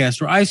podcast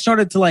where I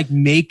started to like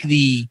make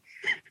the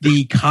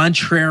the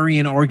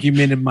contrarian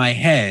argument in my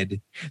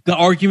head, the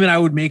argument I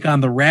would make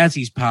on the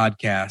Razzies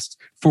podcast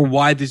for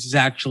why this is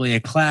actually a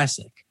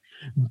classic.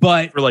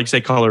 But for like,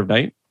 say, Color of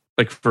Night,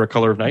 like for A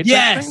Color of Night.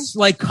 Yes,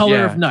 like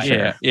Color of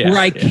Night, where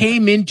I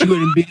came into it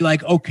and be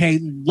like, okay,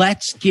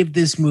 let's give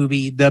this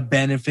movie the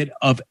benefit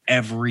of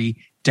every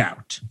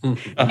doubt.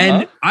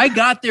 And I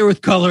got there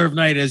with Color of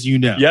Night, as you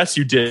know. Yes,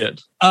 you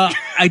did.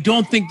 I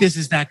don't think this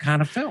is that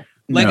kind of film.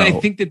 Like, I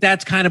think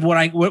that's kind of where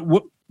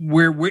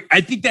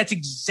I think that's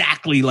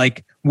exactly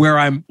like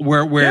where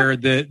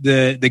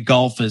the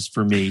gulf is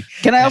for me.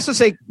 Can I also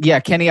say,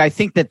 Kenny, I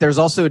think that there's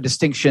also a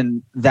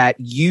distinction that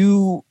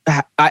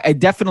I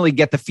definitely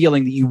get the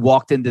feeling that you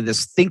walked into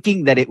this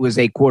thinking that it was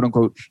a quote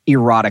unquote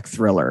erotic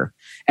thriller.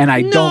 And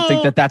I don't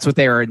think that that's what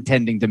they are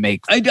intending to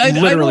make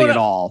literally at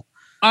all.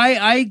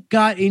 I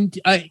got into,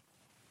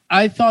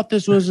 I thought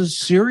this was a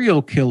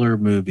serial killer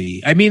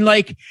movie. I mean,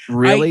 like,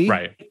 really?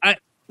 Right.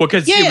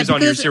 Because it was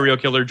on your serial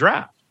killer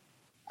draft.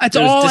 That's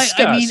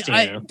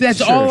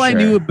all I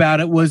knew about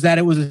it was that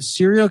it was a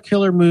serial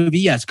killer movie.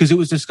 Yes, because it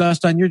was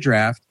discussed on your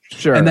draft.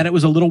 Sure. And that it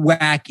was a little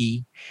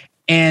wacky.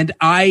 And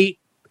I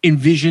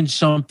envisioned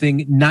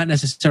something not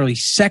necessarily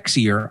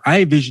sexier.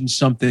 I envisioned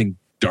something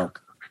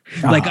darker.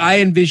 Like I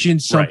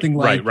envisioned something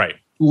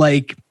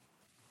like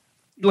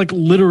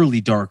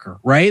literally darker,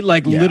 right?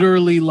 Like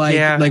literally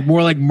like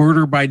more like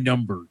Murder by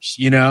Numbers,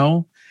 you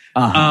know?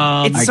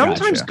 It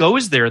sometimes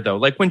goes there though.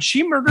 Like when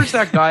she murders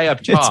that guy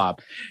up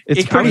top,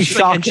 it's pretty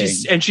shocking.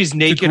 And she's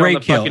naked on the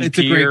fucking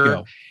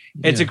pier.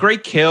 It's a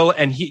great kill.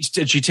 And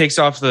she takes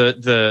off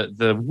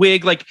the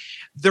wig. Like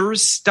there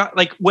was stuff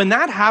like when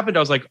that happened, I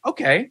was like,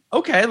 okay.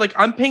 Like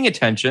I'm paying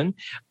attention,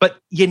 but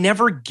you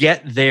never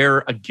get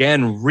there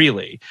again,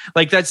 really.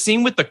 Like that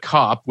scene with the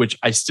cop, which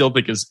I still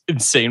think is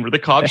insane, where the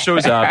cop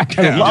shows up.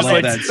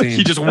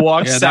 He just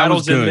walks,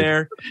 saddles in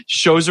there,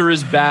 shows her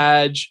his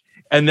badge.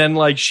 And then,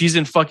 like, she's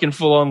in fucking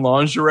full-on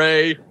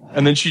lingerie,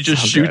 and then she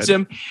just shoots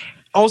him.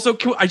 Also,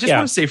 I just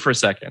want to say for a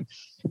second,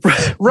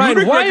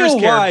 Ryan,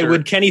 why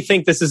would Kenny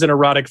think this is an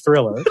erotic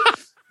thriller?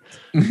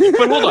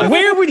 But hold on.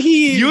 Where would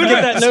he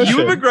get that notion?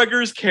 Ewan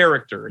McGregor's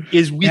character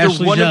is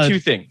either one of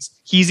two things.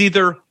 He's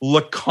either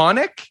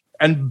laconic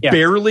and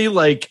barely,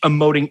 like,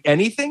 emoting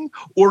anything,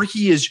 or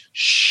he is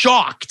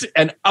shocked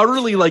and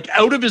utterly, like,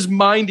 out of his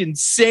mind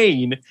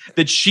insane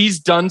that she's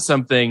done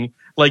something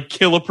like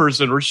kill a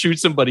person or shoot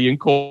somebody in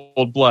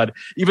cold blood,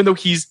 even though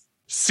he's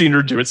seen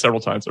her do it several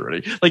times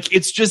already. Like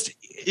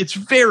it's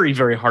very,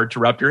 very hard to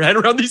wrap your head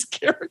around these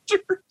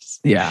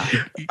characters. Yeah.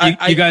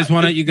 You guys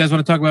want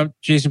to talk about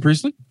Jason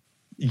Priestley?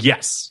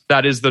 Yes,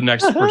 that is the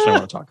next person I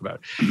want to talk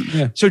about.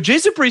 Yeah. So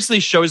Jason Priestley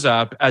shows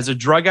up as a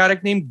drug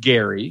addict named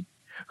Gary,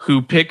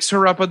 who picks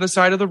her up on the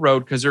side of the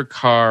road because her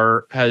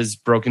car has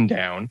broken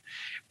down.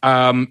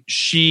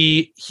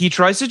 He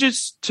tries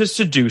to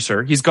seduce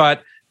her. He's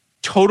got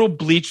total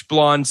bleach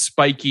blonde,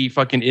 spiky,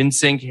 fucking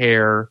NSYNC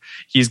hair.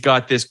 He's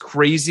got this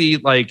crazy,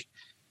 like,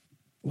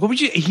 what would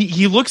you?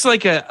 He looks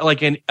like oh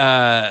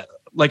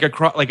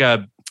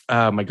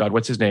my god,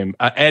 what's his name?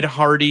 Ed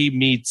Hardy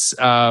meets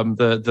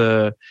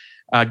the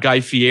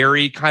Guy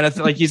Fieri kind of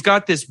thing. Like he's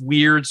got this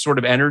weird sort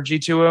of energy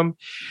to him,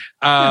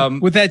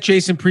 with that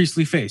Jason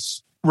Priestley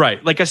face,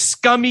 right? Like a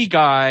scummy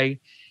guy.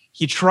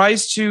 He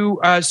tries to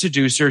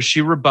seduce her.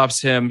 She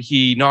rebuffs him.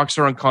 He knocks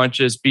her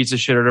unconscious, beats the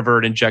shit out of her,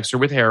 and injects her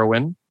with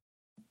heroin.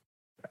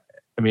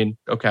 I mean,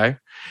 okay.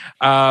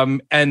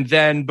 And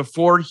then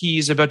before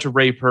he's about to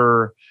rape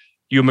her,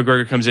 Ewan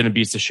McGregor comes in and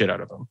beats the shit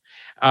out of him.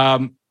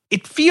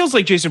 It feels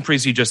like Jason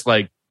Priestley just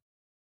like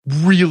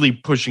really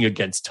pushing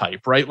against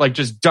type, right? Like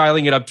just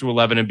dialing it up to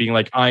 11 and being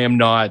like, I am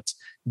not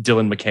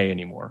Dylan McKay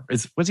anymore.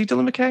 Was he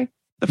Dylan McKay?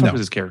 The fuck was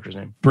his character's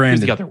name? Brandon.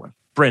 Who's the other one?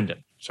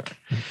 Brendan. Sorry.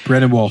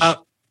 Brendan Walsh.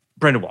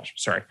 Brendan Walsh.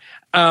 Sorry.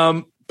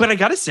 But I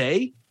got to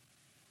say,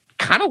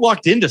 kind of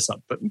walked into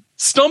something,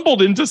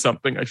 stumbled into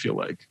something, I feel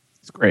like.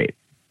 It's great.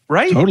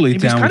 Right? Totally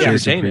down with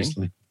Jason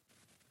Priestley.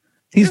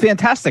 He's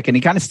fantastic, and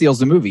he kind of steals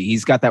the movie.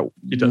 He's got that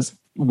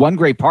one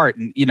great part,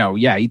 and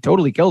he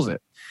totally kills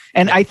it.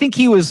 And I think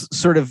he was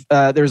sort of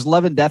there's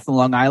Love and Death on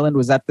Long Island.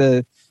 Was that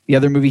the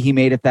other movie he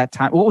made at that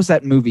time? What was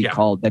that movie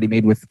called that he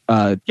made with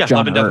John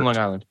Love and Death on Hurt? Long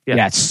Island.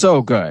 Yeah, it's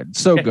so good,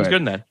 so good. He's good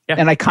in that. Yeah.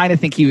 And I kind of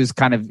think he was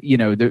kind of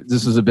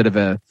this was a bit of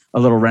a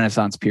little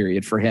renaissance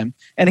period for him,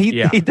 and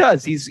he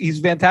does.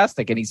 He's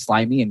fantastic, and he's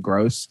slimy and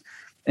gross.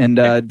 And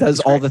does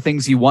all the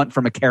things you want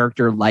from a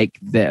character like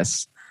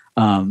this.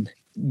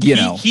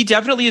 He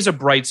definitely is a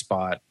bright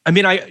spot. I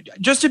mean,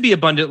 just to be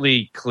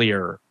abundantly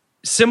clear,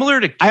 similar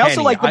to Kenny, I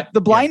also like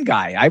the blind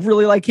guy. I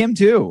really like him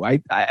too.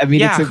 I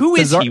mean, who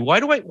is he?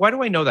 Why do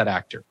I know that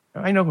actor?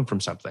 I know him from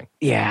something.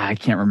 Yeah, I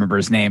can't rember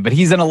his name, but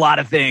he's in a lot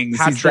of things.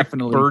 Patrick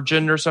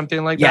Virgin or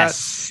something like that.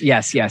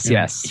 Yes.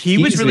 He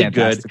was really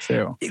good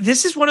too.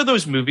 This is one of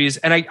those movies,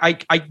 and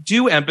I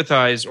do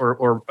empathize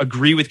or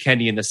agree with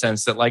Kenny in the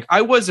sense that like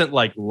I wasn't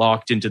like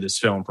locked into this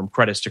film from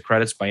credits to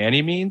credits by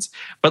any means,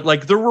 but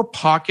like there were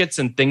pockets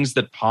and things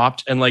that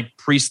popped, and like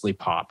Priestley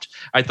popped.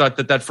 I thought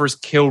that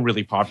first kill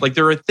really popped. Like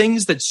there are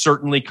things that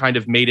certainly kind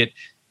of made it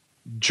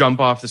jump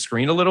off the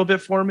screen a little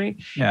bit for me.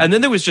 Yeah. And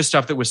then there was just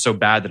stuff that was so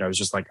bad that I was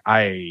just like,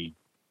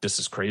 this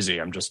is crazy.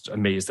 I'm just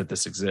amazed that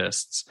this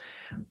exists.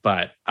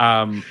 But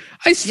I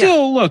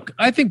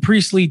think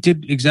Priestley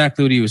did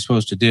exactly what he was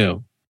supposed to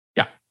do.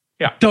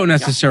 Yeah. Don't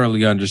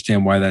necessarily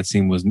understand why that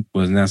scene was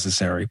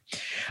necessary.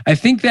 I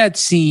think that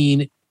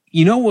scene,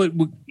 you know what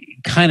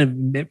kind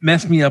of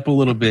messed me up a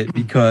little bit,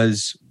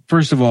 because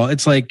first of all,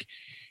 it's like,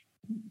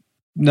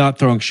 not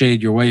throwing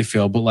shade your way,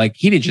 Phil, but like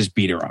he didn't just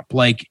beat her up.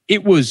 Like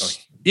it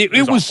was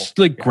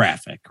like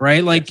graphic,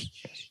 right? Like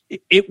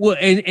it was,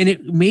 and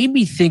it made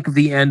me think of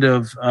the end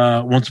of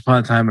Once Upon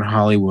a Time in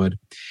Hollywood.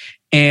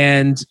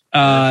 And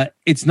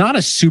it's not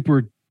a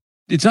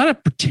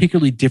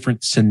particularly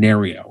different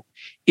scenario.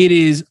 It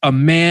is a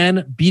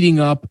man beating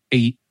up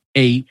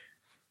a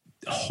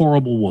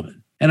horrible woman.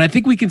 And I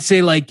think we can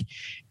say, like,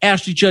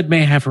 Ashley Judd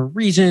may have her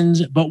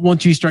reasons, but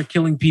once you start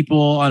killing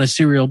people on a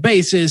serial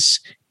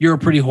basis, you're a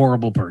pretty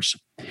horrible person.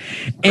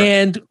 Right.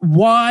 And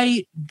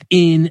why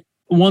in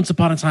Once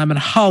Upon a Time in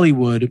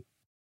Hollywood,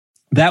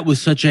 that was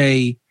such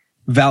a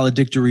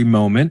valedictory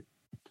moment,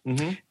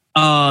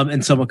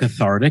 and somewhat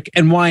cathartic,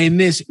 and why in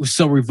this it was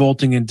so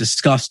revolting and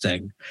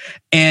disgusting.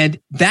 And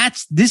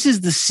this is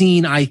the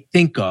scene I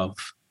think of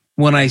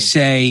when I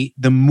say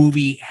the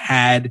movie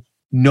had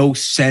no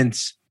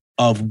sense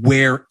of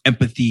where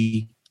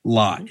empathy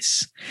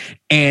lies.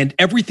 And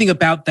everything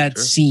about that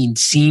scene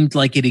seemed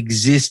like it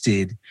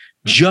existed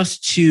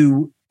just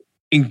to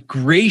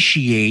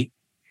ingratiate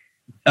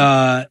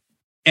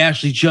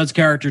Ashley Judd's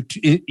character,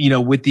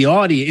 with the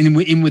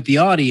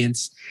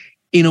audience,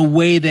 in a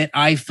way that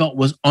I felt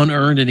was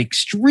unearned and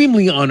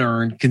extremely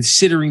unearned,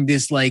 considering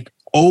this like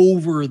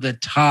over the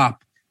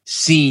top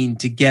scene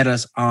to get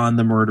us on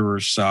the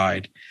murderer's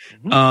side.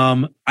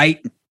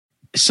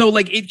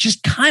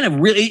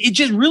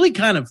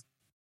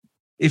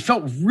 It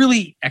felt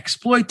really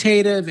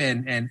exploitative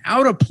and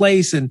out of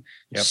place and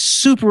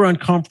super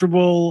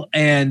uncomfortable.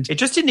 And it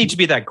just didn't need to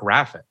be that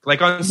graphic.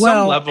 Like on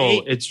some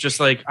level, it's just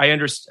like, I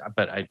understand,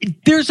 but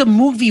there's a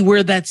movie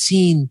where that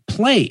scene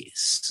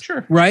plays.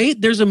 Sure. Right?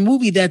 There's a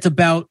movie that's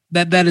about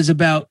that is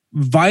about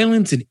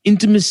violence and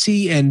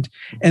intimacy and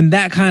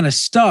that kind of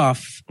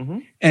stuff.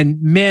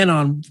 And male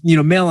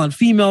on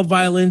female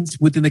violence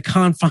within the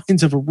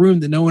confines of a room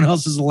that no one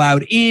else is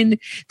allowed in.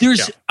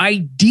 There's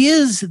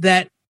ideas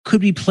that could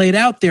be played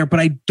out there, but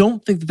I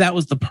don't think that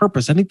was the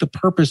purpose. I think the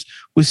purpose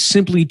was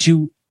simply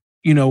to,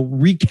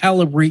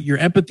 recalibrate your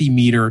empathy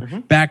meter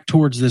back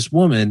towards this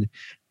woman.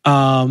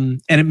 And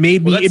it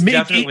made me,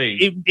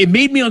 it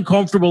made me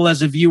uncomfortable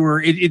as a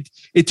viewer.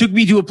 It took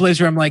me to a place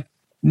where I'm like,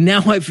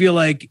 now I feel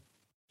like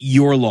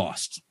you're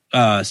lost,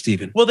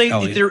 Stephen. Well,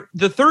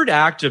 the third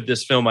act of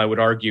this film, I would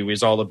argue,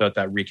 is all about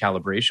that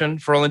recalibration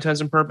for all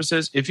intents and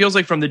purposes. It feels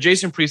like from the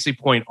Jason Priestley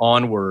point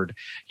onward,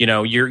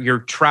 you're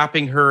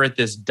trapping her at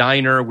this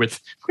diner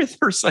with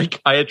her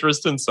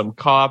psychiatrist and some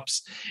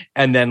cops,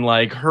 and then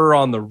like her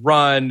on the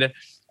run,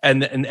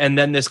 and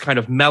then this kind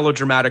of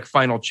melodramatic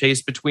final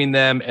chase between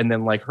them, and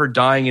then like her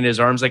dying in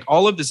his arms. Like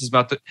all of this is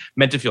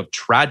meant to feel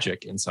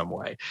tragic in some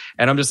way,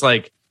 and I'm just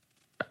like,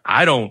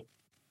 I don't.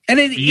 And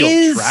it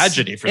is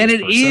tragedy for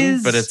this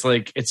person, but it's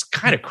like, it's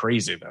kind of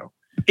crazy though.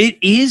 It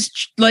is.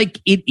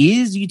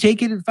 You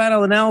take it in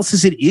final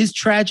analysis, it is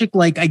tragic.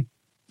 I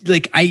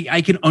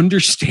can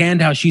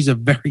understand how she's a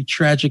very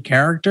tragic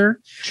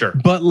character. Sure.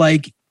 But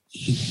like,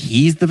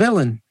 he's the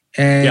villain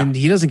and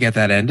he doesn't get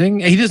that ending.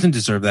 He doesn't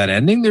deserve that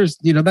ending. There's,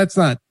 that's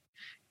not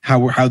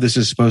how this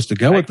is supposed to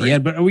go at the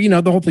end, but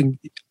the whole thing.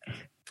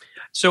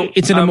 So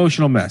it's an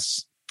emotional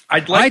mess.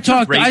 I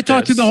talked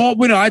through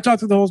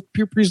the whole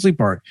Priestley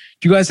part.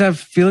 Do you guys have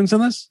feelings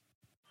on this?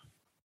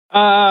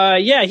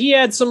 Yeah, he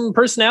had some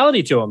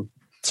personality to him.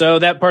 So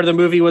that part of the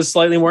movie was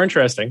slightly more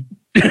interesting.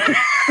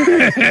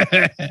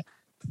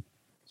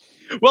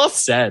 Well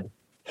said.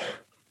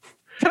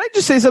 Can I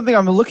just say something?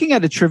 I'm looking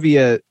at a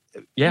trivia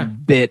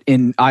bit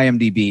in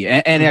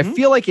IMDb, and I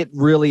feel like it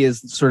really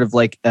is sort of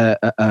like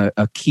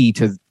a key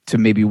to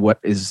maybe what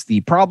is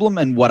the problem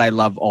and what I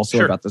love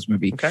also about this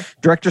movie. Okay.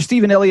 Director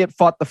Stephen Elliott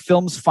fought the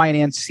film's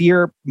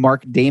financier,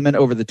 Mark Damon,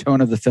 over the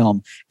tone of the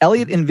film.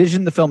 Elliott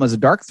envisioned the film as a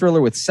dark thriller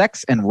with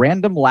sex and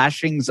random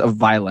lashings of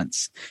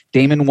violence.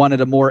 Damon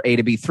wanted a more A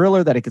to B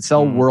thriller that it could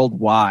sell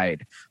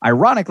worldwide.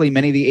 Ironically,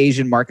 many of the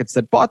Asian markets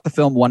that bought the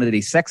film wanted a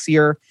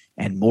sexier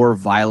and more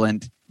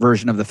violent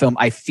version of the film.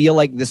 I feel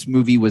like this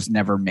movie was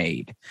never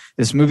made.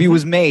 This movie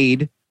was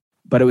made,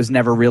 but it was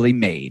never really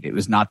made. It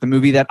was not the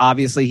movie that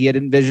obviously he had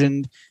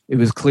envisioned. It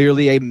was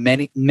clearly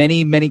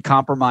many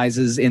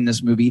compromises in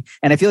this movie.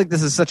 And I feel like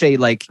this is such a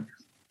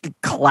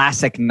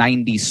classic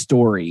 90s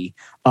story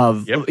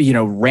of,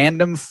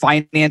 random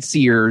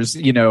financiers,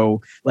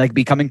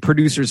 becoming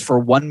producers for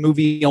one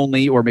movie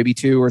only, or maybe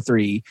two or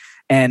three,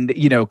 and,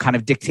 kind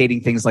of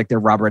dictating things like they're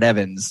Robert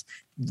Evans,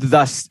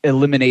 thus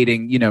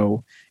eliminating,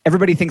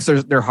 everybody thinks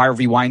they're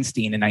Harvey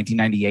Weinstein in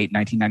 1998,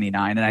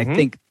 1999. And I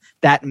think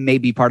that may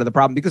be part of the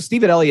problem, because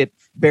Stephen Elliott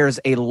bears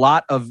a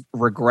lot of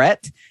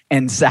regret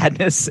and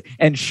sadness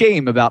and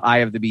shame about Eye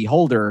of the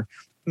Beholder.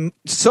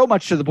 so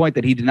much to the point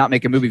that he did not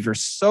make a movie for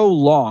so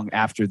long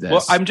after this.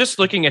 Well, I'm just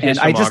looking at his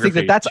filmography. I just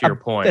think that's your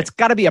point. That's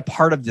got to be a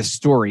part of the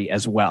story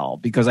as well,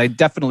 because I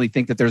definitely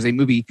think that there's a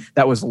movie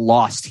that was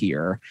lost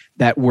here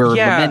that we're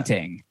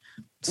lamenting.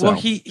 So. Well,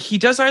 he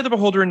does Eye of the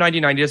Beholder in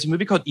 1990. He has a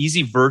movie called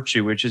Easy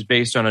Virtue, which is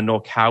based on a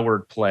Noel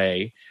Coward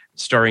play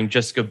starring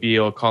Jessica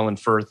Biel, Colin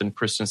Firth, and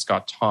Kristen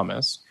Scott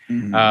Thomas.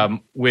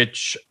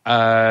 Which,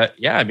 I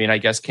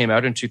guess came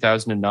out in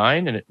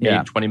 2009 and it made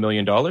 $20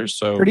 million.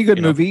 So pretty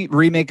good movie,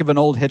 remake of an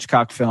old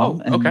Hitchcock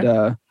film. Oh,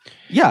 okay.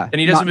 And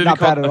he does a movie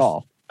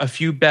called A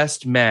Few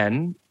Best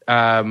Men,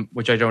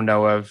 which I don't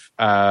know of,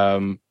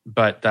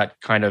 but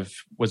that kind of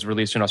was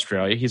released in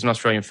Australia. He's an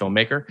Australian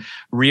filmmaker.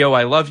 Rio,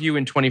 I Love You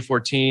in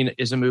 2014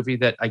 is a movie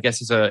that I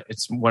guess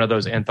it's one of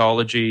those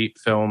anthology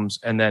films.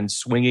 And then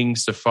Swinging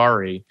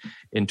Safari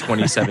in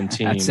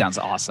 2017. That sounds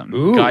awesome.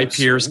 Ooh, Guy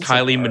Pearce,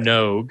 Kylie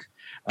Minogue,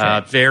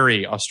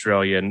 very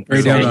Australian.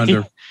 Very down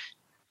under.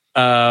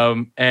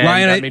 Ryan,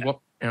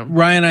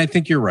 I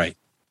think you're right.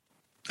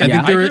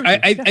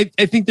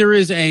 I think there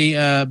is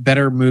a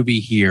better movie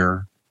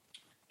here.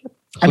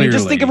 Clearly. I mean,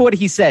 just think of what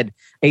he said.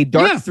 A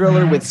dark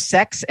thriller with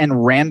sex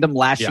and random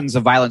lashings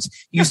of violence.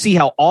 You see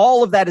how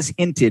all of that is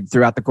hinted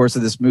throughout the course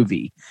of this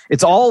movie.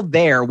 It's all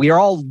there. We are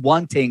all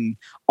wanting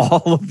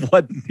all of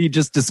what he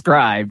just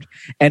described,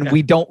 and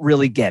we don't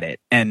really get it.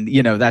 And,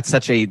 that's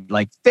such a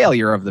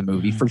failure of the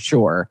movie for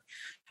sure.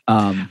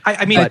 I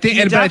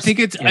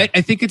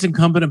think it's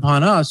incumbent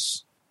upon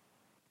us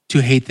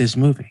to hate this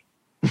movie.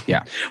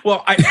 Yeah.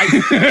 Well, I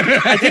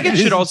think it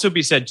should also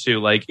be said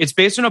too, it's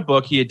based on a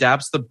book. He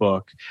adapts the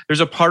book. There's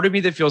a part of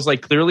me that feels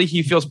like clearly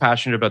he feels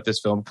passionate about this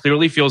film,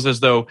 clearly feels as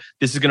though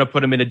this is going to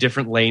put him in a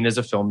different lane as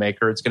a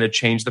filmmaker. It's going to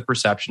change the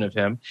perception of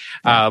him,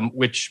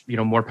 which,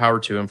 more power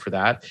to him for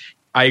that.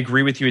 I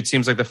agree with you. It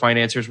seems like the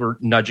financiers were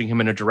nudging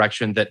him in a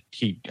direction that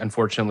he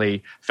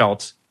unfortunately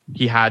felt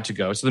he had to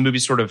go. So the movie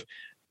sort of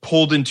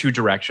pulled in two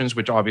directions,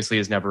 which obviously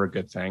is never a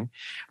good thing.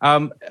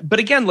 But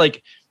again,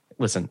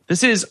 listen,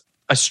 this is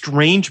a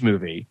strange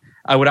movie.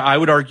 I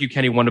would argue,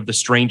 Kenny, one of the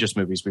strangest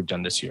movies we've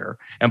done this year.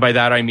 And by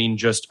that, I mean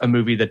just a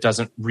movie that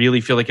doesn't really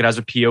feel like it has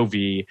a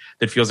POV,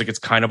 that feels like it's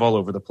kind of all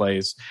over the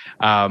place.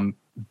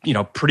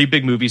 Pretty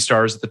big movie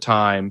stars at the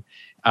time.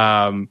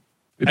 Again,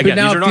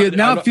 but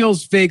now it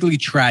feels vaguely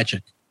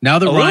tragic. Now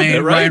that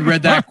Ryan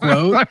read that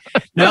quote,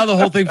 now the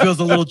whole thing feels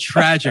a little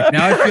tragic.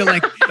 Now I feel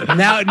like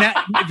now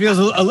it feels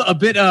a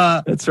bit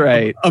that's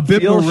right. A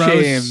bit feel morose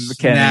shame,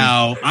 Kenny.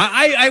 Now.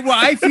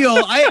 I feel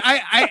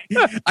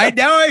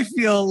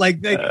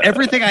like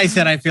everything I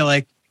said I feel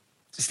like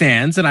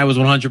stands, and I was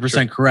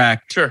 100%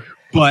 correct. Sure.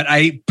 But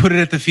I put it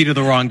at the feet of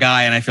the wrong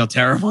guy, and I feel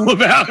terrible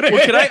about it.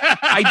 Well,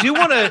 I do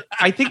want to.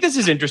 I think this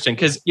is interesting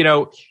because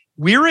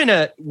we're in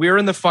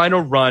the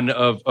final run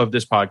of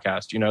this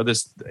podcast.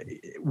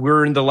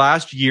 We're in the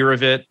last year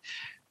of it.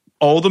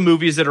 All the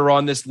movies that are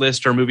on this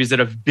list are movies that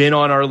have been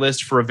on our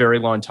list for a very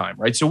long time,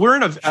 right? So we're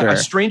in a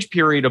strange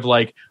period of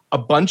a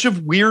bunch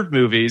of weird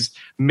movies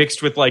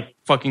mixed with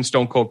fucking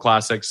stone cold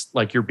classics,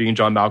 like your Being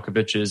John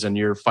Malkovich's and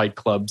your Fight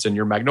Clubs and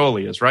your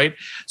Magnolias, right?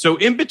 So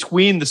in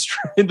between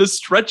the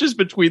stretches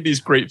between these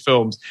great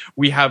films,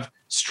 we have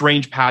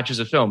strange patches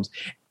of films.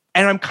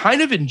 And I'm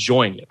kind of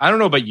enjoying it. I don't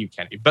know about you,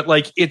 Kenny, but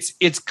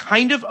it's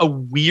kind of a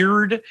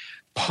weird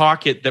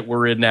pocket that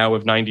we're in now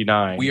of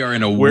 99. We are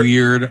in a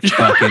weird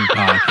fucking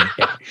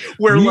pocket.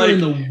 We're in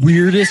the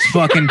weirdest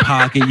fucking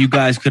pocket you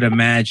guys could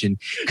imagine.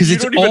 Because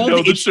it's all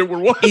the shit we're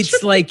watching.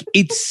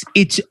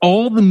 It's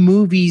all the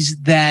movies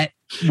that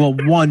no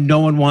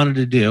one wanted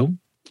to do.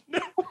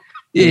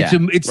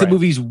 It's the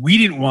movies we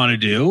didn't want to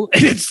do.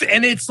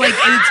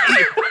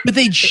 But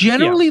they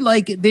generally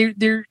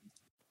they're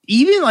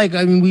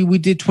even we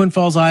did Twin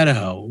Falls,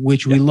 Idaho,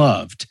 which we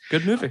loved.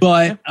 Good movie.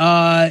 But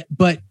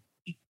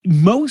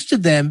most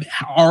of them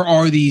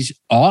are these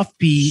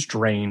offbeat,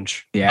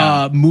 strange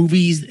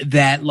movies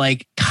that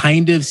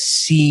kind of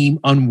seem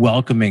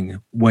unwelcoming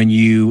when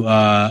you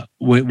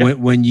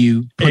when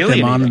you put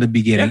them on in the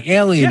beginning,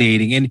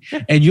 alienating,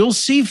 and you'll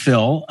see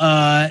Phil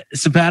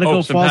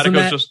Simpatico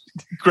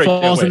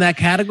falls in that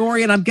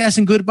category, and I'm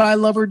guessing Goodbye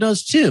Lover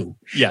does too.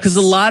 Yes, because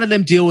a lot of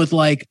them deal with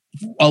low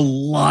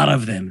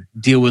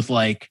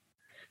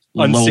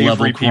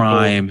level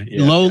crime,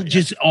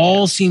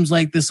 all seems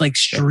like this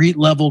street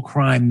level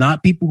crime,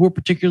 not people who are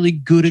particularly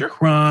good at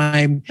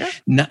crime,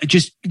 not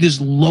just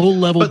this low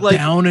level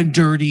down and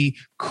dirty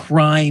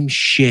crime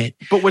shit.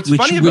 But what's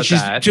funny about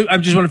that, I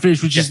just want to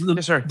finish, which is the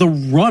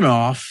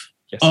runoff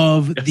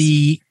of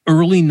the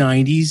early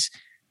 90s,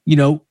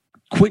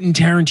 Quentin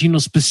Tarantino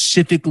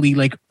specifically,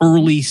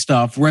 early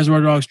stuff,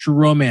 Reservoir Dogs, True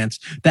Romance,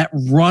 that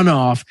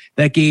runoff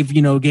that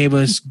gave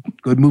us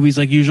good movies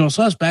like Usual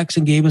Suspects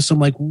and gave us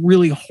some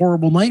really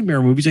horrible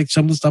nightmare movies like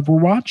some of the stuff we're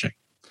watching.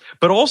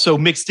 But also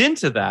mixed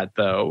into that,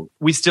 though,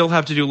 we still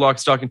have to do Lock,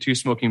 Stock, and Two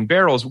Smoking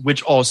Barrels,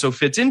 which also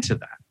fits into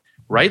that,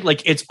 right?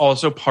 Like it's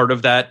also part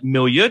of that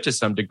milieu to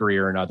some degree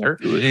or another.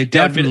 It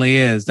definitely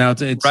is. Now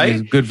it's right?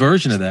 a good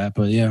version of that,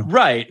 but yeah.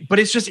 Right. But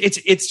it's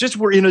just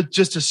we're in a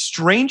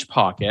strange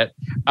pocket.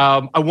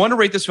 I want to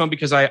rate this film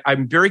because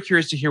I'm very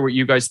curious to hear what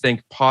you guys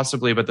think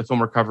possibly about the film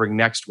we're covering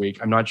next week.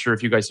 I'm not sure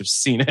if you guys have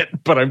seen it,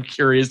 but I'm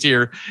curious to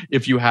hear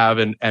if you have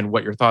and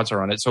what your thoughts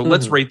are on it. So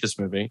let's rate this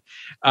movie.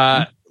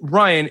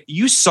 Ryan,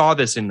 you saw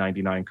this in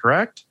 99,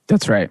 correct?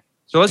 That's right.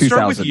 So let's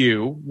start with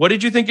you. What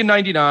did you think in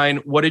 99?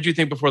 What did you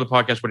think before the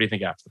podcast? What do you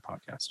think after the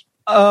podcast?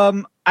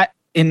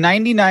 In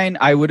 99,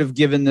 I would have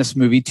given this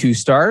movie 2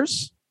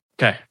 stars.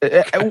 Okay.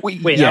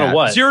 Wait, out of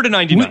what? 0 to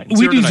 99.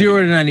 We do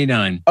 0 to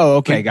 99. Oh,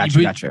 okay.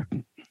 Gotcha.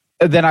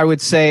 Then I would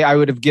say I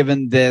would have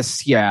given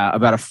this,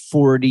 about a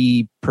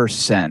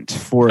 40%.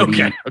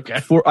 40.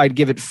 Okay. I'd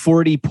give it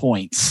 40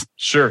 points.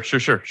 Sure.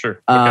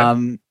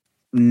 Okay.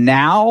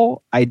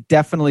 Now, I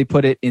definitely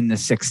put it in the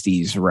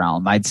 60s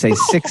realm. I'd say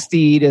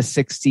 60 to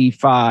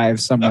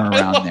 65, somewhere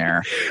around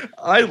there.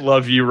 I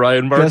love you,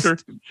 Ryan Marker.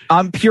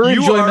 On pure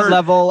enjoyment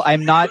level,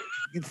 I'm not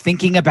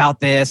thinking about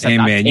this. Hey,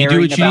 man, you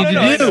do what you need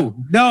to do.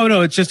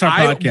 No, it's just our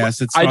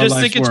podcast. I just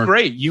think it's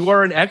great. You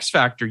are an X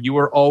factor. You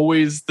are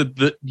always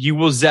you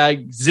will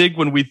zig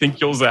when we think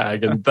you'll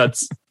zag, and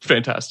that's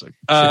fantastic.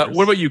 What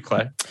about you,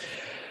 Clay?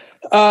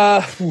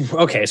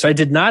 Okay, so I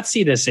did not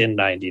see this in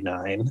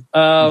 99.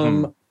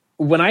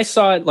 When I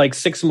saw it like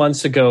 6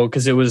 months ago,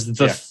 because it was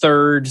the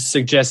third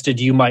suggested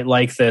you might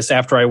like this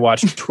after I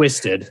watched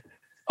Twisted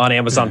on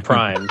Amazon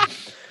Prime.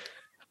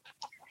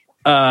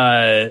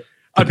 A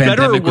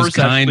better or worse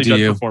actually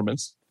done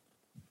performance?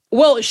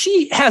 Well,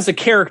 she has a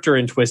character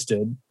in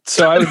Twisted,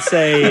 so I would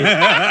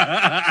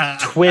say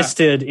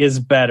Twisted is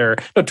better.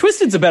 No,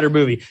 Twisted's a better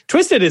movie.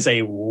 Twisted is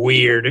a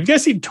weird. Have you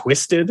guys seen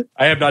Twisted?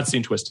 I have not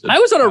seen Twisted. I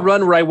was on a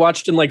run where I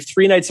watched in like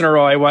 3 nights in a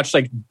row. I watched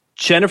like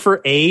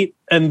Jennifer 8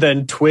 and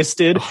then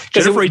Twisted.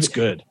 Jennifer 8's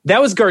good.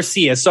 That was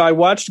Garcia. So I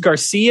watched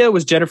Garcia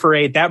was Jennifer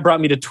 8. That brought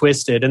me to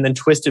Twisted. And then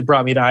Twisted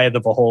brought me to Eye of the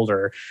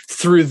Beholder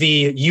through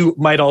the you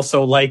might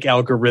also like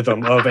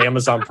algorithm of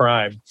Amazon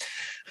Prime.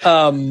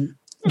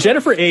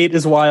 Jennifer 8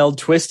 is wild.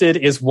 Twisted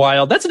is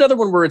wild. That's another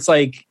one where it's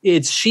like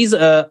she's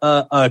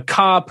a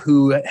cop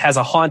who has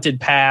a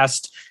haunted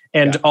past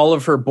and all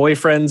of her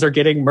boyfriends are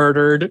getting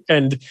murdered.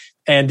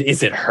 And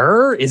is it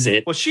her? Is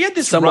it? Well, she had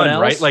this someone run,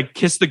 else? right? Like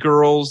Kiss the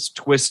Girls,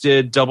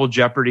 Twisted, Double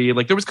Jeopardy.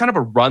 Like there was kind of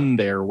a run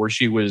there where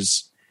she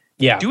was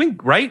doing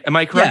right. Am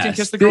I correct in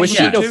Kiss the Girls?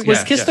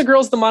 Was Kiss the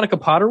Girls the Monica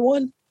Potter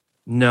one?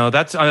 No,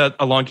 that's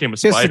Along Came a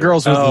Spider. Kiss the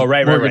Girls was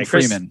Morgan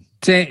Freeman.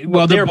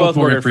 Well, they're both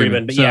Morgan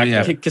Freeman, but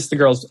Kiss the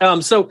Girls.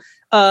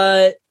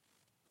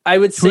 I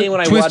would say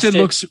when I watched it, Twisted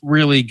looks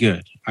really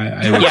good.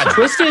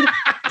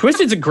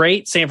 Twisted's a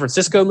great San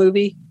Francisco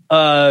movie.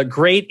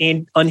 Great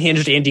and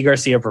unhinged Andy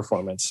Garcia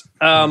performance.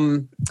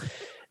 Philip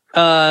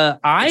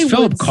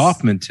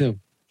Kaufman too.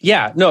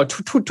 Yeah, no,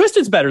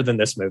 Twisted's better than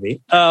this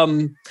movie.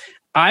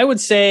 I would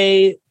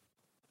say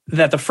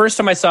that the first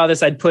time I saw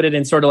this, I'd put it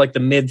in sort of like the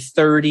mid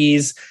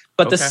 30s.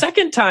 But the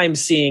second time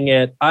seeing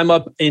it, I'm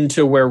up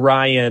into where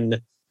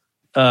Ryan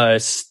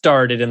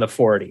started in the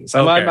 40s.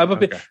 I'm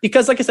up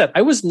because, like I said,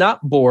 I was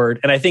not bored.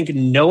 And I think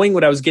knowing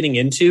what I was getting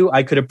into,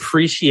 I could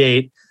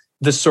appreciate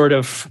the sort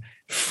of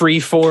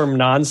free-form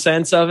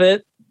nonsense of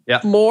it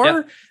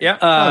more.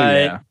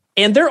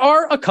 And there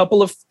are a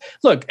couple of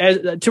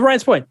to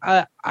Ryan's point.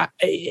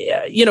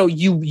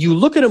 You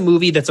look at a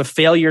movie that's a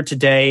failure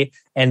today,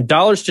 and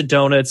dollars to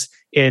donuts,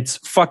 it's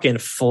fucking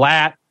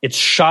flat. It's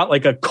shot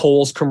like a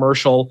Kohl's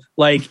commercial.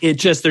 Like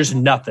there's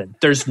nothing.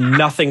 There's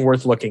nothing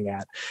worth looking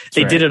at.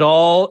 They did it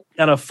all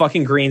on a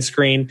fucking green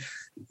screen.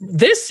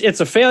 It's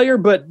a failure,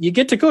 but you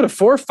get to go to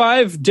 4 or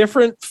 5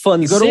 different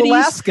fun cities. You go to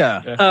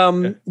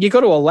Alaska. You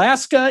go to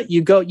Alaska.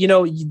 You go,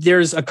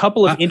 there's a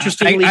couple of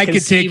interestingly I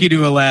could take you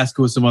to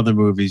Alaska with some other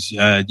movies.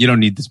 You don't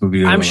need this movie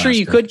to go to Alaska. Sure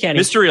you could, Kenny.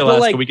 Mystery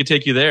Alaska, we could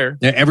take you there.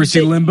 Ever see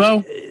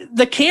Limbo?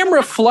 The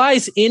camera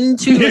flies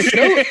into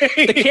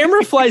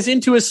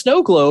a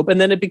snow globe, and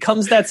then it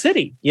becomes that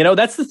city.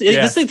 That's this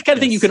is the kind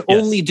of thing you can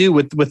only do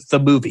with the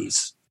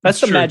movies. That's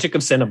the magic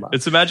of cinema.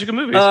 It's the magic of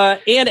movies.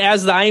 And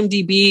as the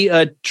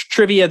IMDb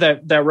trivia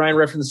that Ryan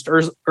referenced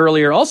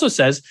earlier also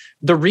says,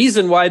 the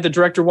reason why the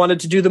director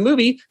wanted to do the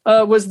movie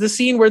was the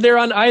scene where they're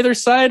on either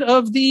side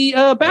of the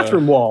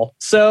bathroom wall.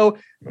 So,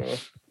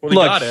 he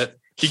got it.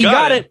 He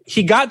got it.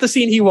 He got the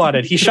scene he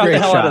wanted. He shot the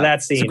hell out of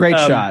that scene. It's a great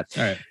shot.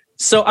 All right.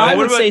 So I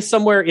would say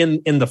somewhere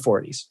in the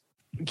 40s.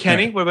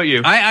 Kenny, what about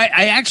you?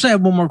 I actually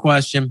have one more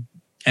question.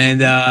 And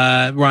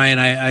Ryan,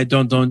 I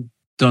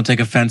don't take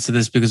offense to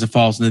this because it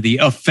falls into the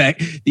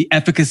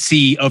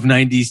efficacy of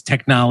 90s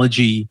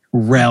technology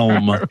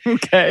realm.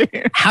 Okay.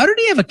 How did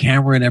he have a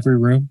camera in every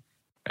room?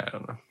 I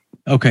don't know.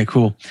 Okay,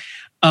 cool.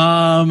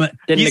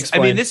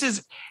 This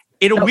is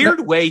in a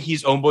weird way,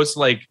 he's almost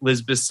like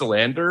Lisbeth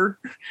Salander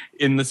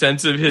in the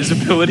sense of his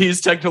abilities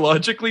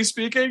technologically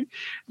speaking.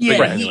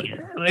 Yeah,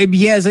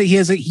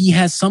 he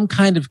has some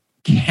kind of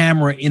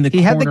camera in the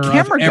corner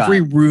of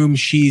every room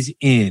she's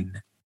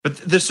in. But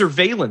the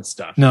surveillance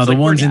stuff. No, the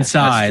ones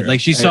inside. Like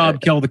she saw him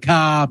kill the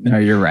cop. No,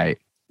 you're right.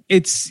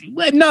 It's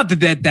not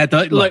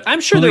that look, I'm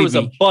sure there was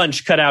a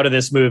bunch cut out of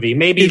this movie.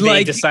 Maybe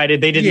they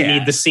decided they didn't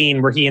need the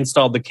scene where he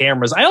installed the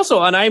cameras. I also,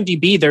 on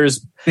IMDb,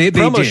 there's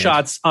promo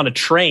shots on a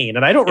train,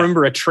 and I don't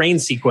remember a train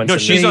sequence. No,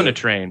 she's on a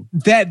train.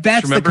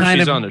 That's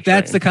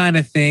the kind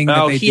of thing.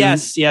 Oh,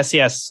 yes.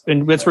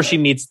 And that's where she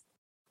meets.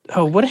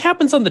 Oh, what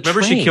happens on the train?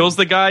 Remember, she kills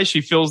the guy.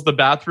 She fills the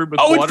bathroom with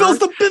water. It fills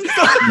the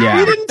yeah.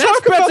 We didn't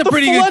talk about that's a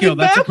pretty good kill.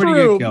 That's a pretty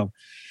good kill.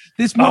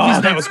 This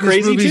movie that was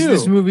crazy too.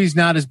 This movie's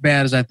not as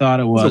bad as I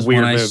thought it was. It's a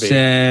weird when movie. I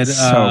said,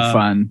 so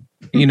fun.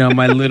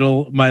 My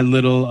little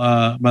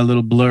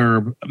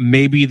blurb.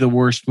 Maybe the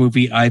worst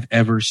movie I've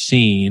ever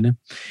seen.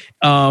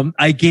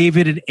 I gave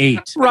it an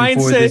 8. Ryan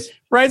said,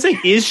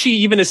 "Is she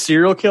even a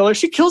serial killer?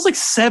 She kills like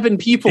 7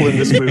 people in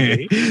this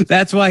movie."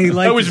 That's why he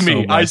liked. That was it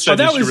me. So I said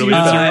that was really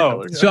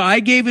So I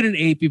gave it an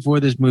 8 before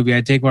this movie.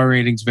 I take my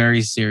ratings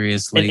very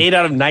seriously. An 8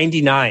 out of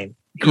 99.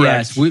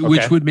 Correct. Yes,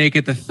 which would make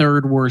it the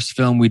 3rd worst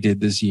film we did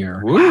this year.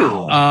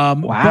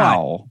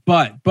 Wow.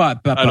 But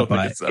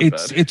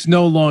it's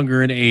no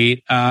longer an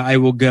 8. I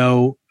will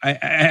go.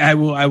 I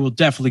will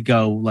definitely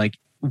go like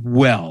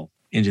well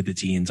into the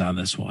teens on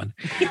this one.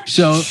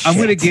 So I'm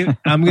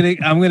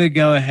gonna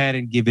go ahead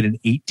and give it an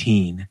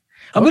 18.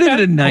 I'm gonna give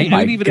it a 9. I'm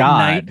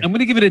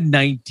gonna give it a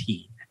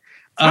 19.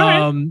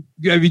 I mean,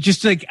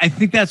 just like I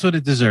think that's what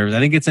it deserves. I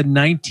think it's a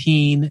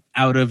 19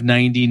 out of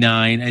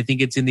 99. I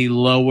think it's in the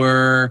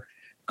lower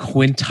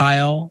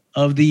quintile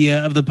of the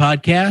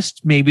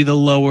podcast, maybe the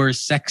lower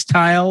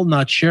sextile,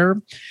 not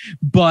sure,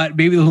 but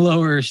maybe the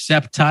lower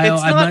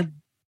septile.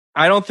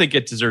 I don't think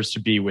it deserves to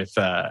be with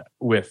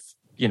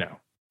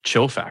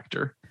Chill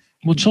Factor.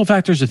 Well, Chill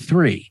Factor's a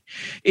 3.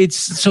 It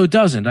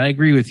doesn't. I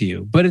agree with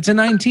you, but it's a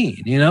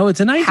 19. It's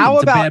a 19. How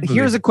about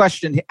here's a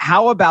question?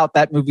 How about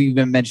that movie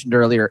you mentioned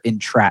earlier,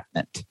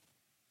 Entrapment?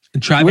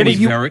 Entrapment is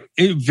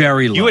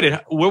very low.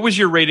 What was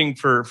your rating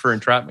for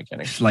Entrapment,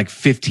 Kenny? Like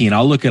 15.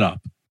 I'll look it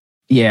up.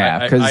 Yeah,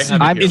 because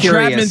I'm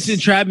curious.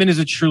 Entrapment is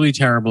a truly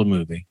terrible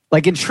movie.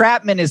 Like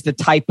Entrapment is the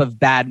type of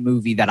bad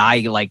movie that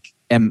I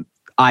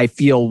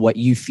feel what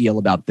you feel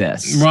about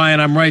this.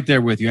 Ryan, I'm right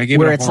there with you. I gave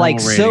it a horrible rating,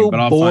 so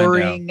but I'll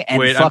boring find out. and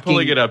Wait, fucking, I'm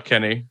pulling it up,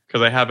 Kenny,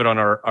 because I have it on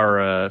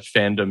our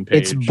fandom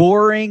page. It's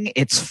boring.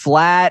 It's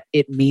flat.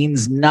 It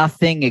means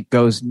nothing. It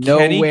goes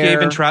nowhere. Kenny gave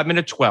Entrapment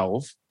a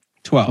 12.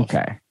 12.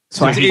 Okay.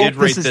 So I hope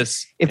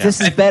this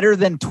is better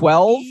than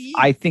 12,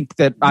 I think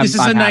that this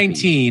is a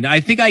 19. I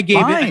think I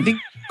gave it.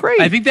 Great.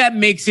 I think that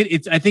makes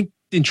it. I think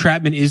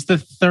Entrapment is the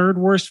 3rd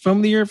worst film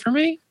of the year for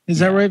me. Is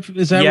that right?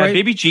 Is that right?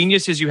 Baby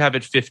Geniuses, you have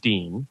it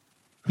 15.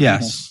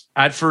 Yes.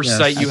 At First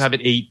Sight, you have it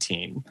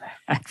 18.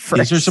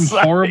 These are some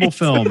horrible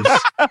films.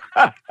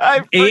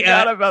 I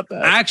forgot about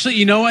that. Actually,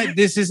 you know what?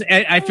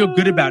 I feel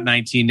good about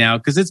 19 now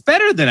because it's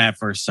better than At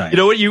First Sight. You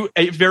know what?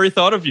 Very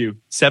thought of you.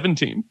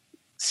 17.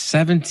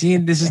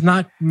 17. This is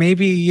not.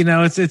 Maybe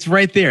it's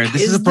right there.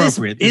 This is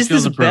appropriate. Is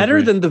this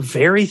better than The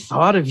Very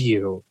Thought of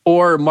You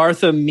or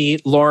Martha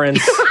Meet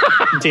Lawrence,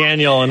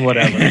 Daniel, and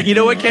whatever? You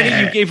know what,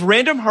 Kenny? You gave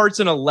Random Hearts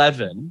an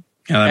 11.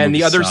 And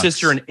the other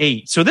sister an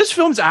 8. So this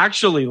film's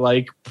actually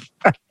like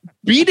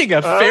beating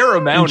a fair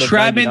amount.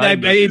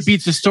 Entrapment, it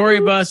beats The Story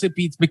Bus. It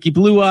beats Mickey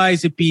Blue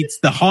Eyes. It beats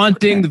The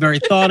Haunting, The Very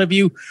Thought of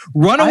You,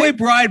 Runaway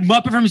Bride,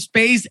 Muppet from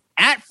Space,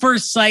 At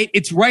First Sight.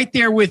 It's right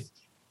there with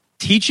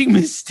Teaching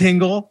Miss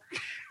Tingle,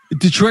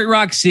 Detroit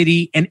Rock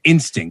City, and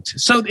Instinct.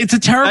 So it's a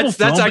terrible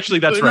film. That's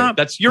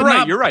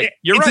right. You're right.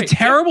 It's a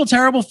terrible,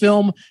 terrible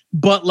film,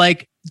 but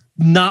like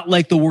not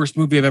like the worst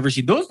movie I've ever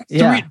seen.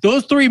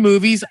 Those three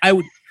movies I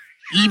would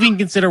even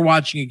consider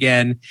watching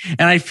again.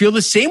 And I feel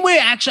the same way.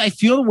 Actually, I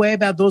feel the way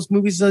about those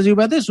movies as I do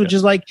about this, which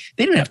is like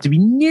they didn't have to be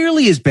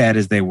nearly as bad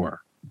as they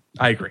were.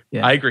 I agree.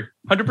 Yeah. I agree.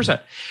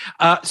 100%.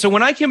 So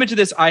when I came into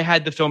this, I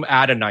had the film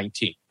at a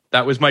 19.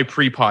 That was my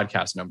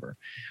pre-podcast number.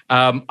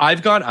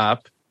 I've gone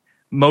up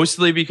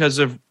mostly because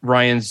of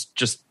Ryan's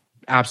just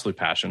absolute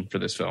passion for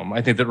this film.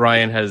 I think that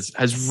Ryan has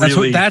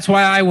really... That's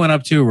why I went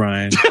up too,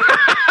 Ryan.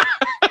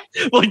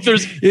 Like there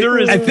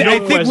is.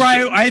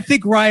 I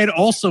think Ryan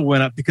also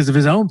went up because of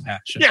his own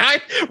passion. Yeah,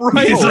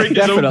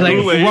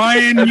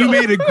 Ryan, you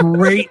made a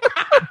great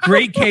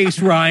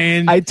case,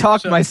 Ryan. I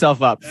talked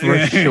myself up for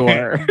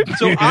sure.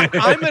 So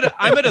I'm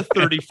at a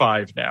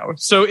 35 now.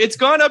 So it's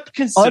gone up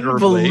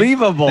considerably.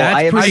 Unbelievable!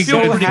 I feel pretty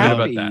good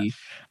about that.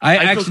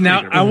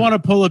 I want to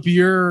pull up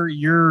your.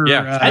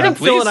 I think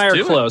Phil and I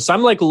are close.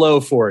 I'm like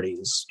low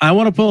 40s. I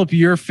want to pull up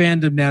your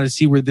fandom now to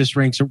see where this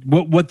ranks, or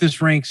what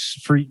this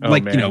ranks for.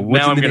 What's now in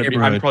the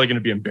neighborhood. I'm probably going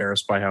to be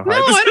embarrassed by how high. No,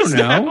 I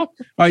don't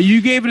know.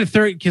 You gave it a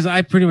 30 because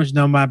I pretty much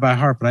know mine by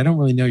heart, but I don't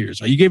really know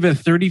yours. You gave it a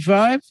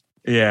 35.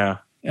 Yeah.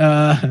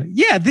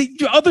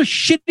 The other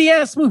shitty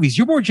ass movies.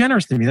 You're more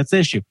generous than me. That's the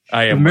issue.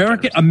 I am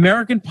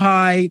American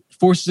Pie,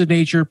 Forces of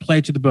Nature, Play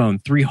It to the Bone.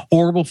 3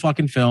 horrible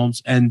fucking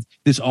films, and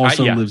this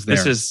also lives there.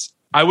 This is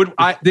an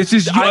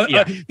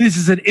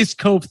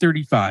ISCO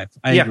 35.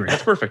 I agree.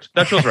 That's perfect.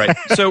 That feels right.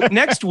 So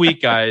next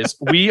week, guys,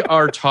 we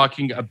are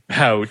talking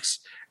about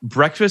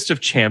Breakfast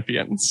of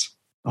Champions.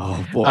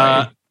 Oh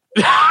boy.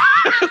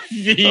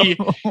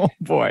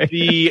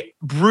 the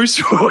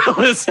Bruce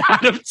Willis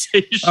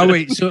adaptation. Oh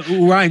wait, so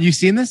Ryan, you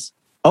seen this?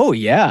 Oh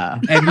yeah,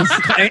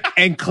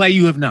 and Clay,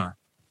 you have not.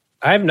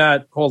 I have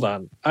not. Hold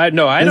on. I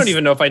don't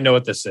even know if I know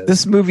what this is.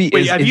 This movie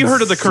Wait, is have you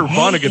heard of the Kurt insane.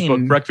 Vonnegut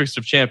book, Breakfast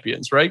of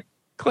Champions, right,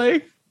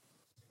 Clay?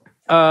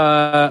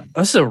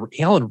 This is a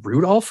Alan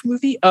Rudolph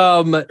movie?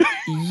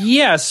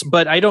 Yes,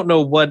 but I don't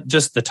know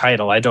just the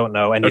title. I don't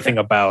know anything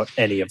about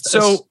any of this.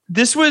 So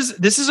this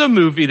is a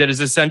movie that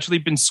has essentially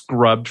been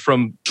scrubbed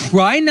from.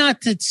 Try not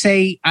to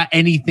say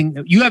anything.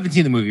 You haven't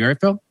seen the movie, right,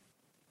 Phil?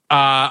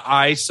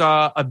 I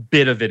saw a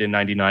bit of it in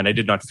 '99. I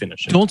did not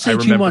finish it. Don't say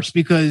too much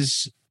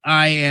because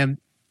I am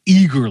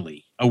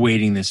eagerly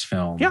awaiting this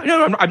film. Yeah,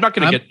 no, I'm not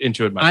going to get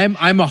into it much.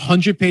 I'm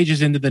 100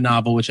 pages into the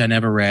novel, which I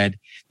never read.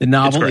 The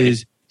novel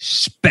is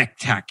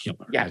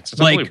spectacular. Yeah, it's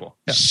unbelievable.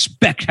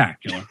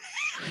 Spectacular.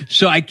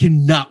 So I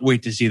cannot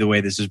wait to see the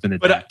way this has been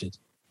adapted.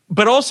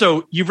 But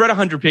also, you've read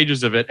 100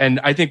 pages of it,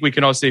 and I think we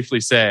can all safely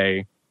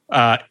say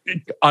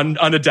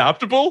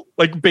unadaptable.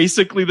 Like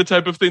basically the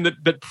type of thing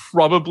that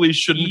probably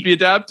shouldn't be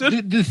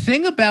adapted. The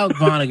thing about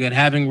Vonnegut,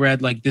 having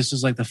read this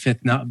is like the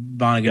fifth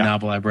Vonnegut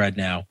novel I've read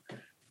now.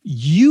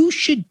 You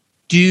should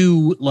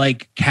do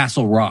like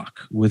Castle Rock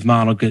with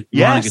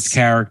Vonnegut's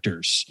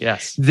characters.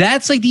 Yes.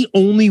 That's like the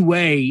only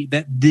way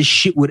that this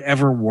shit would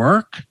ever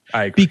work.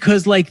 I agree.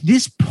 Because like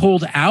this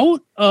pulled out,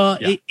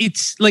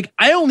 it's like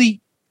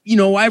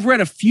I've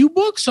read a few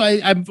books, so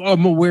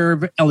I'm aware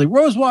of Ellie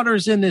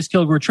Rosewater's in this,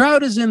 Kilgore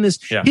Trout is in this.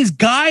 Yeah. His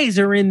guys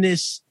are in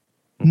this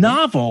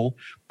novel,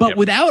 but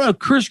without a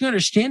cursory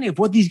understanding of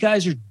what these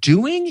guys are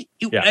doing,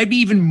 I'd be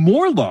even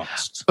more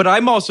lost. But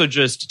I'm also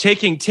just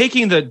taking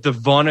the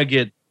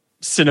Vonnegut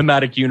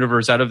cinematic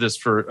universe out of this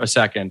for a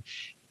second.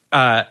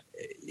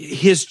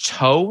 His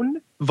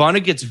tone,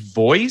 Vonnegut's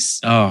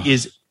voice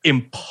is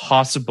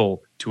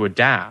impossible to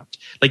adapt.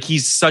 Like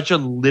he's such a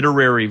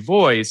literary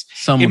voice.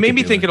 It made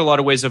me think in a lot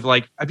of ways of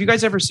like, have you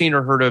guys ever seen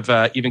or heard of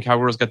Even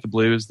Cowgirls Got the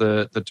Blues,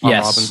 the Tom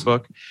Robbins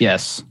book?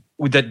 Yes.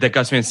 That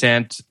Gus Van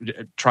Sant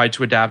tried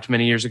to adapt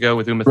many years ago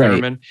with Uma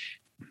Thurman.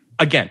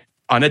 Again,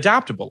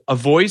 unadaptable. A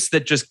voice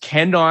that just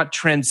cannot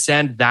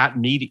transcend that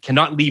media,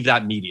 cannot leave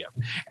that medium.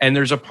 And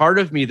there's a part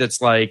of me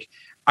that's like,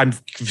 I'm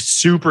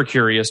super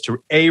curious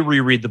to A,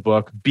 reread the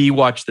book, B,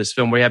 watch this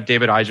film. We have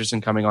David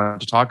Iserson coming on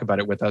to talk about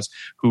it with us,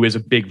 who is a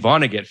big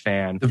Vonnegut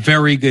fan. The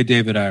very good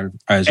David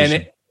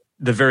Iserson.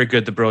 The very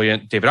good, the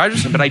brilliant David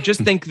Iserson. But I just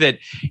think that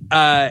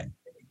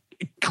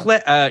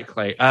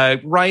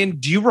Clay, Ryan,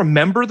 do you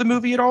remember the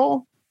movie at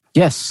all?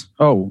 Yes.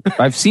 Oh,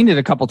 I've seen it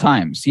a couple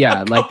times.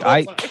 Yeah,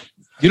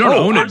 You don't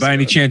own it by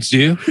any chance, do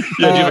you? Do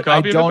you have a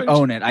copy I don't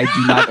own it. I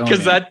do not own it.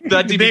 Because that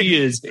DVD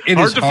is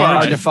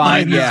hard to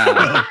find.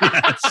 Yeah.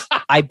 Yes.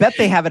 I bet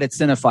they have it at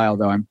Cinephile,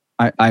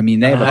 though. I mean,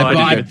 they have I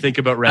didn't even think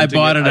about renting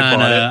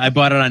I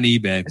bought it on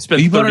eBay. I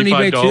spent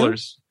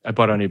 $35. I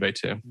bought it on eBay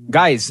too.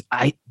 Guys,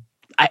 I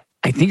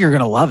think you're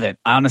going to love it,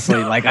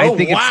 honestly. Like, I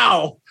think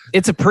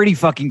it's a pretty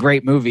fucking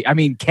great movie. I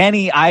mean,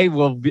 Kenny, I'm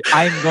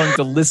going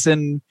to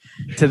listen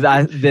to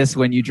this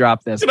when you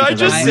drop this. Can I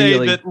just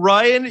say that,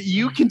 Ryan,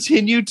 you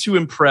continue to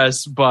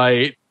impress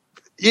by...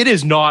 It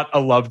is not a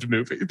loved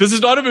movie. This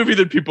is not a movie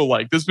that people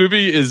like. This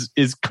movie is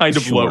kind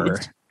of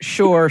loathed.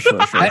 Sure.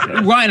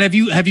 Ryan, have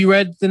you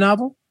read the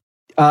novel?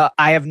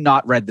 I have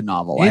not read the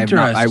novel. I have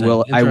not. I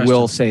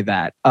will say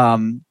that.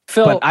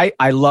 Phil, but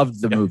I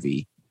loved the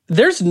movie.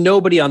 There's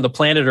nobody on the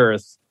planet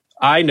Earth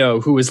I know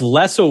who is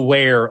less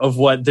aware of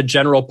what the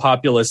general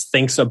populace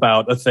thinks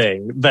about a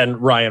thing than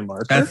Ryan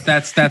Marker.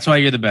 That's why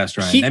you're the best,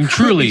 Ryan. And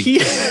truly,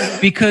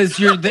 because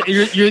you're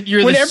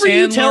whenever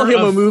you tell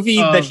him a movie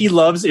that he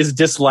loves is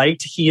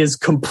disliked, he is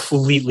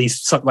completely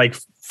like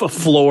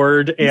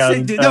floored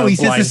and he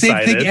says the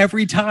same thing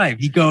every time.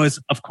 He goes,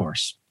 "Of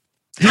course,"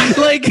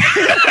 like.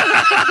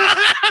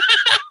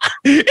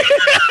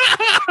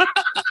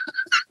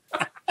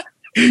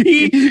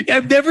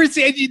 I've never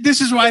seen.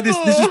 This is why this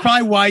is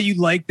probably why you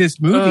like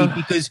this movie,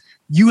 because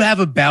you have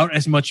about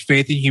as much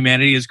faith in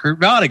humanity as Kurt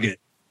Vonnegut.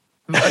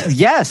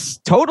 Yes,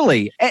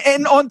 totally.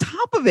 And on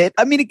top of it,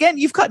 I mean, again,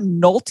 you've got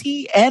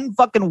Nolte and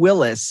fucking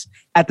Willis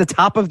at the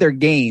top of their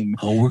game.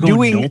 Oh, we're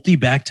going Nolte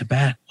back to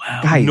back.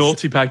 Wow, guys,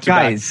 Nolte back to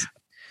back.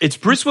 It's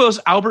Bruce Willis,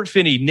 Albert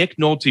Finney, Nick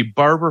Nolte,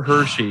 Barbara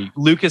Hershey,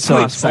 Lucas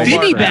Haas,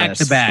 Finney back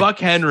to back. Buck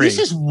Henry. This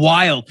is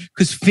wild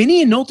because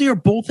Finney and Nolte are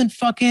both in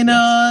fucking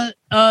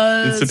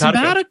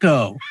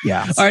Simpatico.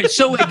 Yeah. All right.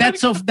 So that's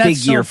so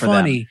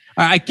funny.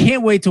 I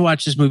can't wait to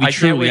watch this movie.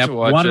 I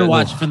wanted to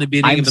watch it from the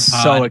beginning of the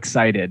pod. I'm so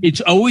excited.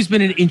 It's always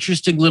been an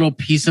interesting little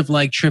piece of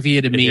like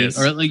trivia to me,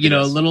 or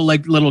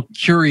little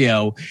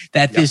curio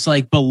that this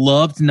like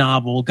beloved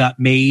novel got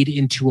made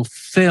into a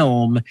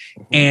film,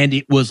 and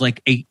it was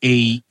like a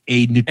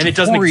notorious, and it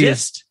doesn't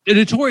exist. A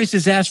notorious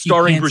disaster.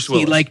 Starring Bruce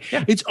Willis. Like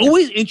it's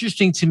always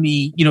interesting to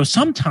me.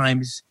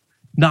 Sometimes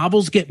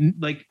novels get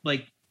like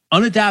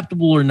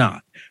unadaptable or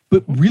not,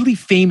 but really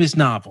famous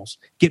novels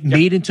get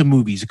made into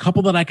movies. A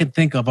couple that I can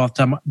think of off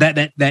the time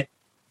that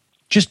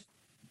just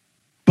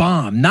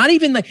bomb. Not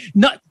even like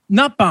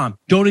not bomb.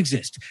 Don't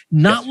exist.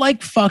 Not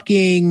like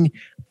fucking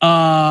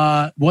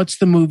what's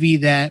the movie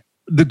that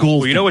the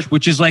Goldfinch,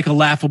 which is like a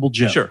laughable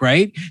joke,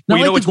 right? Not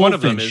like which one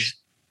of them is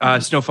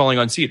Snow Falling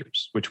on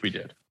Cedars, which we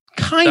did.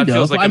 Kind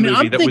of. Like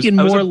I'm thinking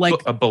more like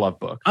a beloved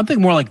book. I'm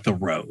thinking more like The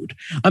Road.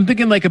 I'm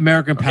thinking like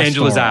American Pastoral.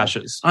 Angela's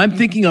Ashes. I'm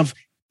thinking of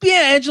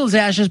Angela's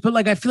Ashes, but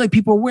like I feel like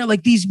people are aware,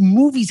 like these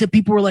movies that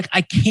people were like,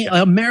 I can't.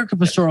 American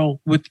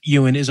Pastoral with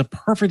Ewan is a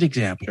perfect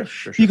example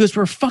because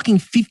for fucking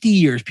 50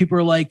 years, people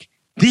are like,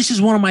 this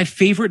is one of my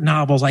favorite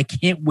novels. I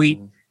can't wait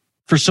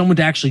for someone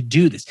to actually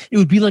do this. It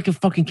would be like if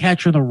fucking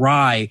Catcher in the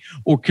Rye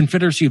or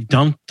Confederacy of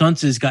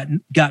Dunces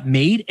got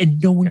made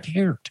and no one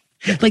cared.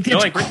 Like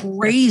that's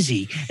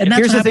crazy. And that's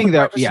here's the thing,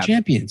 though. Yeah,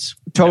 Champions.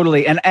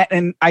 Totally.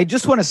 And I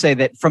just want to say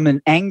that from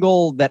an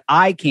angle that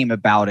I came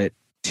about it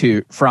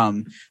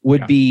from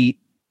would be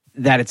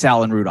that it's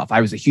Alan Rudolph.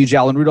 I was a huge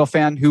Alan Rudolph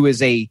fan, who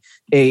is a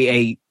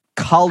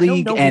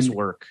colleague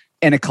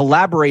and a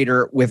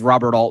collaborator with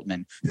Robert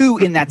Altman, who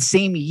in that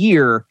same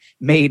year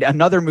made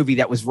another movie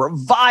that was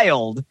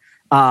reviled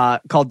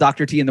called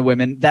Dr. T and the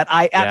Women that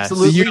I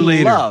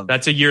absolutely love.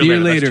 That's a year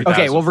later.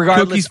 Okay, well,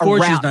 regardless, Cookie's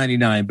Fortune is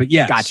 99, but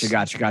yes.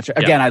 Gotcha.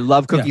 Again, I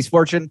love Cookie's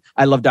Fortune.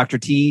 I love Dr.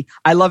 T.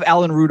 I love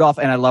Alan Rudolph,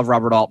 and I love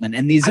Robert Altman.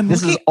 And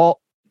this is all.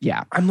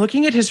 Yeah, I'm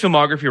looking at his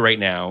filmography right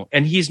now,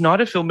 and he's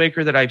not a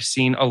filmmaker that I've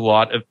seen a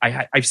lot of.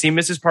 I've seen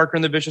Mrs. Parker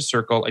and the Vicious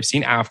Circle. I've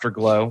seen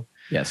Afterglow.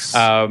 Yes,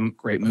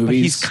 great movies. But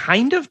he's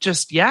kind of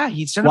just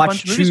he's done a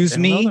bunch of movies.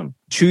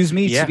 Choose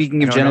Me. Yeah,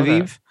 speaking of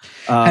Genevieve,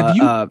 have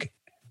you?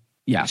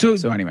 Yeah. So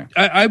anyway,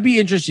 I'd be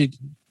interested.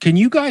 Can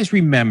you guys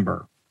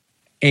remember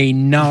a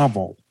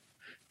novel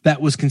that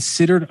was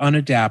considered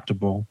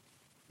unadaptable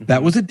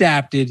that was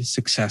adapted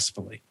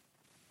successfully?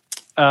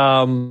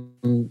 Hold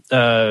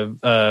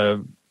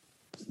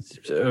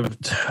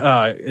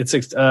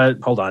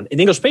on. An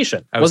English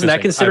Patient. Wasn't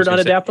that considered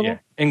unadaptable?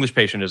 English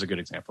Patient is a good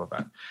example of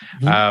that.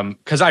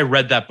 Because I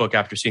read that book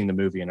after seeing the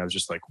movie, and I was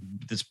just like,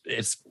 "This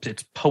it's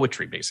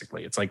poetry,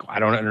 basically." It's like I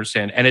don't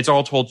understand, and it's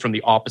all told from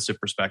the opposite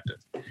perspective.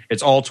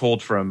 It's all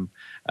told from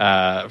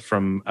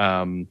fucking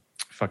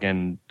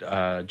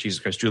Jesus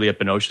Christ, Juliette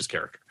Binoche's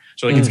character.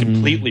 So like it's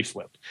completely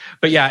flipped.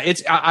 But yeah,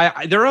 it's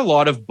there are a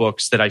lot of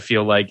books that I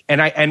feel like,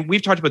 and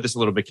we've talked about this a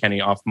little bit,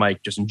 Kenny, off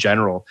mic, just in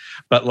general,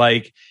 but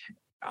like.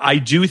 I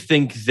do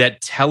think that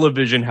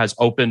television has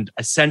opened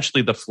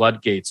essentially the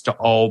floodgates to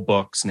all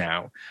books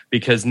now,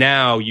 because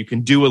now you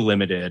can do a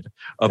limited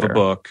of a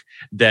book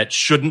that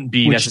shouldn't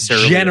be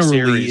necessarily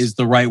generally is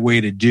the right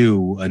way to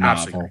do a novel.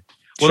 Absolutely.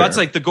 Well, that's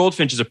like The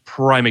Goldfinch is a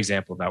prime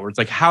example of that, where it's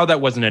like how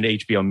that wasn't an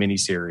HBO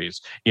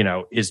miniseries,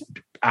 is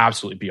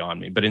absolutely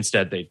beyond me. But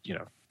instead,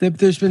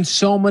 there's been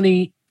so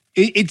many.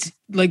 It's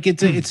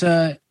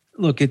a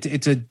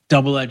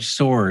double-edged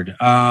sword.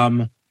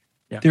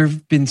 There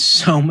have been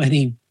so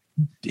many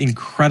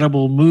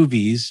incredible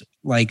movies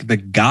like The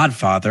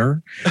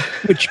Godfather,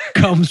 which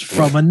comes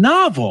from a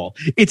novel.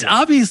 It's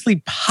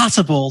obviously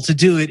possible to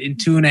do it in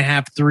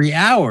 2.5, 3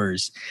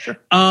 hours,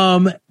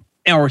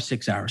 or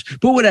 6 hours,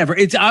 but whatever.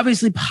 It's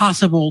obviously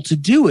possible to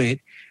do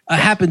it.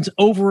 Happens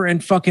over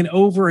and fucking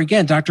over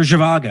again. Dr.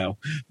 Zhivago,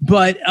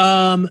 but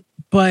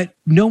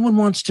no one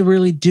wants to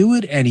really do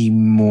it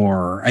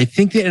anymore. I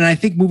think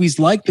movies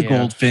like The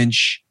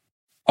Goldfinch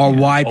are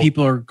why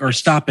people are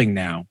stopping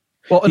now.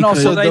 Well, and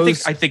also I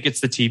think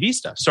it's the TV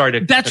stuff. Sorry to.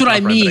 That's what I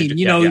mean.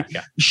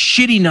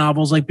 Shitty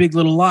novels like Big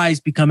Little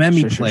Lies become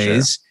Emmy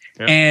plays,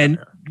 and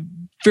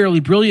fairly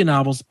brilliant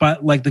novels,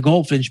 but like The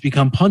Goldfinch,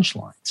 become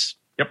punchlines.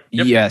 Yep.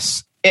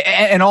 Yes,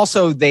 and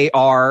also they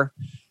are,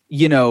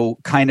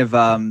 kind of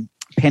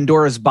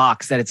Pandora's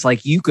box that it's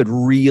like you could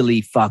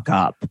really fuck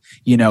up,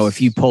 if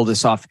you pull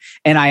this off.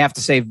 And I have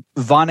to say,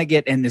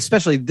 Vonnegut, and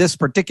especially this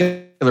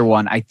particular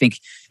one, I think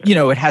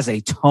it has a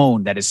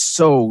tone that is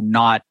so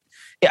not.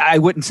 I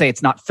wouldn't say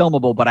it's not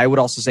filmable, but I would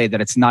also say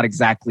that it's not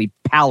exactly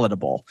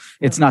palatable.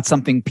 It's not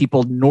something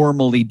people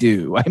normally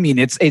do. I mean,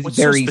 it's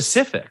very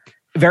specific.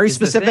 Very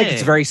specific.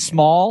 It's very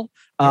small,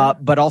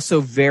 but also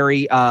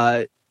very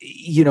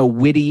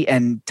witty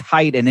and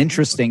tight and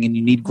interesting, and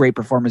you need great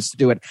performance to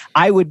do it.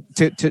 I would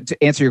to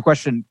answer your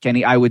question,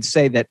 Kenny, I would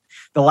say that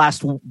the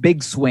last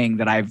big swing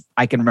that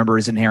I can remember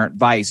is Inherent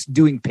Vice,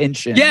 doing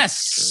Pynchon.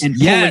 Yes. And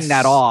pulling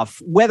that off.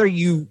 Whether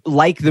you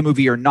like the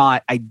movie or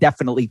not, I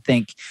definitely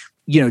think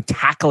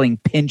tackling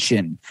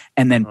Pynchon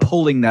and then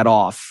pulling that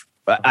off,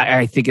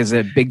 I think is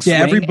a big swing.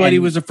 Yeah, everybody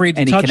was afraid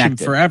to touch him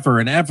forever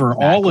and ever,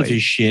 all of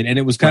his shit. And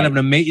it was kind of an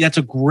amazing, that's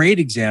a great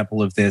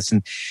example of this.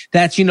 And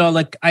that's,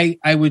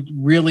 I would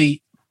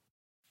really,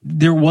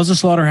 there was a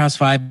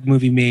Slaughterhouse-Five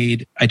movie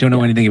made. I don't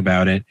know anything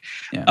about it.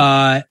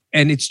 Yeah.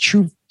 And it's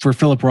true for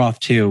Philip Roth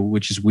too,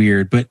 which is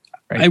weird, but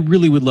I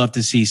really would love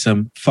to see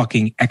some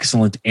fucking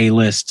excellent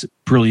A-list,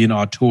 brilliant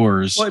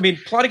auteurs. Well, I mean,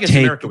 Plot Against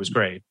America was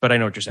great, but I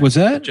know what you're saying. Was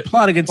that?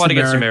 Plot Against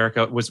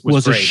America was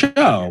great. A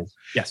show.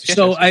 Yes.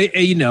 So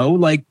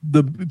like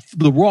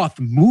the Roth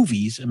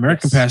movies,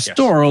 American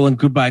Pastoral and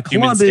Goodbye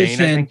Columbus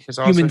and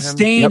Human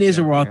Stain is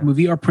a Roth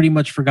movie, are pretty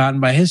much forgotten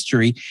by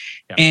history.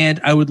 Yeah.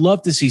 And I would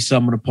love to see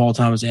someone of Paul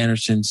Thomas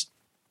Anderson's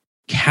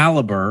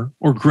caliber,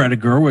 or Greta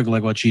Gerwig,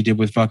 like what she did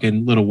with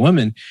fucking Little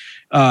Women,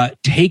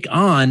 take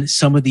on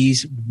some of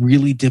these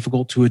really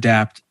difficult to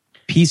adapt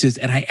pieces.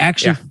 And I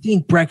actually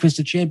think Breakfast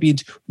of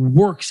Champions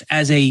works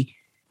as a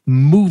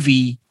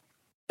movie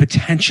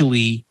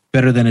potentially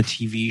better than a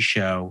TV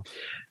show.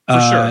 For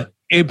sure.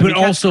 But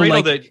also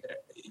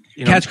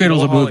Cat's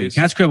Cradle's a movie.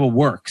 Cat's Cradle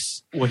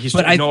works. Well,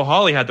 Noah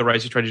Hawley had the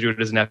rights to try to do it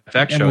as an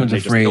FX show, and they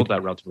just killed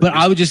that relatively. But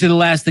I would just say the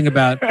last thing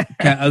about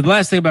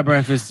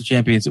Breakfast of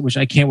Champions, which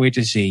I can't wait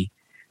to see.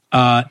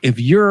 If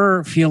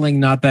you're feeling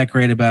not that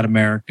great about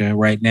America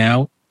right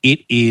now, it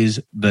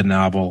is the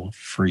novel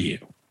for you.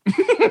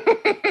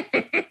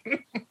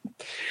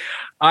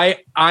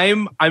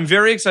 I'm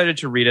very excited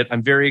to read it.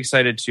 I'm very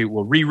excited to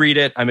reread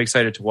it. I'm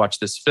excited to watch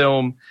this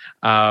film.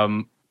 But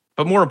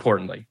more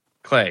importantly,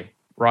 Clay,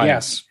 Ryan.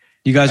 Yes.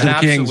 You guys are the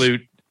kings.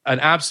 An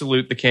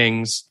absolute the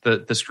kings,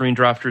 the screen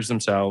drafters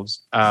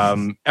themselves.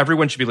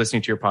 Everyone should be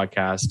listening to your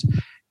podcast.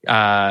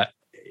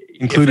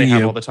 Including if they have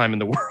you. all the time in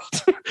the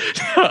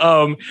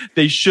world.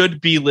 They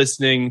should be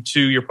listening to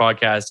your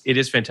podcast. It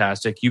is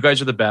fantastic. You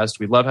guys are the best.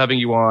 We love having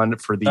you on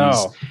for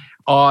these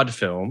odd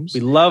films. We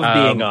love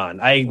being on.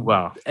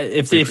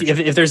 If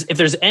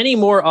there's any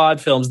more odd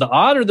films, the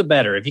odder the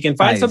better. If you can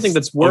find something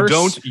that's worse,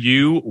 don't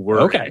you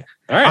worry. Okay,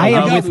 all right. I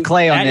am with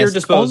Clay on your this.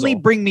 disposal. Only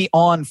bring me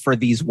on for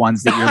these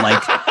ones that you're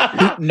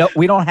like, no,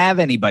 we don't have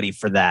anybody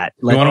for that.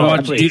 You want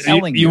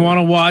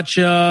to watch?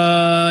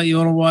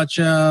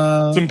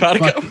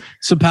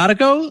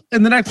 Simpatico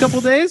in the next couple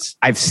of days?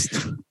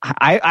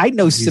 I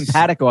know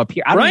Simpatico up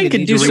here. Ryan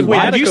can do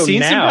Simpatico. Have you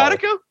seen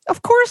Simpatico?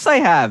 Of course I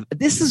have.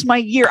 This is my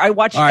year. I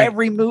watch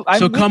every movie.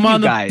 So come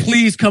on,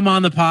 please come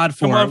on the pod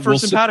for come on for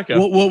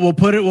Simpatico. We'll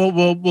put it.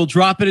 We'll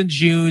drop it in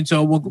June.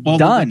 So we'll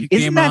done.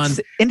 Isn't that?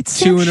 And it's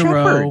two Sam in a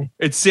row. Shepard.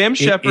 It's Sam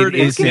Shepard.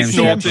 It is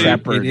Sam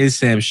Shepard. It is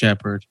Sam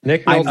Shepard.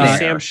 Nick Nolte,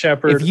 Sam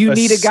Shepard. If you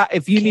need a guy,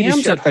 if you need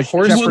a Shepard,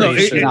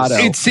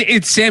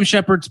 it's Sam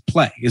Shepard's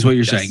play, is what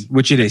you're saying.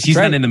 Which it is. He's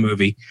not in the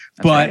movie,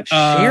 but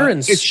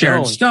it's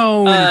Sharon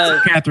Stone.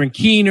 It's Catherine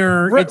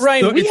Keener.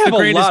 Ryan, we have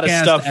a lot of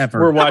stuff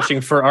we're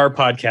watching for our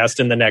podcast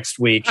in the next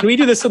week. Can we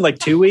do this in like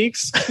 2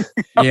 weeks?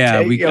 Yeah,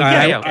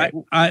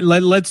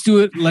 let's do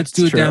it. Let's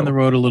do it down the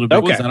road a little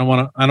bit. Because I don't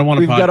want to.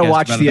 We've got to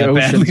watch the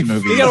Ocean's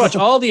movies. We got to watch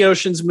all the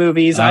Ocean's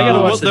movies. I got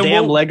to watch the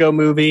damn Lego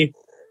movie.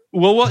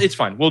 Well, it's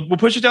fine. We'll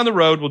push it down the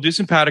road. We'll do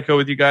Simpatico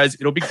with you guys.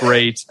 It'll be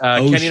great.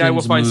 Kenny and I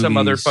will find some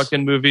other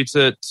fucking movie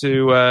to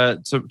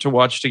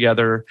watch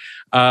together.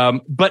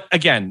 But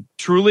again,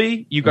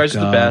 truly, you guys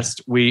are the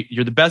best.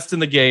 You're the best in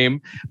the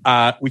game.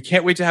 We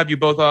can't wait to have you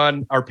both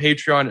on our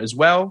Patreon as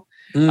well.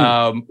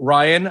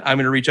 Ryan, I'm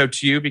going to reach out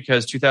to you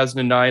because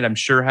 2009, I'm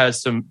sure,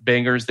 has some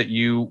bangers that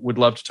you would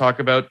love to talk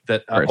about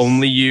that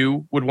only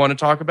you would want to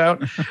talk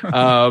about.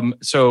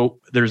 So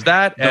there's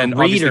that. And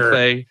Reader.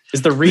 Clay,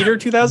 is the Reader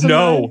 2009?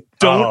 No,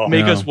 don't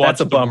make us watch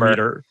that's a bummer.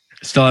 Reader.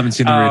 Still haven't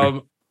seen the Reader.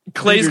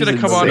 Clay's going to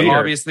come on,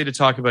 obviously, to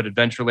talk about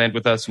Adventureland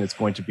with us, and it's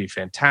going to be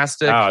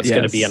fantastic. Oh, it's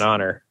going to be an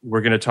honor.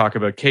 We're going to talk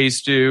about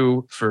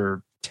K-Stew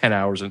for 10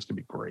 hours, and it's going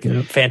to be great.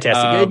 Yeah.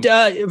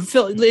 Fantastic.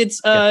 Phil,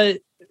 it's...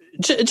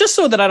 just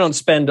so that I don't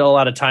spend a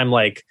lot of time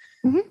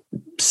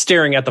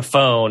staring at the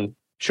phone.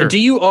 Sure. Do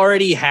you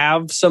already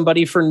have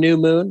somebody for New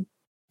Moon?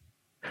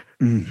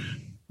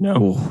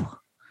 No.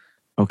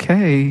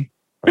 Okay.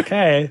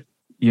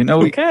 You know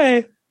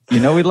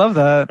we love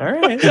that. All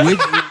right.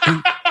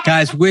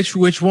 Guys,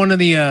 which one of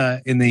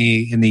the in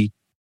the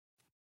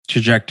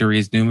trajectory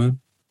is New Moon?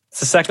 It's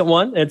the second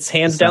one. It's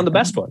hands down the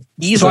best one.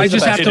 So I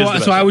just have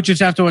to. So I would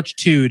just have to watch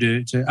two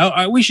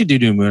to. We should do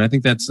New Moon. I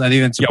think that's. We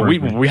have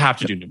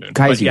to do New Moon.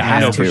 Guys, you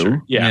have to. For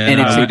sure. Yeah,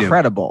 and it's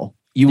incredible.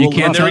 You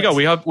can't. There we go.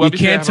 You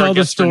can't tell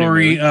the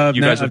story of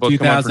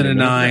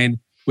 2009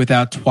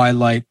 without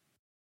Twilight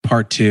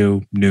Part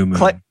 2, New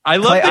Moon. I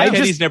love that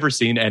Kenny's never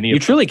seen any of them. You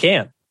truly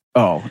can.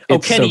 Oh,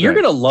 Kenny, you're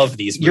gonna love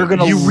these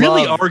movies. You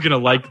really are gonna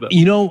like them.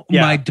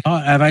 My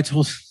daughter. Have I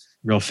told?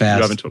 Real fast.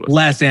 You haven't told us.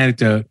 Last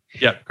anecdote.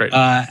 Yeah, great.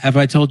 Have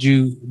I told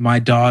you my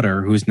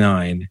daughter, who's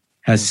 9,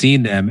 has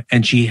seen them,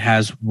 and she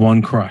has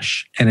one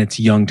crush, and it's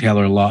young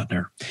Taylor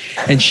Lautner,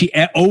 and she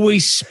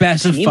always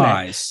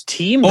specifies.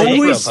 Team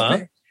always. Huh?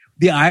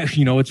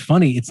 It's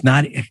funny. It's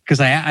not because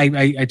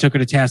I took her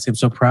to task. I'm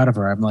so proud of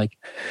her. I'm like,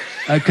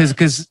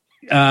 because.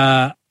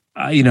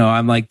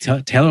 I'm like,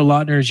 Taylor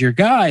Lautner is your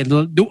guy.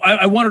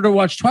 I wanted her to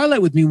watch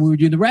Twilight with me when we were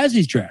doing the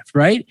Razzies draft,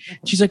 right?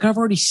 She's like, I've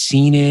already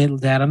seen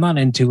it, Dad. I'm not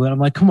into it. I'm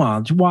like, come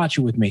on, watch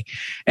it with me.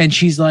 And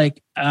she's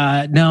like,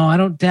 no, I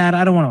don't, Dad.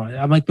 I don't want to.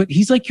 I'm like, but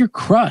he's like your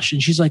crush.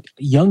 And she's like,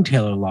 young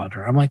Taylor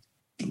Lautner. I'm like,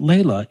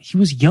 Layla, he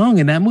was young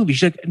in that movie.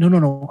 She's like,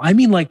 no. I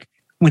mean, like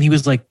when he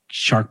was like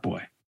Shark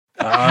Boy.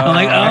 I'm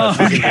like,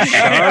 okay.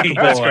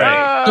 That's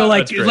great. So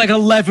like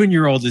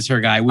 11-year-old is her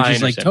guy, which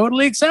is like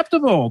totally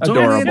acceptable.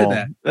 Adorable. Totally into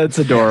that. That's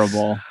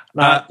adorable.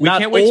 Not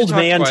old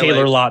man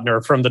Taylor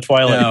Lautner from the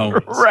Twilight. No.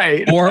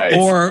 Right.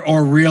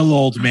 Or real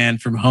old man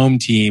from Home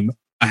Team.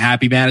 a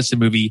Happy Madison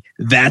movie.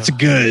 That's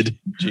good.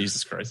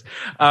 Jesus Christ.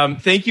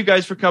 Thank you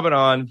guys for coming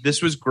on.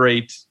 This was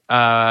great.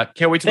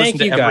 Can't wait to listen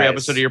to every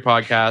episode of your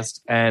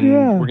podcast. And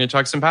we're going to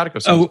talk simpatico.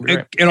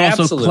 And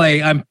also,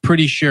 Clay, I'm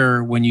pretty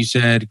sure when you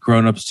said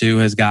Grown Ups 2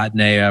 has gotten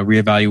a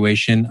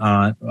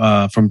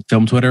reevaluation from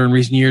Film Twitter in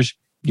recent years,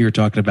 you were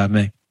talking about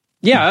me.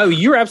 Yeah,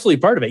 you're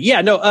absolutely part of it.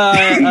 Yeah, no. No,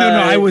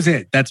 I was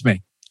it. That's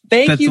me.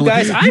 Thank you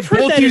guys. I've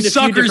heard that in a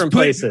few different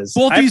places.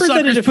 Both you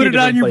suckers put it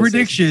on your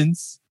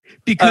predictions.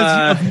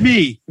 Because of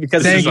me.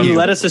 Because you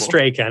led us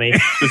astray, Kenny.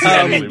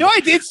 No, I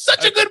did. It's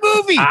such a good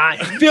movie.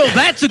 Phil,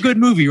 that's a good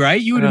movie, right?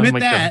 You would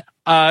admit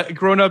that.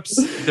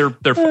 Grown-ups, they're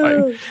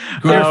fine.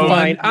 They're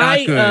fine.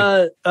 Not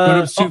good.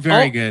 Grown-ups 2,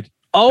 very good.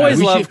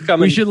 Always love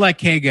coming. We should let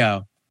Kay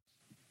go.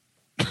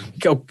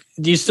 Go.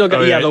 Do you still got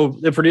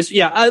the producer?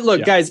 Yeah.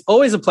 Look, guys,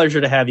 always a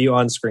pleasure to have you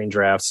on Screen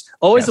Drafts.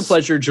 Always a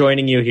pleasure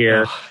joining you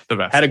here. The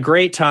best. Had a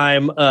great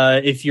time.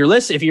 If you're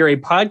a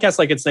podcast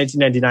like it's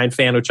 1999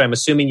 fan, which I'm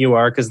assuming you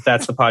are because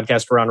that's the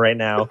podcast we're on right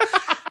now,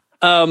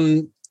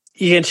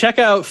 you can check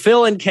out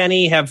Phil and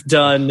Kenny have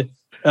done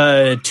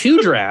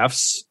 2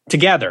 drafts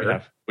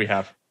together. We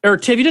have. Or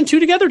have you done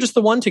 2 together? Or just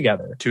the one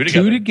together? 2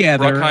 together. 2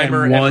 together.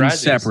 Bruckheimer and 1 Razzies.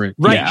 separate.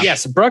 Right. Yeah.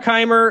 Yes.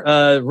 Bruckheimer,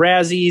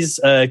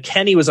 Razzies.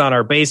 Kenny was on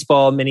our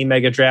baseball mini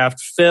mega draft.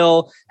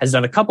 Phil has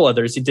done a couple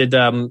others. He did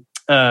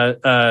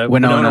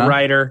Winona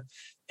Ryder,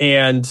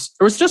 and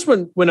it was just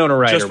Winona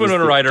Ryder. Just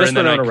Winona Ryder, and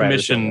then I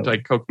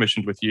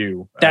co-commissioned with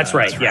you. That's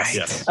right.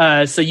 Yes.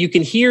 So you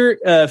can hear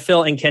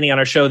Phil and Kenny on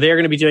our show. They're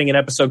going to be doing an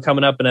episode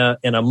coming up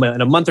in a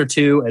month or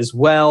 2 as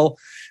well.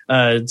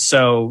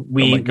 So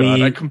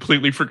I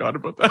completely forgot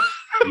about that.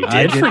 You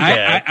did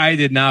forget. I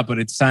did not, but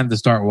it's time to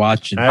start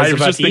watching. I was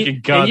just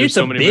thinking, God, there's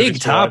so many big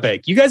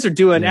topic. You guys are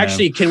doing.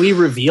 Actually, can we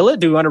reveal it?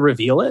 Do we want to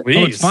reveal it?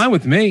 Oh, it's fine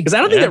with me because I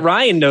don't think that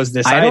Ryan knows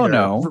this. I either. don't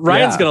know.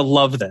 Ryan's gonna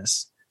love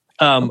this.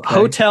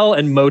 Hotel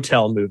and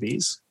motel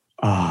movies.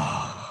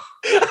 Oh.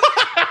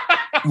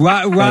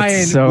 Ryan,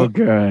 that's so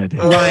good.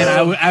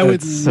 Ryan, I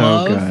would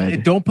love.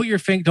 Good. Don't put your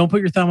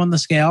thumb on the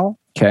scale.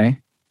 Okay,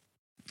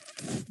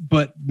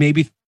 but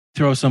maybe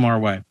throw some our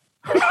way.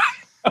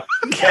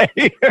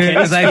 Okay.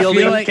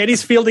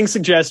 Kenny's fielding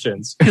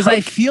suggestions. Because I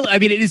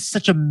mean, it is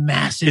such a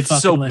massive it's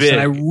fucking so list. big.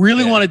 And I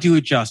really want to do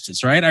it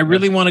justice, right? I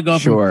really want to go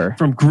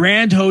from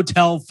Grand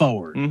Hotel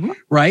forward,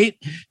 right?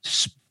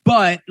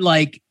 But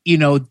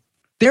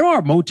there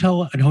are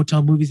motel and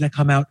hotel movies that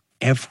come out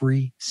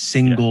every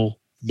single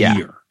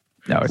year.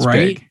 No, it's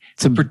right. Big.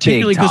 It's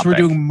particularly because we're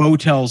doing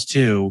motels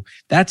too.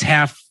 That's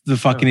half the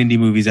fucking indie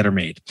movies that are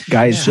made.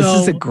 Guys, this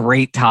is a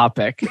great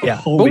topic.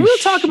 Yeah. But we'll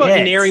talk about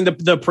narrowing the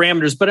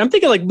parameters, but I'm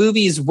thinking like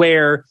movies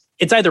where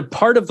it's either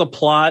part of the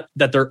plot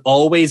that they're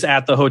always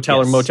at the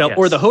hotel or motel,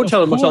 or the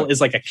hotel or motel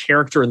is like a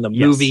character in the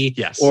movie.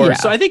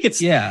 So I think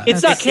it's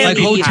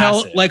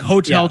not like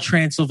Hotel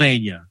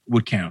Transylvania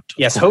would count.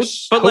 Yes,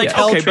 but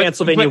Hotel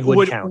Transylvania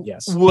would count.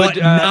 Yes, but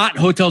not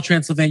Hotel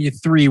Transylvania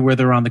 3 where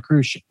they're on the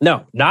cruise ship.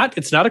 No,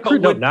 it's not a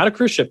cruise. No, not a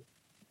cruise ship.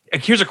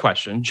 Here's a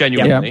question,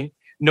 genuinely. Yeah.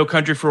 No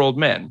Country for Old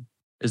Men.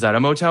 Is that a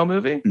motel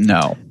movie?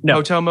 No.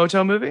 Hotel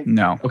motel movie?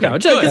 No. Okay. No,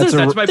 that's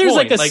my point. There's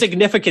like a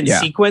significant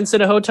sequence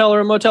in a hotel or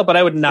a motel, but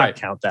I would not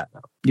count that.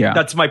 No. Yeah.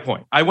 That's my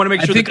point. I want to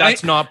make sure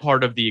that's not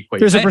part of the equation.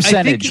 There's a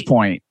percentage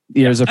point.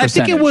 There's a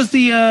percentage. I think it was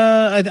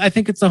I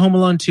think it's the Home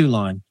Alone 2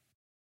 line.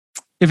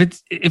 If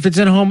it's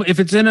in a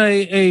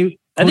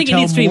I think it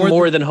needs to be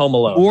more than Home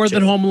Alone. More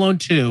than Home Alone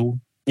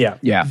 2.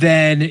 Yeah.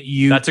 Then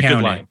you That's a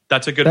good line.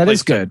 That's a good That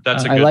is good.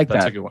 That's I like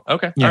that's that. a good one.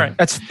 Okay. Yeah. All right.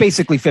 That's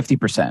basically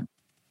 50%.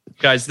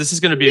 Guys, this is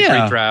going to be a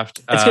great draft.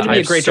 It's going to be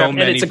a great draft,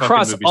 and it's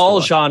across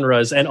all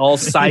genres and all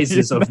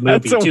sizes of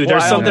movie too.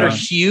 There's some that are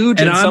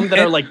huge and some that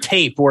are like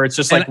tape, where it's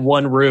just like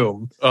one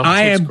room.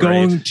 I am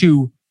going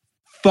to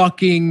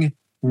fucking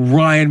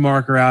Ryan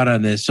Marker out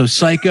on this. So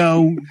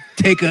Psycho,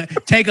 take a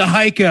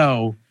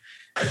Heiko.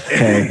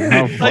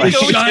 Okay.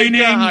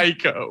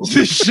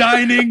 The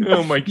Shining.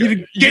 Oh my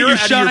god! Get your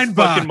shine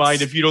box. Fucking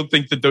mind if you don't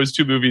think that those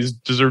 2 movies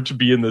deserve to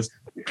be in this.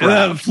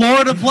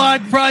 Florida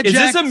Plot Project. Is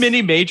this a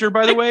mini major,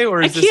 by the way,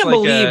 or is this? I can't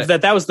believe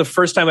that was the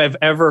first time I've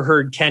ever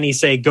heard Kenny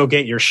say, "Go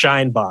get your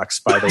shine box."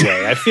 By the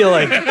way, I feel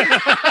like.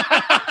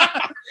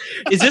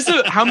 Is this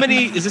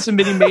a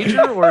mini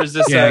major, or is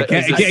this?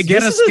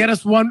 Get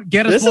us one more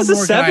guy. This is a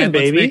 7,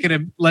 baby.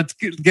 Let's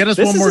get us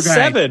one more guy.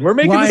 7. We're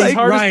making this as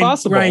hard as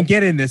possible. Ryan,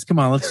 get in this. Come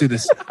on, let's do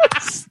this.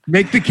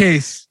 Make the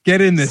case.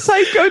 Get in this.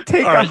 Psycho,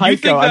 take a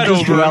Heiko. I'm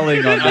just dwelling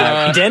on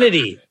that.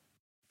 Identity.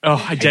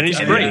 Oh, Identity's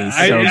great.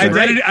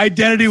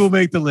 Identity will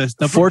make the list.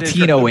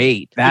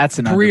 1408. That's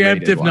an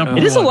preemptive number.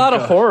 It is a lot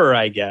of horror,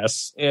 I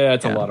guess. Yeah,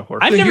 it's a lot of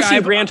horror. I've never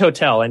seen Grand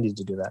Hotel. I need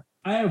to do that.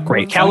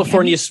 Great.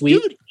 California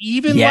Suite. Dude,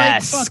 even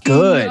yes, like fucking,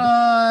 good.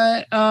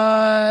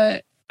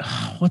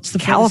 what's the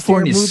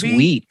California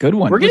Suite? Good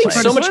one. We're getting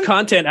so much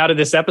content out of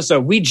this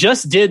episode. We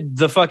just did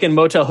the fucking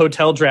Motel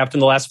Hotel draft in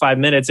the last 5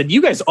 minutes, and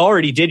you guys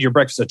already did your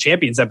Breakfast of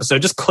Champions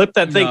episode. Just clip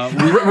that thing.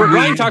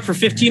 Ryan talked for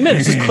 15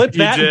 minutes. Just clip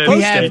that and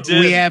post it.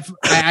 We have.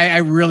 I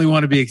really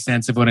want to be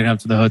extensive when it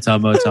comes to the hotel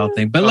motel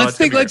thing, but let's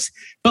think.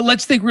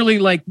 Let's think really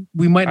like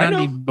we might not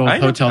need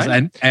both hotels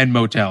and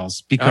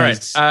motels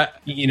because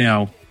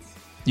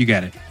you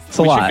get it. It's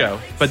a lot. Should go.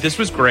 But this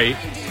was great.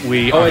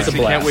 We honestly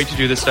can't wait to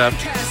do this stuff.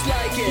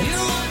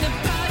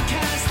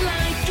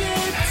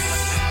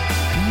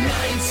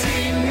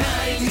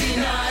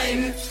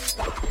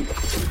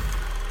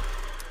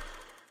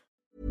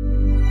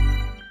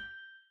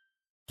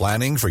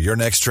 Planning for your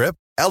next trip?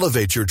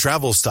 Elevate your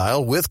travel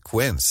style with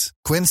Quince.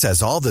 Quince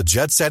has all the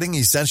jet-setting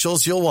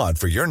essentials you'll want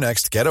for your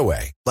next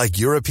getaway, like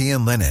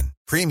European linen,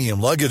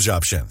 premium luggage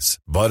options,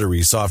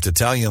 buttery soft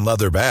Italian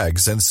leather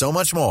bags, and so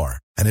much more.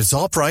 And it's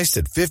all priced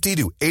at 50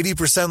 to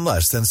 80%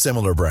 less than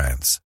similar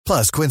brands.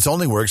 Plus, Quince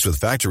only works with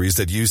factories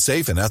that use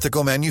safe and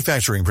ethical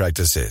manufacturing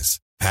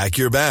practices. Pack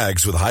your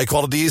bags with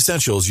high-quality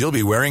essentials you'll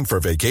be wearing for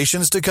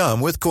vacations to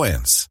come with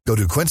Quince. Go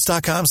to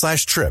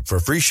quince.com/trip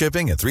for free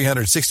shipping and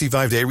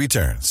 365-day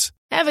returns.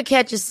 Ever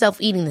catch yourself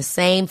eating the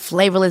same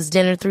flavorless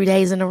dinner 3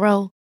 days in a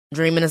row?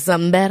 Dreaming of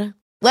something better?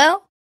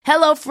 Well,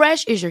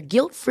 HelloFresh is your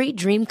guilt-free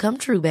dream come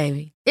true,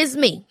 baby. It's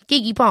me,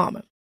 Keke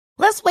Palmer.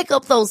 Let's wake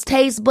up those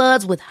taste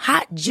buds with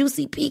hot,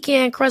 juicy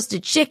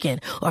pecan-crusted chicken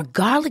or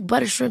garlic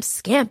butter shrimp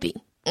scampi.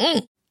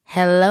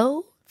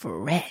 Hello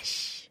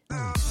Fresh.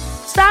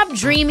 Stop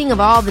dreaming of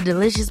all the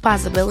delicious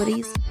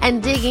possibilities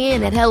and dig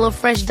in at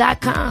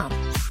HelloFresh.com.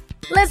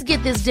 Let's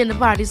get this dinner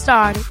party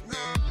started.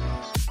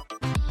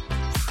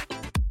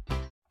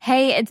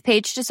 Hey, it's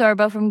Paige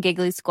DeSorbo from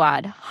Giggly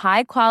Squad.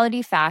 High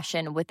quality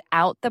fashion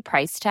without the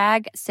price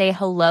tag. Say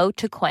hello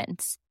to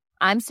Quince.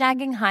 I'm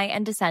snagging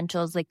high-end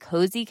essentials like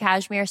cozy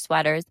cashmere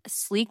sweaters,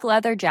 sleek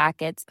leather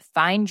jackets,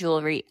 fine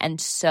jewelry,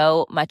 and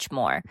so much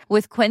more.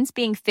 With Quince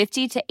being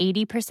 50 to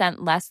 80%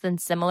 less than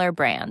similar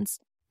brands.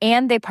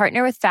 And they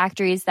partner with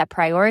factories that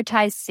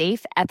prioritize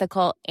safe,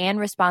 ethical, and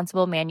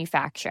responsible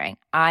manufacturing.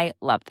 I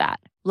love that.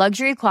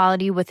 Luxury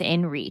quality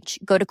within reach.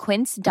 Go to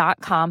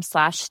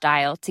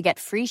quince.com/style to get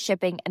free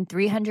shipping and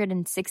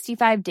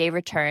 365-day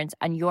returns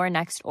on your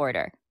next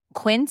order.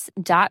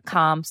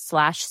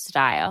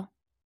 Quince.com/style.